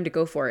the time to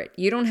go for it.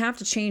 You don't have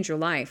to change your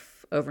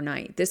life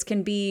overnight. This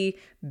can be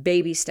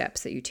baby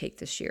steps that you take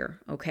this year,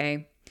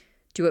 okay?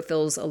 Do what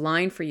feels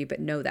aligned for you, but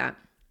know that.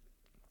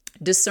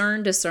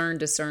 Discern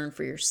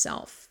for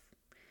yourself.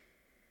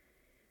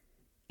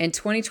 In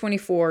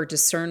 2024,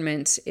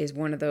 discernment is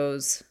one of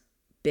those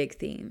big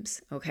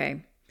themes,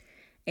 okay?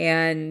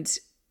 And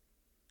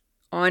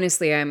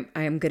honestly, I'm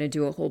going to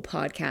do a whole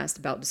podcast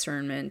about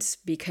discernment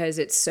because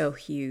it's so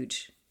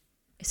huge.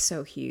 It's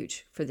so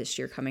huge for this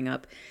year coming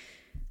up.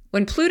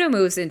 When Pluto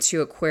moves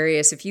into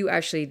Aquarius, if you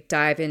actually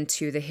dive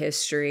into the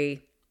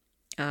history,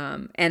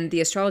 and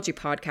the astrology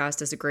podcast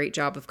does a great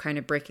job of kind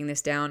of breaking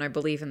this down. I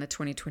believe in the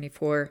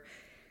 2024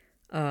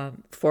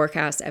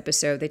 forecast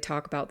episode, they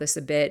talk about this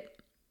a bit.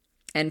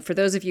 And for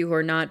those of you who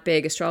are not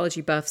big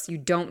astrology buffs, you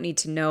don't need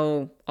to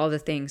know all the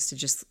things to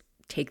just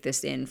take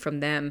this in from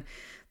them.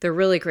 They're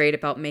really great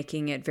about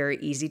making it very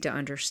easy to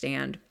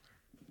understand.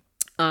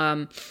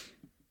 Pluto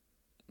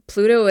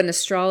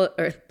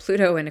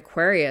in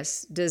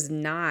Aquarius does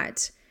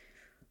not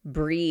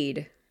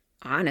breed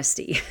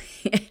honesty.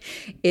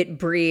 It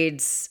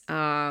breeds,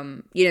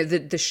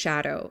 the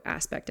shadow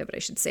aspect of it, I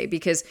should say,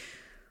 because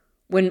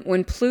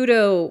when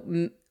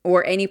Pluto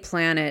or any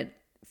planet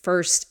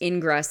first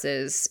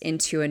ingresses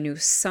into a new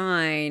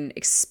sign,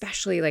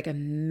 especially like a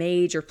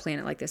major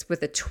planet like this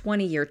with a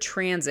 20-year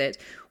transit,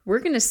 we're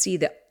going to see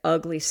the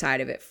ugly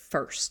side of it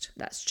first.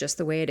 That's just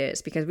the way it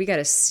is, because we got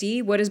to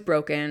see what is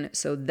broken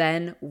so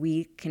then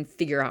we can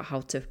figure out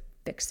how to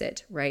fix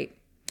it, right?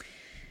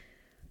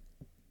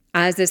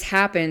 As this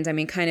happens, I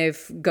mean, kind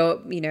of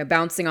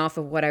bouncing off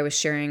of what I was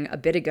sharing a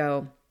bit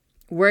ago,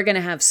 we're going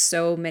to have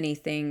so many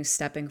things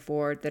stepping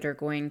forward that are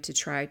going to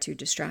try to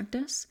distract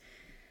us.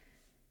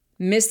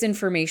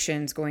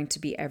 Misinformation is going to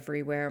be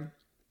everywhere.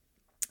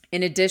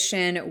 In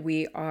addition,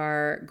 we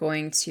are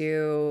going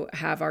to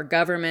have our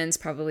governments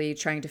probably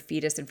trying to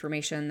feed us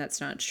information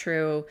that's not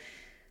true.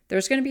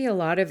 There's going to be a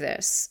lot of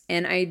this.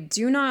 And I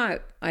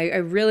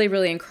really,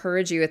 really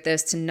encourage you at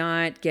this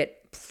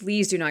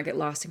please do not get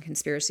lost in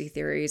conspiracy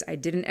theories. I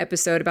did an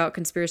episode about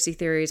conspiracy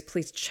theories.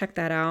 Please check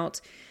that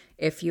out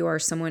if you are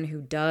someone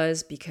who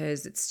does,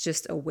 because it's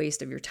just a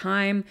waste of your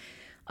time.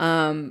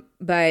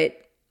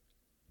 But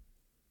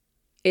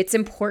it's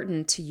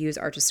important to use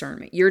our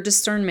discernment. Your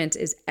discernment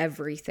is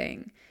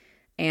everything.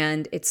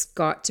 And it's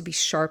got to be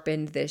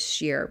sharpened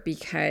this year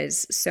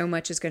because so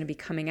much is going to be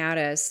coming at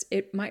us.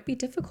 It might be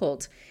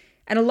difficult.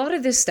 And a lot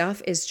of this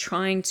stuff is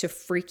trying to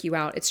freak you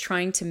out. It's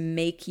trying to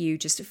make you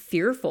just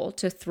fearful,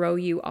 to throw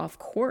you off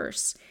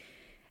course.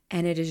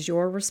 And it is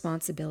your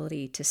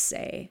responsibility to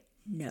say,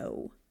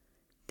 no,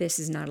 this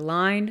is not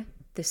aligned.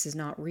 This is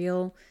not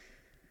real.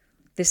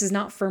 This is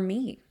not for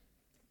me.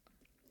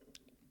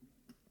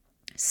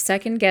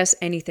 Second guess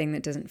anything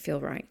that doesn't feel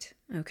right,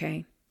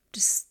 okay?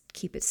 Just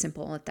keep it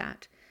simple at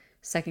that.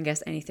 Second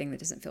guess anything that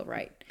doesn't feel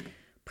right.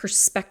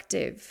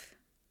 Perspective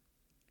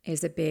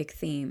is a big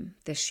theme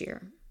this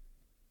year.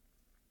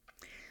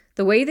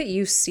 The way that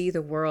you see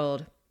the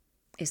world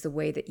is the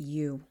way that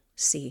you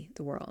see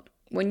the world.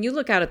 when you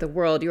look out at the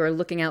world, you are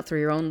looking out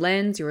through your own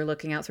lens, you are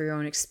looking out through your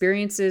own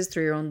experiences,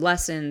 through your own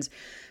lessons,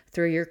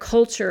 through your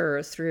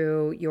culture,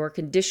 through your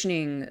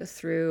conditioning,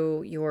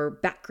 through your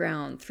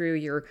background, through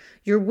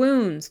your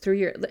wounds,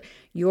 through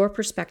your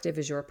perspective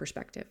is your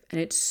perspective.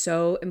 And it's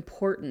so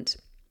important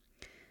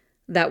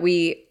that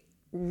we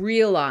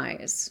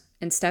realize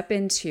and step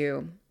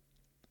into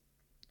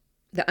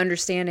the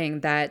understanding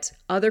that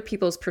other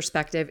people's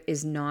perspective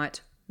is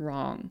not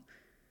wrong.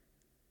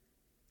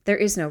 There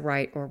is no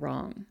right or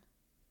wrong.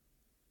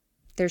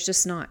 There's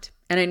just not.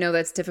 And I know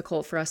that's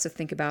difficult for us to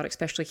think about,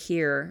 especially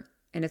here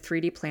in a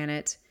 3D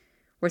planet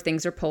where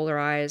things are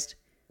polarized,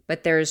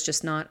 but there's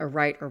just not a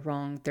right or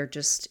wrong. There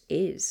just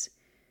is.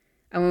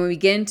 And when we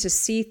begin to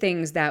see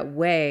things that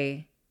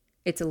way,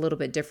 it's a little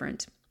bit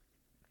different.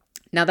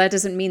 Now, that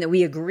doesn't mean that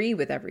we agree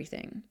with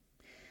everything.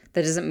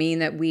 That doesn't mean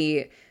that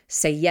we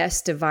say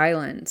yes to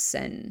violence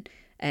and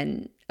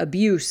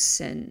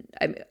abuse and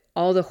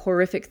all the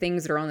horrific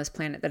things that are on this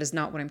planet. That is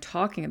not what I'm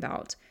talking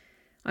about.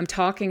 I'm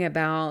talking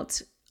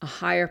about a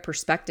higher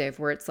perspective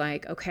where it's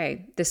like,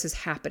 okay, this is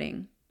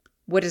happening.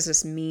 What does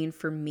this mean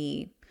for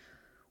me?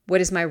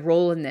 What is my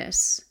role in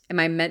this? Am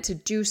I meant to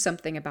do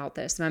something about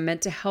this? Am I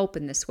meant to help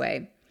in this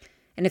way?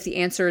 And if the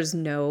answer is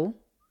no,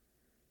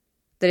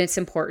 then it's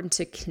important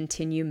to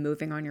continue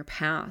moving on your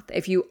path.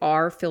 If you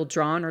feel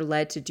drawn or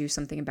led to do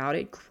something about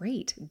it,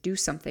 great, do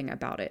something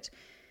about it.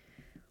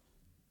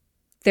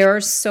 There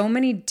are so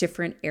many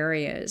different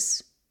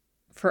areas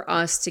for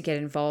us to get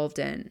involved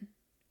in.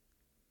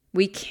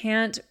 We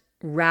can't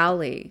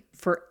rally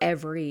for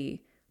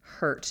every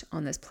hurt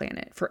on this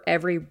planet, for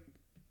everything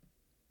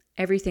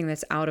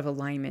that's out of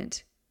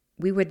alignment.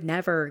 We would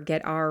never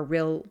get our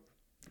real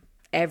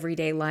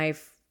everyday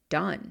life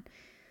done.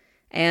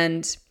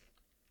 And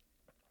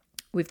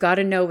we've got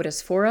to know what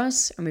is for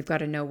us and we've got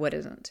to know what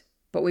isn't.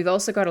 But we've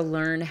also got to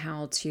learn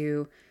how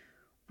to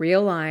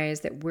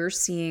realize that we're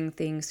seeing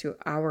things through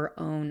our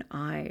own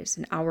eyes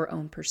and our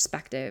own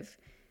perspective,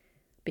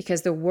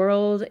 because the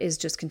world is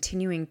just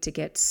continuing to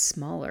get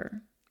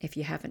smaller, if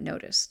you haven't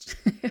noticed.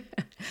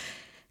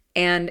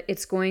 And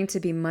it's going to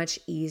be much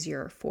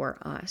easier for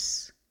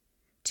us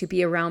to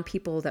be around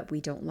people that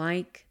we don't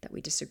like, that we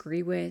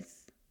disagree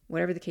with,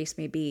 whatever the case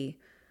may be,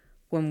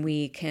 when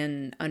we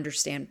can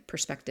understand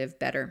perspective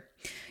better.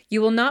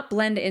 You will not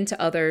blend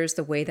into others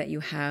the way that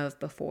you have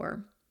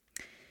before.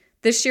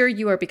 This year,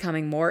 you are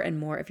becoming more and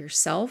more of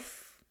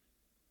yourself,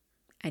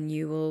 and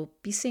you will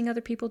be seeing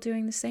other people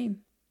doing the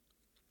same.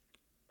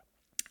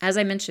 As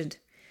I mentioned,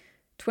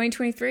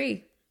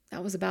 2023,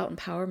 that was about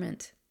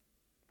empowerment.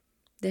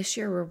 This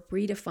year, we're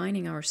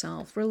redefining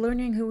ourselves. We're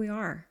learning who we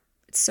are.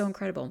 It's so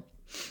incredible.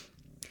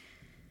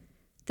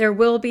 There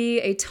will be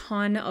a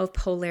ton of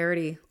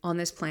polarity on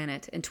this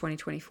planet in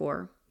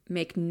 2024.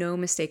 Make no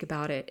mistake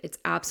about it. It's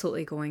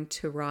absolutely going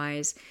to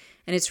rise.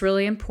 And it's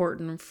really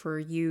important for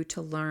you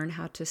to learn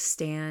how to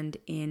stand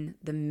in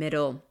the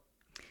middle.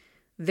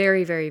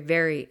 Very, very,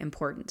 very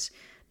important.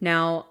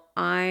 Now,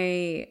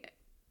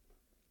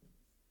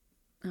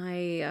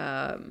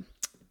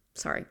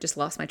 sorry, just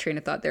lost my train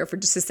of thought there for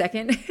just a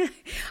second.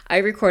 I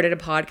recorded a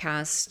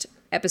podcast,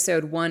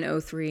 episode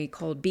 103,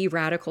 called Be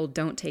Radical,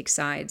 Don't Take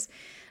Sides.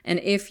 And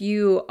if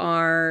you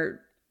are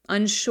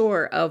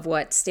unsure of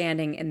what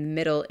standing in the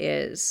middle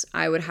is,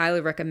 I would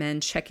highly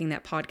recommend checking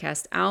that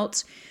podcast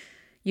out.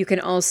 You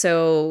can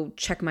also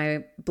check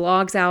my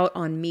blogs out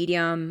on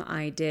Medium.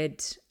 I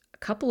did a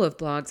couple of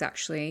blogs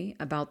actually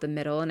about the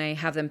middle, and I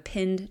have them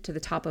pinned to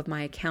the top of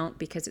my account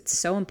because it's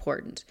so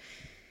important.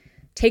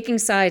 Taking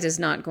sides is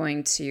not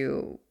going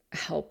to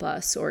help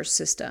us or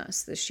assist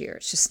us this year.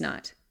 It's just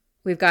not.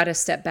 We've got to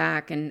step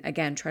back and,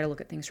 again, try to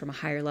look at things from a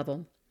higher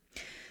level.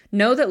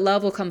 Know that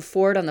love will come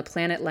forward on the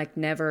planet like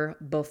never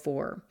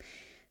before.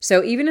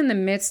 So even in the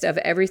midst of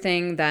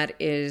everything that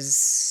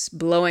is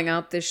blowing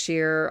up this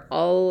year,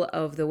 all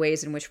of the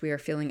ways in which we are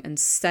feeling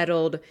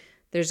unsettled,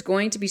 there's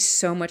going to be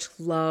so much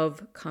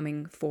love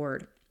coming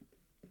forward.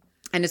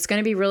 And it's going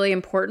to be really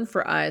important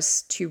for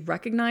us to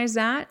recognize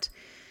that,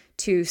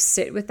 to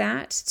sit with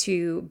that,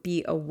 to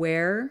be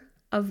aware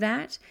of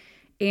that,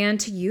 and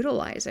to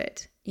utilize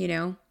it.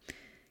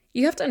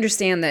 You have to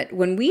understand that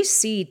when we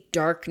see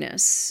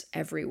darkness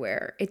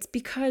everywhere, it's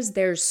because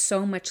there's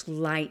so much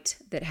light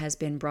that has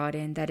been brought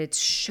in that it's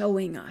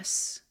showing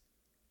us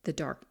the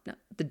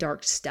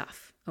dark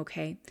stuff,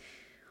 okay?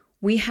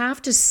 We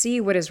have to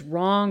see what is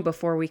wrong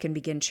before we can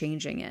begin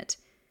changing it.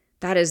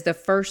 That is the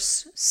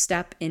first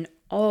step in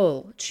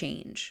all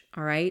change,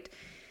 all right?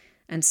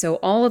 And so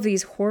all of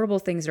these horrible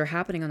things that are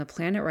happening on the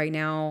planet right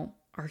now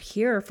are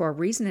here for a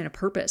reason and a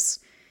purpose.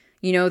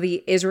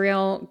 The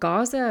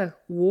Israel-Gaza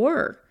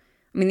war.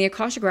 The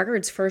Akashic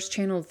records first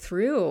channeled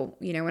through,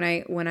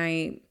 when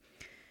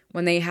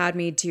they had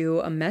me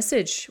do a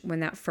message when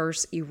that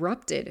first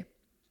erupted.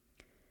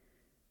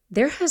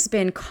 There has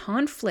been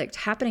conflict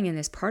happening in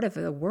this part of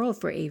the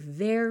world for a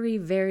very,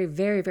 very,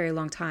 very, very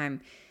long time.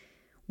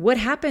 What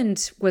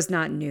happened was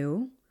not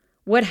new.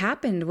 What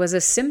happened was a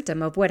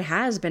symptom of what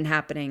has been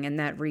happening in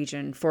that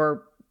region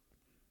for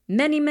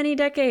many, many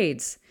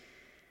decades.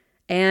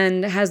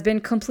 and has been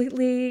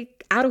completely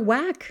out of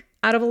whack,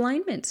 out of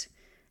alignment.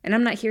 And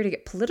I'm not here to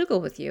get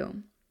political with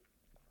you.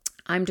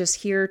 I'm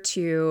just here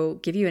to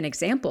give you an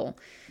example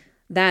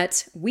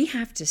that we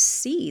have to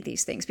see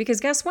these things. Because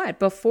guess what?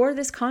 Before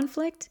this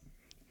conflict,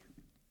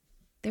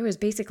 there was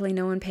basically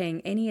no one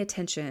paying any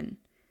attention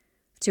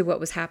to what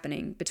was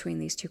happening between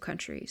these two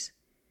countries.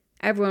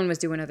 Everyone was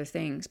doing other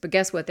things. But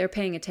guess what? They're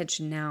paying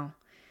attention now.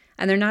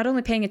 And they're not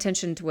only paying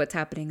attention to what's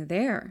happening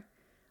there,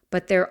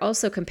 but they're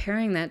also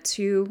comparing that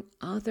to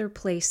other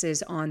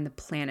places on the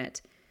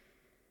planet.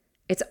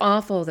 It's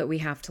awful that we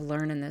have to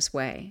learn in this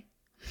way,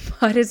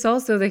 but it's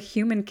also the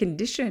human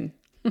condition.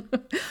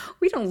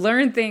 We don't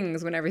learn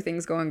things when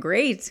everything's going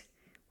great.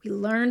 We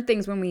learn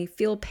things when we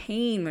feel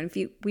pain, when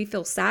we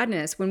feel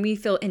sadness, when we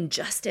feel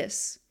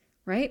injustice,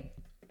 right?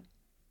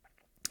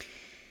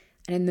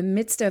 And in the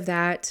midst of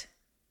that,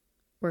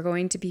 we're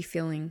going to be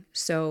feeling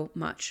so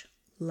much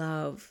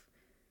love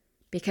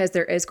because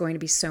there is going to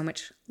be so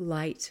much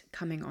light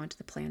coming onto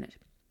the planet.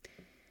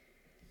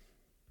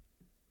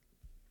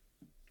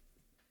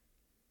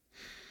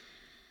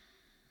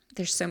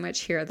 There's so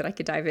much here that I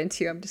could dive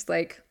into. I'm just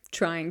like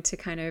trying to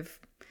kind of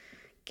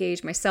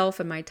gauge myself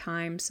and my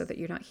time so that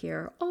you're not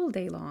here all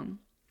day long.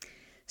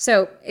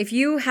 So if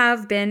you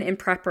have been in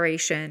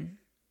preparation,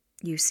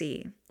 you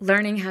see,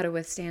 learning how to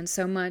withstand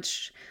so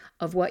much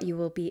of what you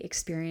will be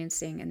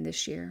experiencing in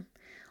this year.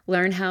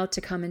 Learn how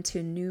to come into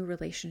a new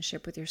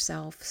relationship with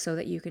yourself so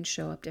that you can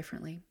show up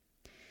differently.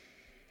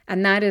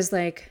 And that is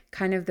like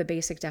kind of the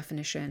basic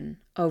definition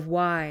of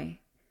why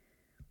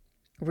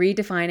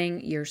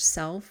redefining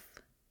yourself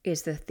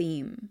is the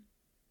theme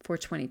for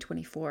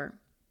 2024.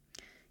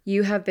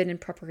 You have been in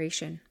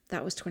preparation.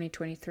 That was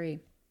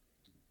 2023.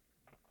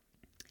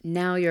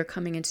 Now you're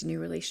coming into new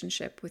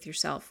relationship with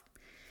yourself.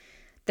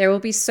 There will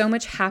be so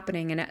much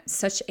happening and at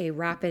such a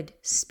rapid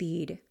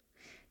speed.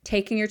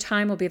 Taking your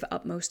time will be of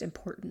utmost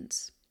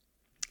importance.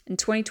 In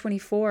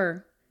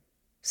 2024,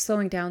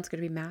 slowing down is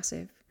going to be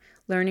massive.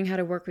 Learning how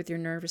to work with your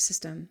nervous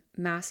system,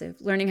 massive.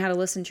 Learning how to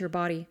listen to your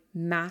body,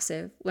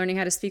 massive. Learning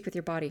how to speak with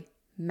your body,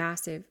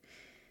 massive.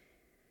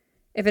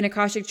 If an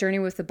Akashic journey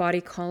with the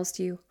body calls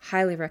to you,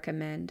 highly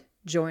recommend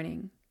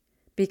joining,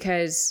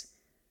 because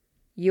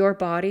your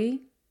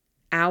body,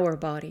 our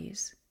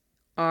bodies,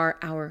 are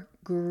our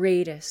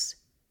greatest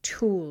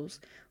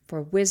tools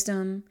for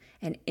wisdom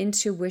and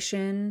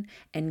intuition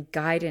and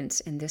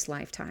guidance in this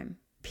lifetime,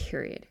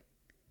 period.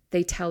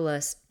 They tell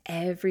us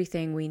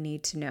everything we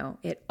need to know.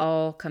 It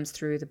all comes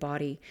through the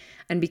body,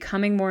 and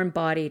becoming more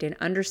embodied and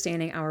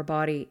understanding our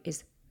body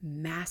is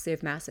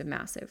massive, massive,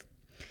 massive.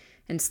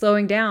 And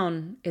slowing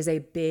down is a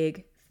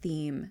big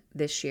theme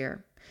this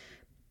year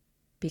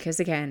because,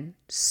 again,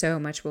 so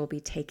much will be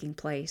taking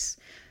place.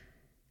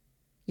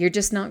 You're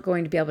just not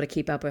going to be able to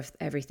keep up with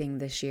everything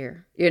this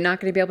year. You're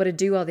not going to be able to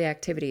do all the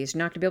activities. You're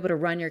not going to be able to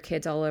run your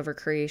kids all over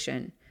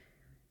creation.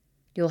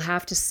 You'll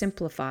have to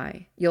simplify.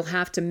 You'll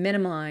have to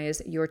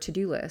minimize your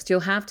to-do list. You'll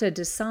have to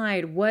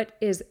decide what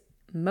is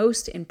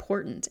most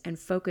important and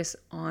focus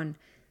on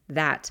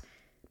that,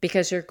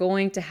 because you're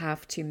going to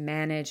have to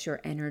manage your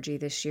energy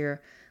this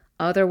year.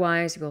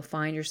 Otherwise, you will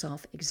find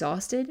yourself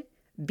exhausted,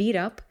 beat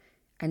up,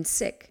 and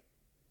sick.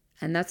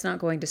 And that's not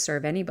going to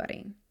serve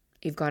anybody.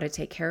 You've got to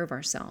take care of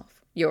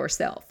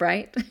yourself,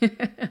 right?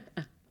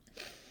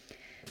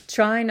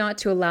 Try not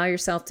to allow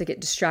yourself to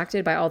get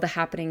distracted by all the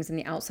happenings in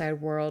the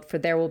outside world, for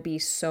there will be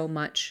so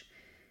much.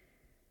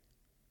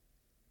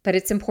 But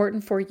it's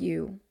important for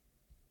you.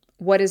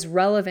 What is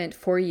relevant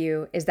for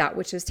you is that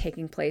which is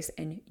taking place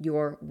in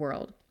your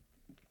world.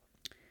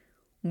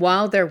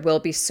 While there will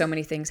be so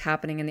many things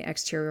happening in the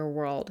exterior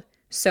world,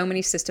 so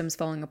many systems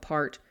falling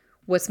apart,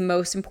 what's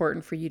most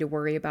important for you to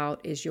worry about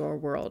is your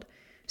world.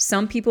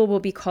 Some people will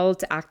be called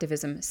to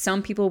activism.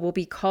 Some people will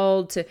be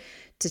called to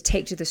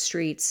take to the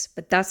streets,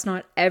 but that's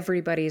not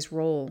everybody's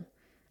role.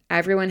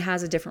 Everyone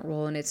has a different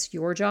role, and it's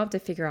your job to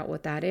figure out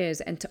what that is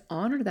and to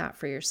honor that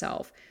for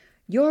yourself.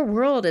 Your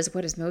world is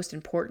what is most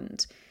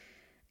important.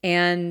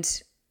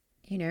 And,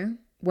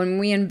 when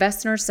we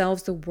invest in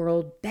ourselves, the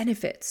world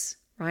benefits,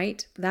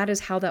 right? That is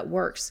how that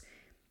works.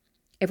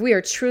 If we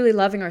are truly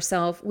loving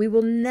ourselves, we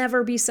will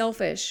never be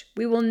selfish.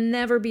 We will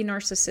never be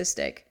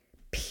narcissistic,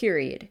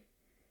 period.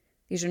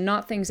 These are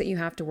not things that you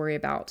have to worry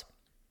about.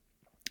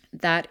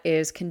 That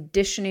is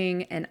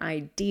conditioning and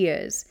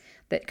ideas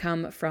that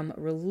come from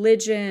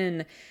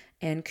religion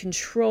and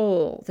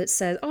control that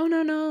says, oh,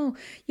 no,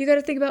 you got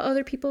to think about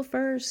other people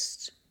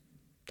first.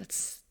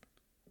 It's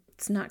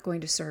not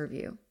going to serve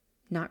you.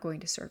 Not going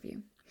to serve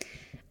you.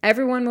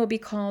 Everyone will be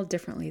called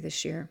differently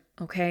this year,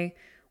 okay?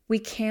 We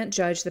can't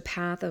judge the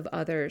path of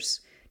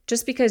others.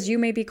 Just because you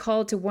may be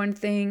called to one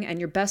thing and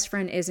your best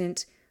friend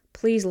isn't,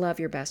 please love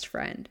your best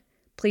friend.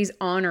 Please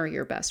honor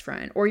your best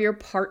friend or your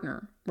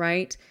partner,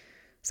 right?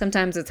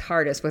 Sometimes it's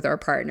hardest with our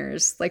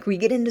partners. Like we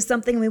get into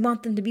something, we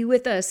want them to be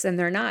with us and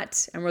they're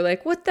not. And we're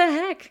like, what the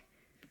heck?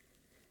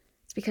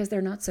 It's because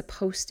they're not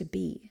supposed to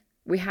be.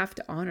 We have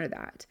to honor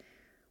that.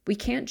 We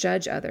can't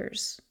judge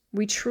others.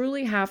 We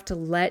truly have to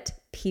let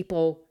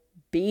people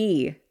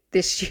be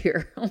this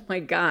year. Oh my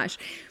gosh.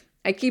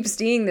 I keep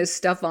seeing this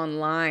stuff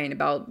online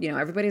about,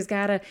 everybody's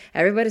got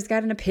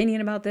an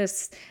opinion about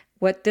this,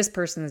 what this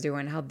person's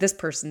doing, how this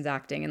person's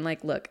acting. And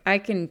like, look, I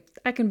can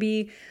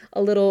be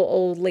a little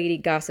old lady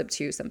gossip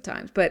too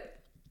sometimes, but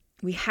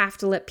we have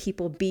to let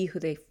people be who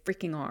they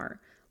freaking are.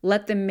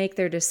 Let them make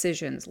their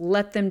decisions.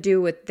 Let them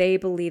do what they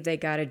believe they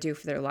got to do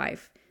for their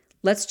life.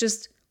 Let's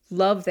just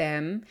love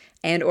them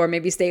or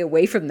maybe stay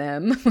away from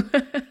them.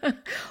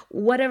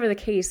 Whatever the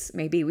case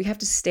may be, we have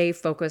to stay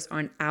focused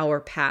on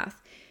our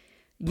path.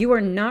 You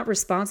are not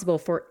responsible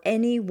for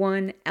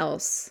anyone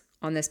else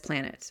on this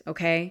planet,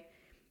 okay?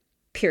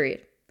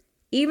 Period.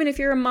 Even if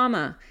you're a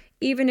mama,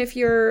 even if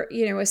you're,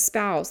 a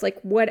spouse, like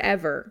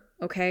whatever,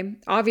 okay?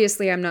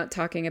 Obviously, I'm not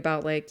talking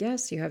about like,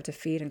 yes, you have to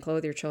feed and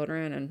clothe your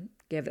children and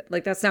give it.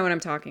 Like, that's not what I'm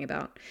talking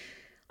about.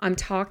 I'm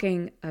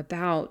talking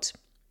about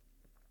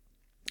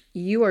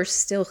you are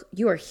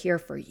here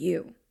for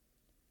you.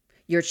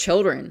 Your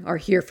children are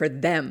here for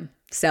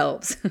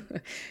themselves.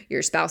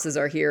 Your spouses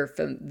are here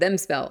for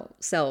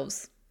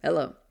themselves.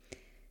 Hello.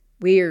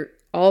 We're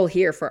all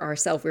here for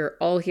ourselves. We're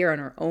all here on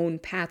our own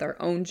path, our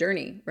own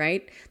journey,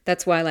 right?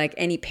 That's why like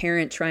any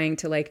parent trying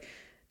to like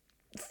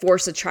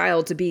force a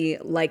child to be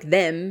like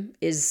them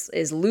is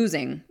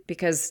losing,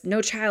 because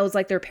no child's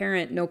like their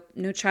parent.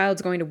 No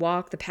child's going to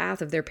walk the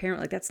path of their parent.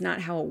 Like, that's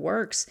not how it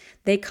works.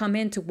 They come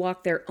in to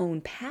walk their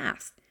own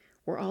path.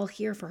 We're all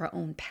here for our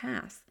own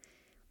path.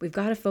 We've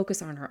got to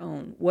focus on our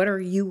own. What are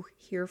you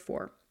here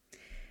for?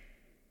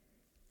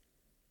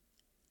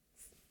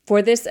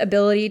 For this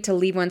ability to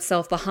leave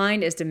oneself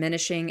behind is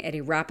diminishing at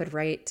a rapid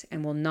rate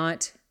and will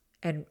not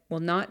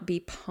be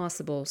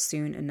possible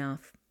soon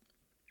enough.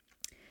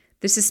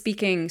 This is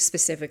speaking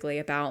specifically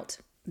about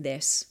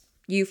this.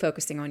 You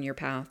focusing on your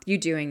path, you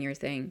doing your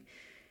thing.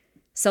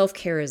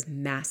 Self-care is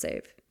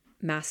massive,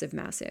 massive,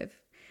 massive.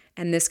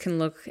 And this can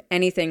look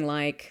anything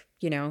like,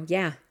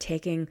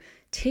 taking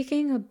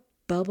a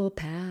bubble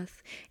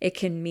bath. It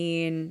can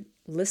mean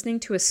listening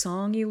to a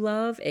song you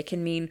love. It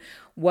can mean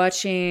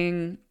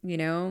watching,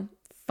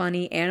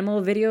 funny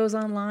animal videos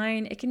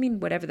online. It can mean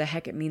whatever the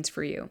heck it means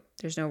for you.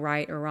 There's no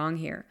right or wrong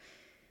here.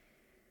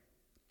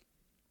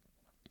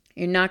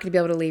 You're not going to be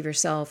able to leave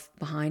yourself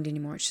behind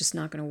anymore. It's just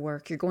not going to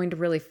work. You're going to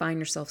really find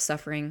yourself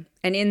suffering.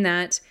 And in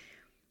that,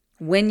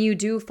 when you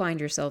do find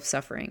yourself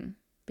suffering,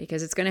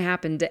 because it's going to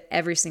happen to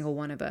every single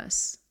one of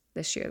us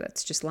this year,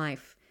 that's just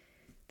life.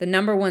 The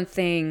number one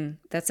thing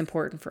that's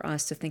important for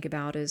us to think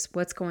about is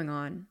what's going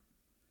on.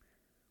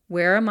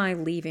 Where am I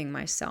leaving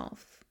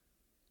myself?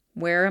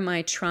 Where am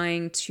I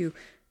trying to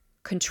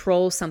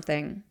control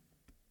something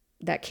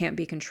that can't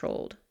be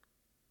controlled?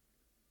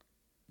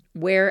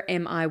 Where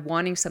am I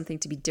wanting something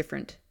to be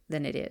different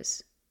than it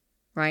is,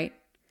 right?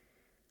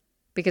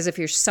 Because if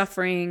you're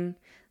suffering,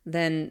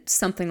 then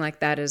something like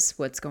that is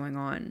what's going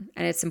on.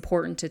 And it's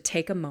important to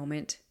take a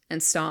moment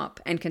and stop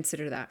and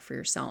consider that for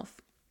yourself.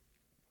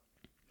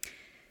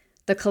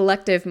 The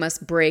collective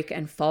must break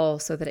and fall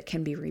so that it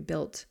can be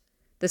rebuilt.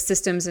 The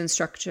systems and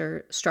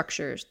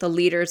structures, the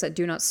leaders that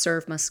do not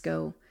serve must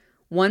go.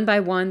 One by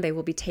one, they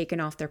will be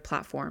taken off their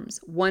platforms.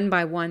 One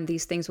by one,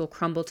 these things will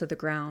crumble to the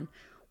ground.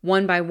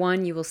 One by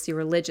one, you will see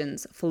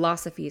religions,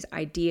 philosophies,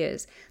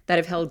 ideas that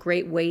have held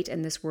great weight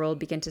in this world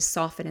begin to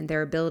soften in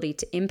their ability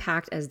to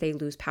impact as they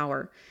lose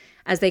power,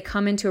 as they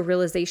come into a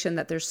realization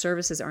that their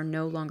services are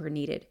no longer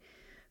needed.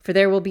 For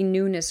there will be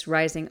newness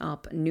rising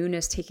up,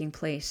 newness taking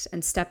place,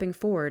 and stepping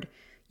forward,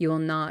 you will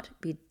not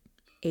be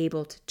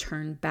able to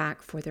turn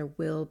back, for there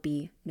will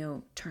be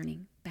no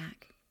turning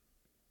back.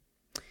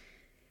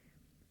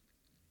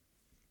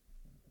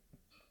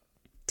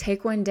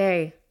 Take one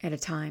day at a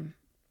time.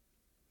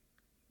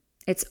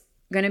 It's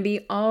going to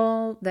be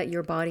all that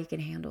your body can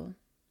handle,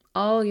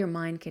 all your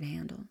mind can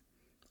handle,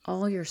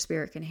 all your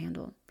spirit can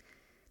handle.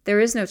 There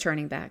is no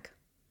turning back.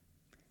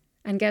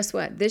 And guess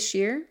what? This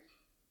year,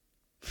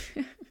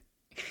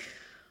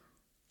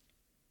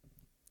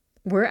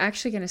 we're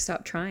actually going to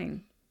stop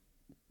trying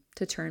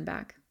to turn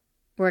back.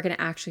 We're going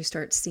to actually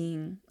start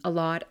seeing a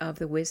lot of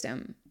the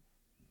wisdom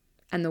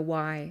and the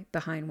why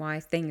behind why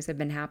things have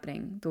been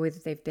happening the way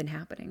that they've been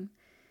happening.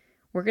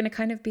 We're going to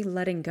kind of be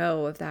letting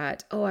go of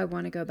that, oh, I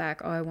want to go back,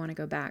 oh, I want to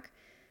go back.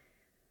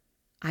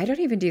 I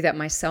don't even do that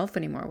myself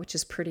anymore, which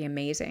is pretty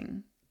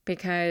amazing,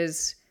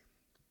 because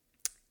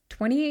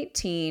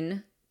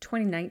 2019,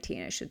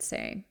 I should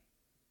say,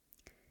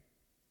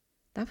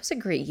 that was a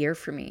great year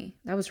for me.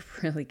 That was a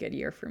really good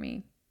year for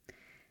me.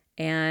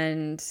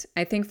 And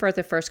I think for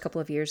the first couple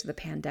of years of the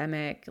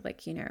pandemic,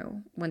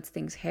 once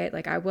things hit,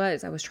 I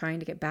was trying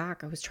to get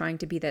back. I was trying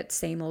to be that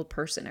same old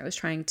person. I was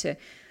trying to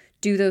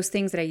do those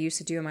things that I used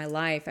to do in my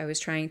life. I was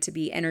trying to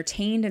be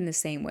entertained in the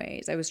same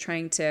ways. I was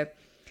trying to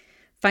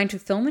find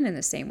fulfillment in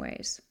the same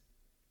ways.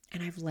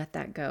 And I've let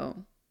that go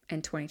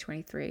in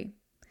 2023.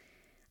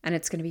 And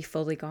it's going to be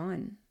fully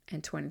gone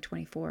in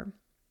 2024.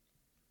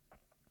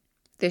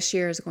 This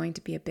year is going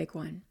to be a big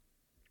one.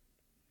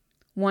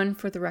 One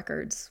for the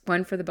records,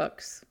 one for the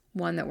books,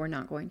 one that we're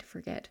not going to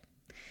forget.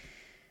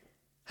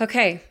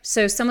 Okay,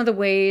 so some of the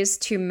ways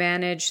to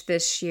manage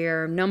this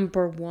year.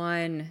 Number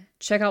one,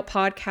 check out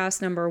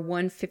podcast number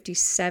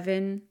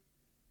 157,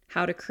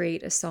 How to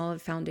Create a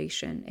Solid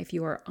Foundation, if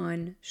you are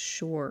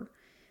unsure.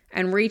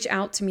 And reach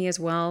out to me as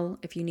well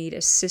if you need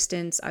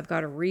assistance. I've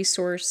got a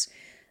resource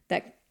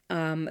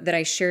that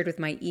I shared with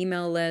my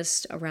email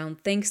list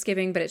around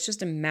Thanksgiving, but it's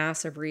just a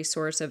massive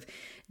resource of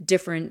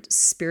different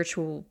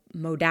spiritual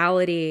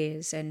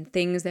modalities and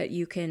things that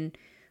you can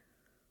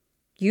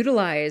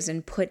utilize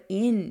and put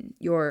in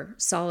your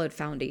solid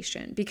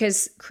foundation,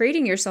 because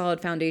creating your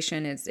solid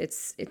foundation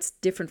it's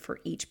different for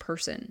each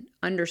person.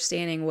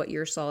 Understanding what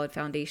your solid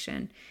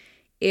foundation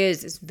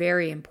is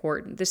very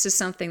important. This is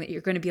something that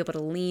you're going to be able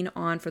to lean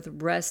on for the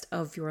rest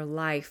of your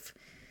life.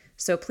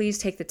 So please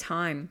take the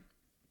time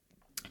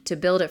to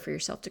build it for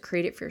yourself, to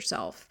create it for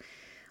yourself.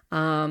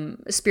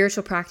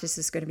 Spiritual practice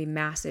is going to be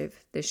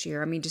massive this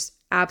year. I mean, just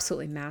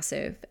absolutely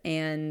massive.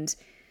 And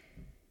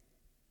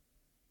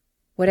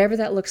whatever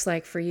that looks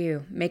like for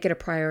you, make it a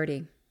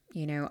priority.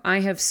 You know, I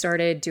have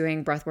started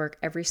doing breath work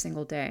every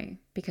single day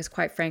because,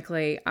 quite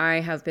frankly, I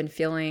have been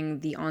feeling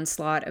the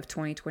onslaught of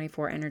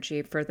 2024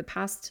 energy for the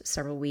past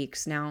several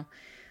weeks now.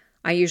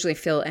 I usually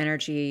feel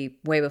energy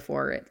way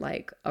before it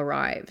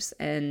arrives,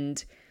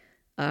 and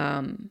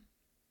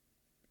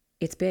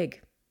it's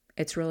big.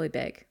 It's really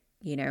big,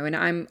 you know.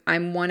 And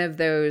I'm one of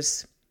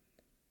those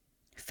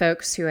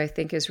folks who I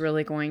think is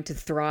really going to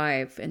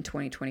thrive in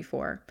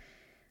 2024,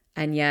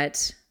 and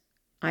yet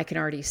I can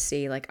already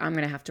see I'm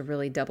going to have to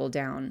really double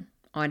down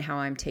on how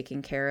I'm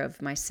taking care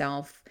of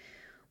myself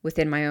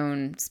within my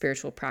own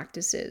spiritual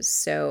practices.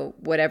 So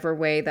whatever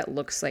way that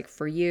looks like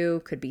for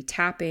you, could be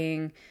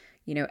tapping,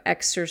 you know,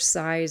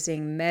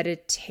 exercising,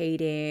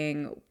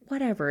 meditating,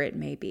 whatever it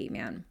may be,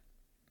 man.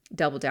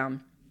 Double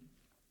down.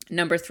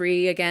 Number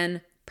 3,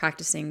 again,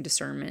 practicing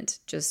discernment.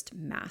 Just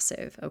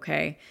massive,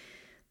 okay?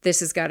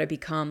 This has got to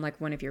become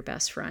one of your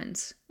best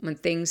friends. When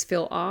things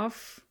feel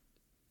off,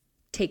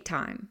 take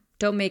time.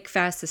 Don't make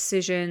fast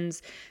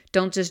decisions.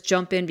 Don't just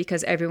jump in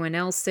because everyone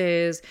else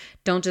is.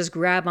 Don't just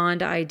grab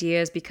onto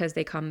ideas because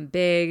they come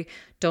big.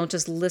 Don't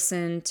just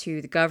listen to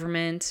the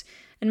government.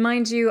 And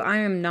mind you, I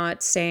am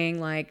not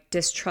saying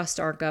distrust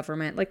our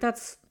government.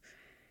 That's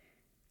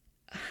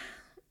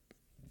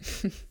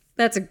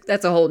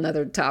a whole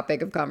nother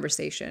topic of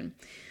conversation.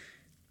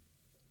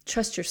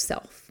 Trust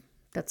yourself.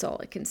 That's all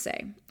I can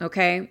say.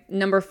 Okay.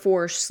 Number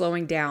 4,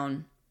 slowing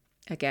down.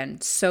 Again,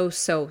 so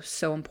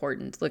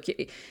important. Look,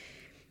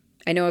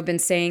 I know I've been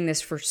saying this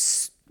for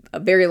a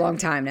very long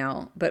time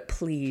now, but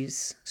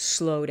please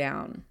slow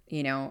down.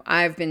 You know,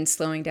 I've been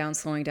slowing down,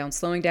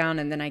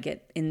 and then I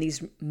get in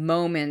these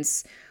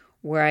moments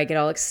where I get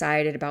all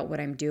excited about what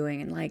I'm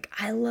doing and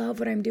I love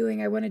what I'm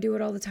doing. I want to do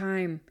it all the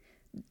time.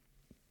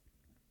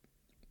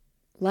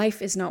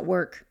 Life is not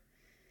work,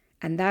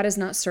 and that is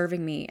not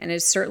serving me, and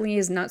it certainly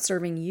is not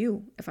serving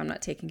you if I'm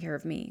not taking care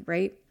of me,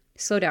 right?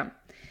 Slow down.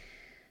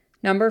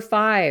 Number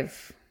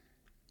 5,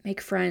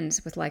 make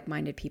friends with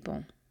like-minded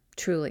people.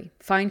 Truly,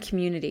 find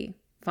community.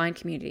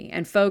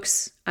 And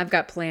folks, I've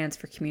got plans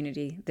for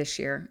community this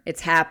year.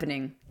 It's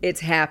happening.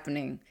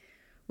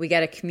 We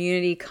got a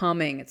community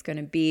coming. It's going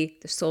to be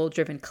the Soul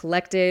Driven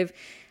Collective,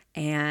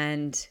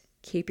 and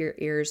keep your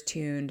ears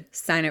tuned.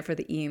 Sign up for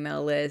the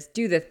email list.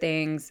 Do the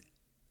things.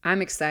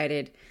 I'm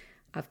excited.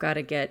 I've got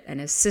to get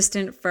an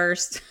assistant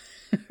first.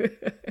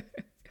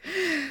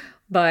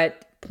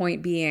 But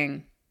point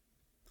being,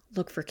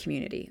 look for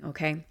community,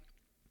 okay?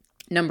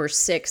 Number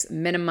 6,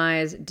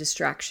 minimize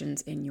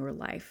distractions in your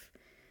life.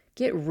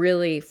 Get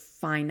really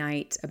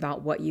finite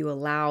about what you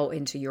allow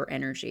into your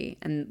energy,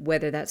 and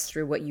whether that's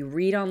through what you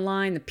read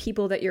online, the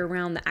people that you're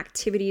around, the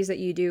activities that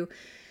you do,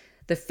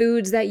 the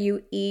foods that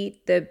you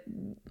eat,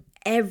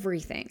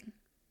 everything.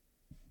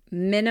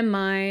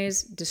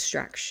 Minimize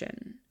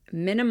distraction.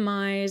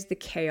 Minimize the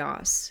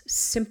chaos.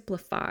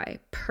 Simplify,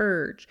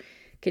 purge.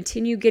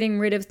 Continue getting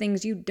rid of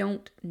things you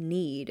don't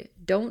need.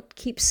 Don't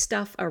keep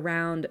stuff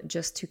around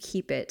just to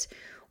keep it,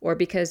 or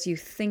because you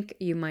think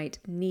you might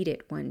need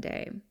it one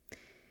day.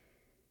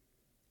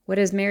 What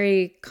is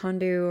Mary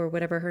Kondo, or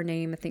whatever her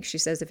name? I think she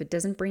says, if it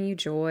doesn't bring you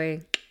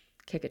joy,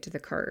 kick it to the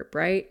curb,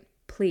 right?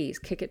 Please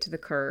kick it to the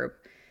curb.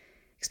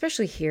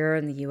 Especially here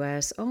in the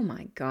US, oh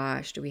my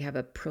gosh, do we have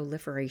a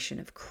proliferation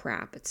of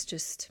crap. It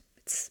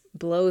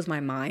blows my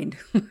mind.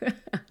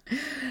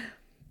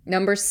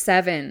 Number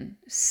 7,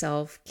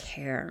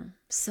 self-care.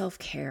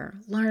 Self-care.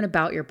 Learn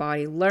about your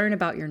body. Learn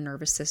about your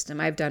nervous system.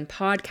 I've done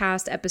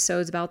podcast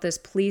episodes about this.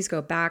 Please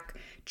go back,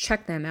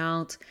 check them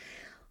out.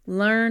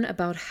 Learn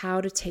about how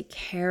to take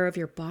care of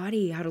your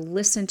body, how to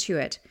listen to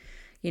it.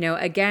 You know,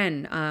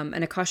 again,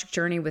 an Akashic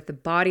journey with the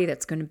body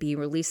that's going to be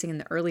releasing in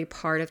the early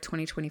part of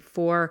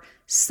 2024.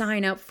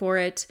 Sign up for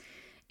it.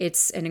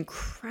 It's an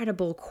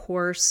incredible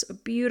course, a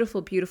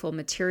beautiful, beautiful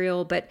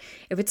material. But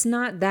if it's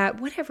not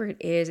that, whatever it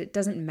is, it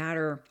doesn't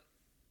matter.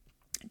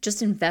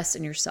 Just invest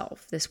in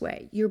yourself this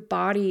way. Your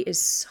body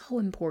is so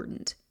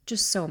important,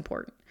 just so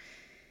important.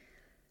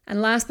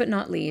 And last but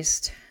not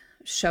least,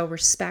 show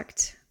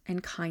respect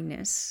and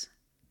kindness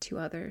to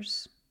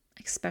others.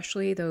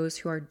 especially those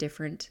who are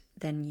different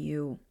than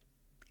you.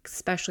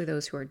 Especially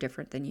those who are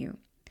different than you.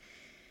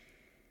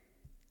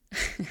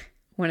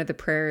 One of the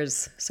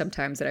prayers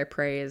sometimes that I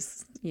pray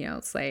is,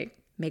 it's like,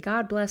 may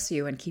God bless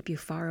you and keep you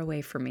far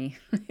away from me.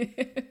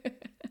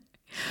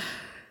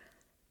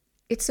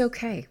 It's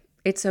okay.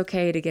 It's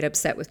okay to get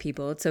upset with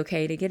people. It's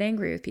okay to get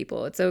angry with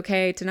people. It's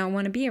okay to not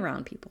want to be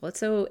around people.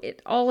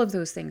 All of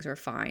those things are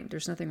fine.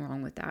 There's nothing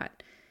wrong with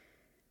that.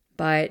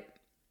 But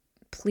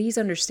please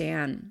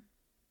understand,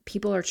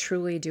 people are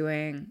truly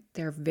doing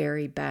their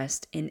very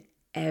best in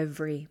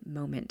every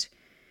moment.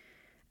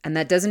 And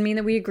that doesn't mean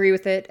that we agree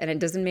with it, and it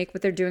doesn't make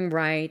what they're doing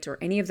right or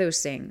any of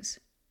those things.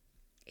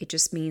 It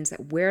just means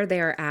that where they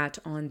are at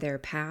on their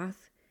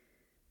path,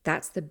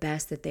 that's the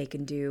best that they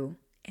can do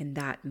in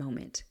that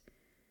moment.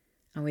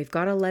 And we've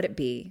got to let it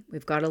be.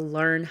 We've got to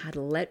learn how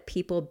to let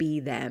people be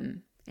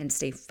them and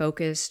stay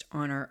focused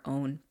on our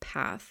own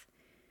path.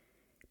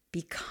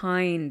 Be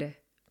kind,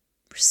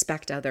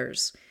 respect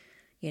others.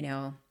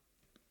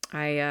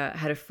 I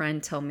had a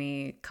friend tell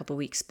me a couple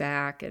weeks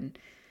back, and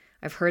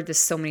I've heard this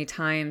so many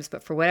times,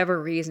 but for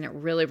whatever reason, it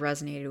really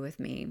resonated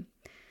with me.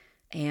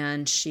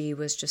 And she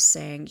was just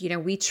saying,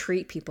 we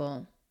treat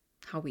people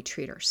how we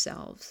treat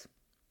ourselves.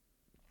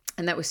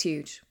 And that was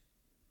huge.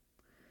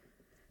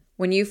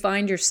 When you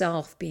find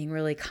yourself being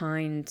really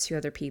kind to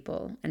other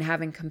people and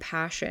having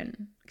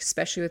compassion,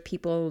 especially with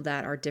people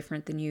that are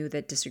different than you,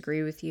 that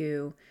disagree with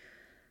you,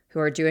 who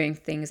are doing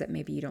things that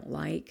maybe you don't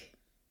like,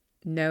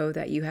 know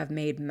that you have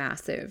made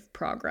massive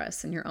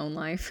progress in your own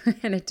life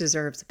and it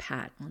deserves a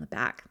pat on the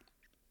back.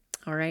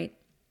 All right.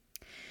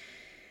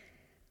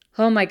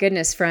 Oh my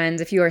goodness,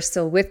 friends, if you are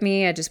still with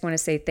me, I just want to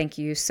say thank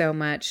you so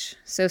much,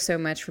 so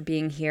much for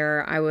being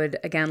here. I would,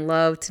 again,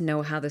 love to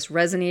know how this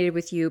resonated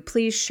with you.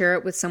 Please share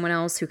it with someone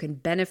else who can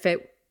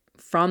benefit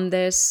from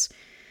this,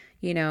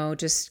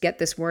 just get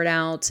this word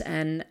out.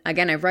 And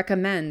again, I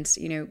recommend,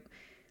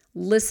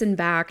 listen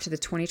back to the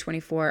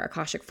 2024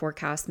 Akashic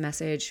Forecast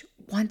message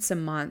once a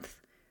month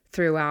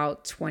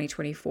throughout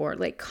 2024.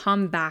 Like,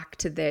 come back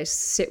to this,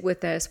 sit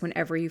with this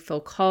whenever you feel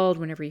called,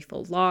 whenever you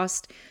feel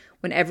lost,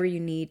 whenever you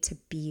need to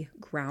be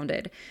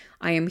grounded.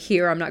 I am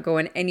here. I'm not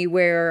going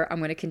anywhere. I'm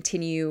going to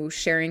continue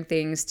sharing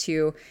things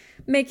to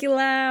make you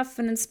laugh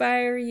and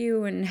inspire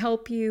you and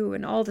help you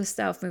and all the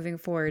stuff moving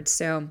forward.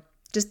 So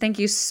just thank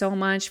you so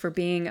much for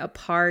being a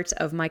part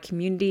of my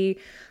community,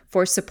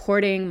 for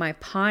supporting my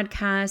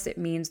podcast. It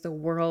means the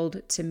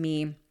world to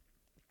me.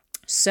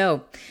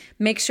 So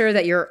make sure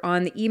that you're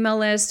on the email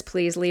list.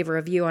 Please leave a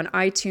review on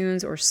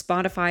iTunes or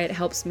Spotify. It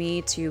helps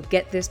me to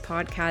get this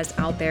podcast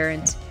out there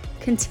and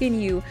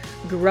continue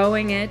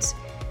growing it.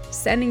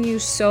 Sending you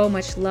so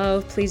much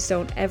love. Please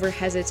don't ever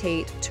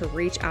hesitate to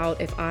reach out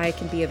if I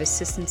can be of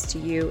assistance to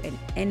you in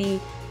any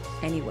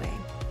way.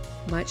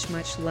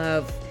 Much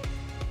love.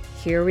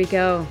 Here we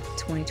go,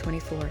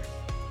 2024.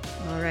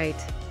 All right.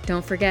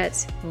 Don't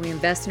forget, when we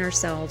invest in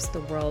ourselves,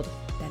 the world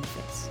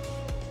benefits.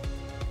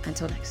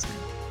 Until next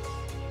time.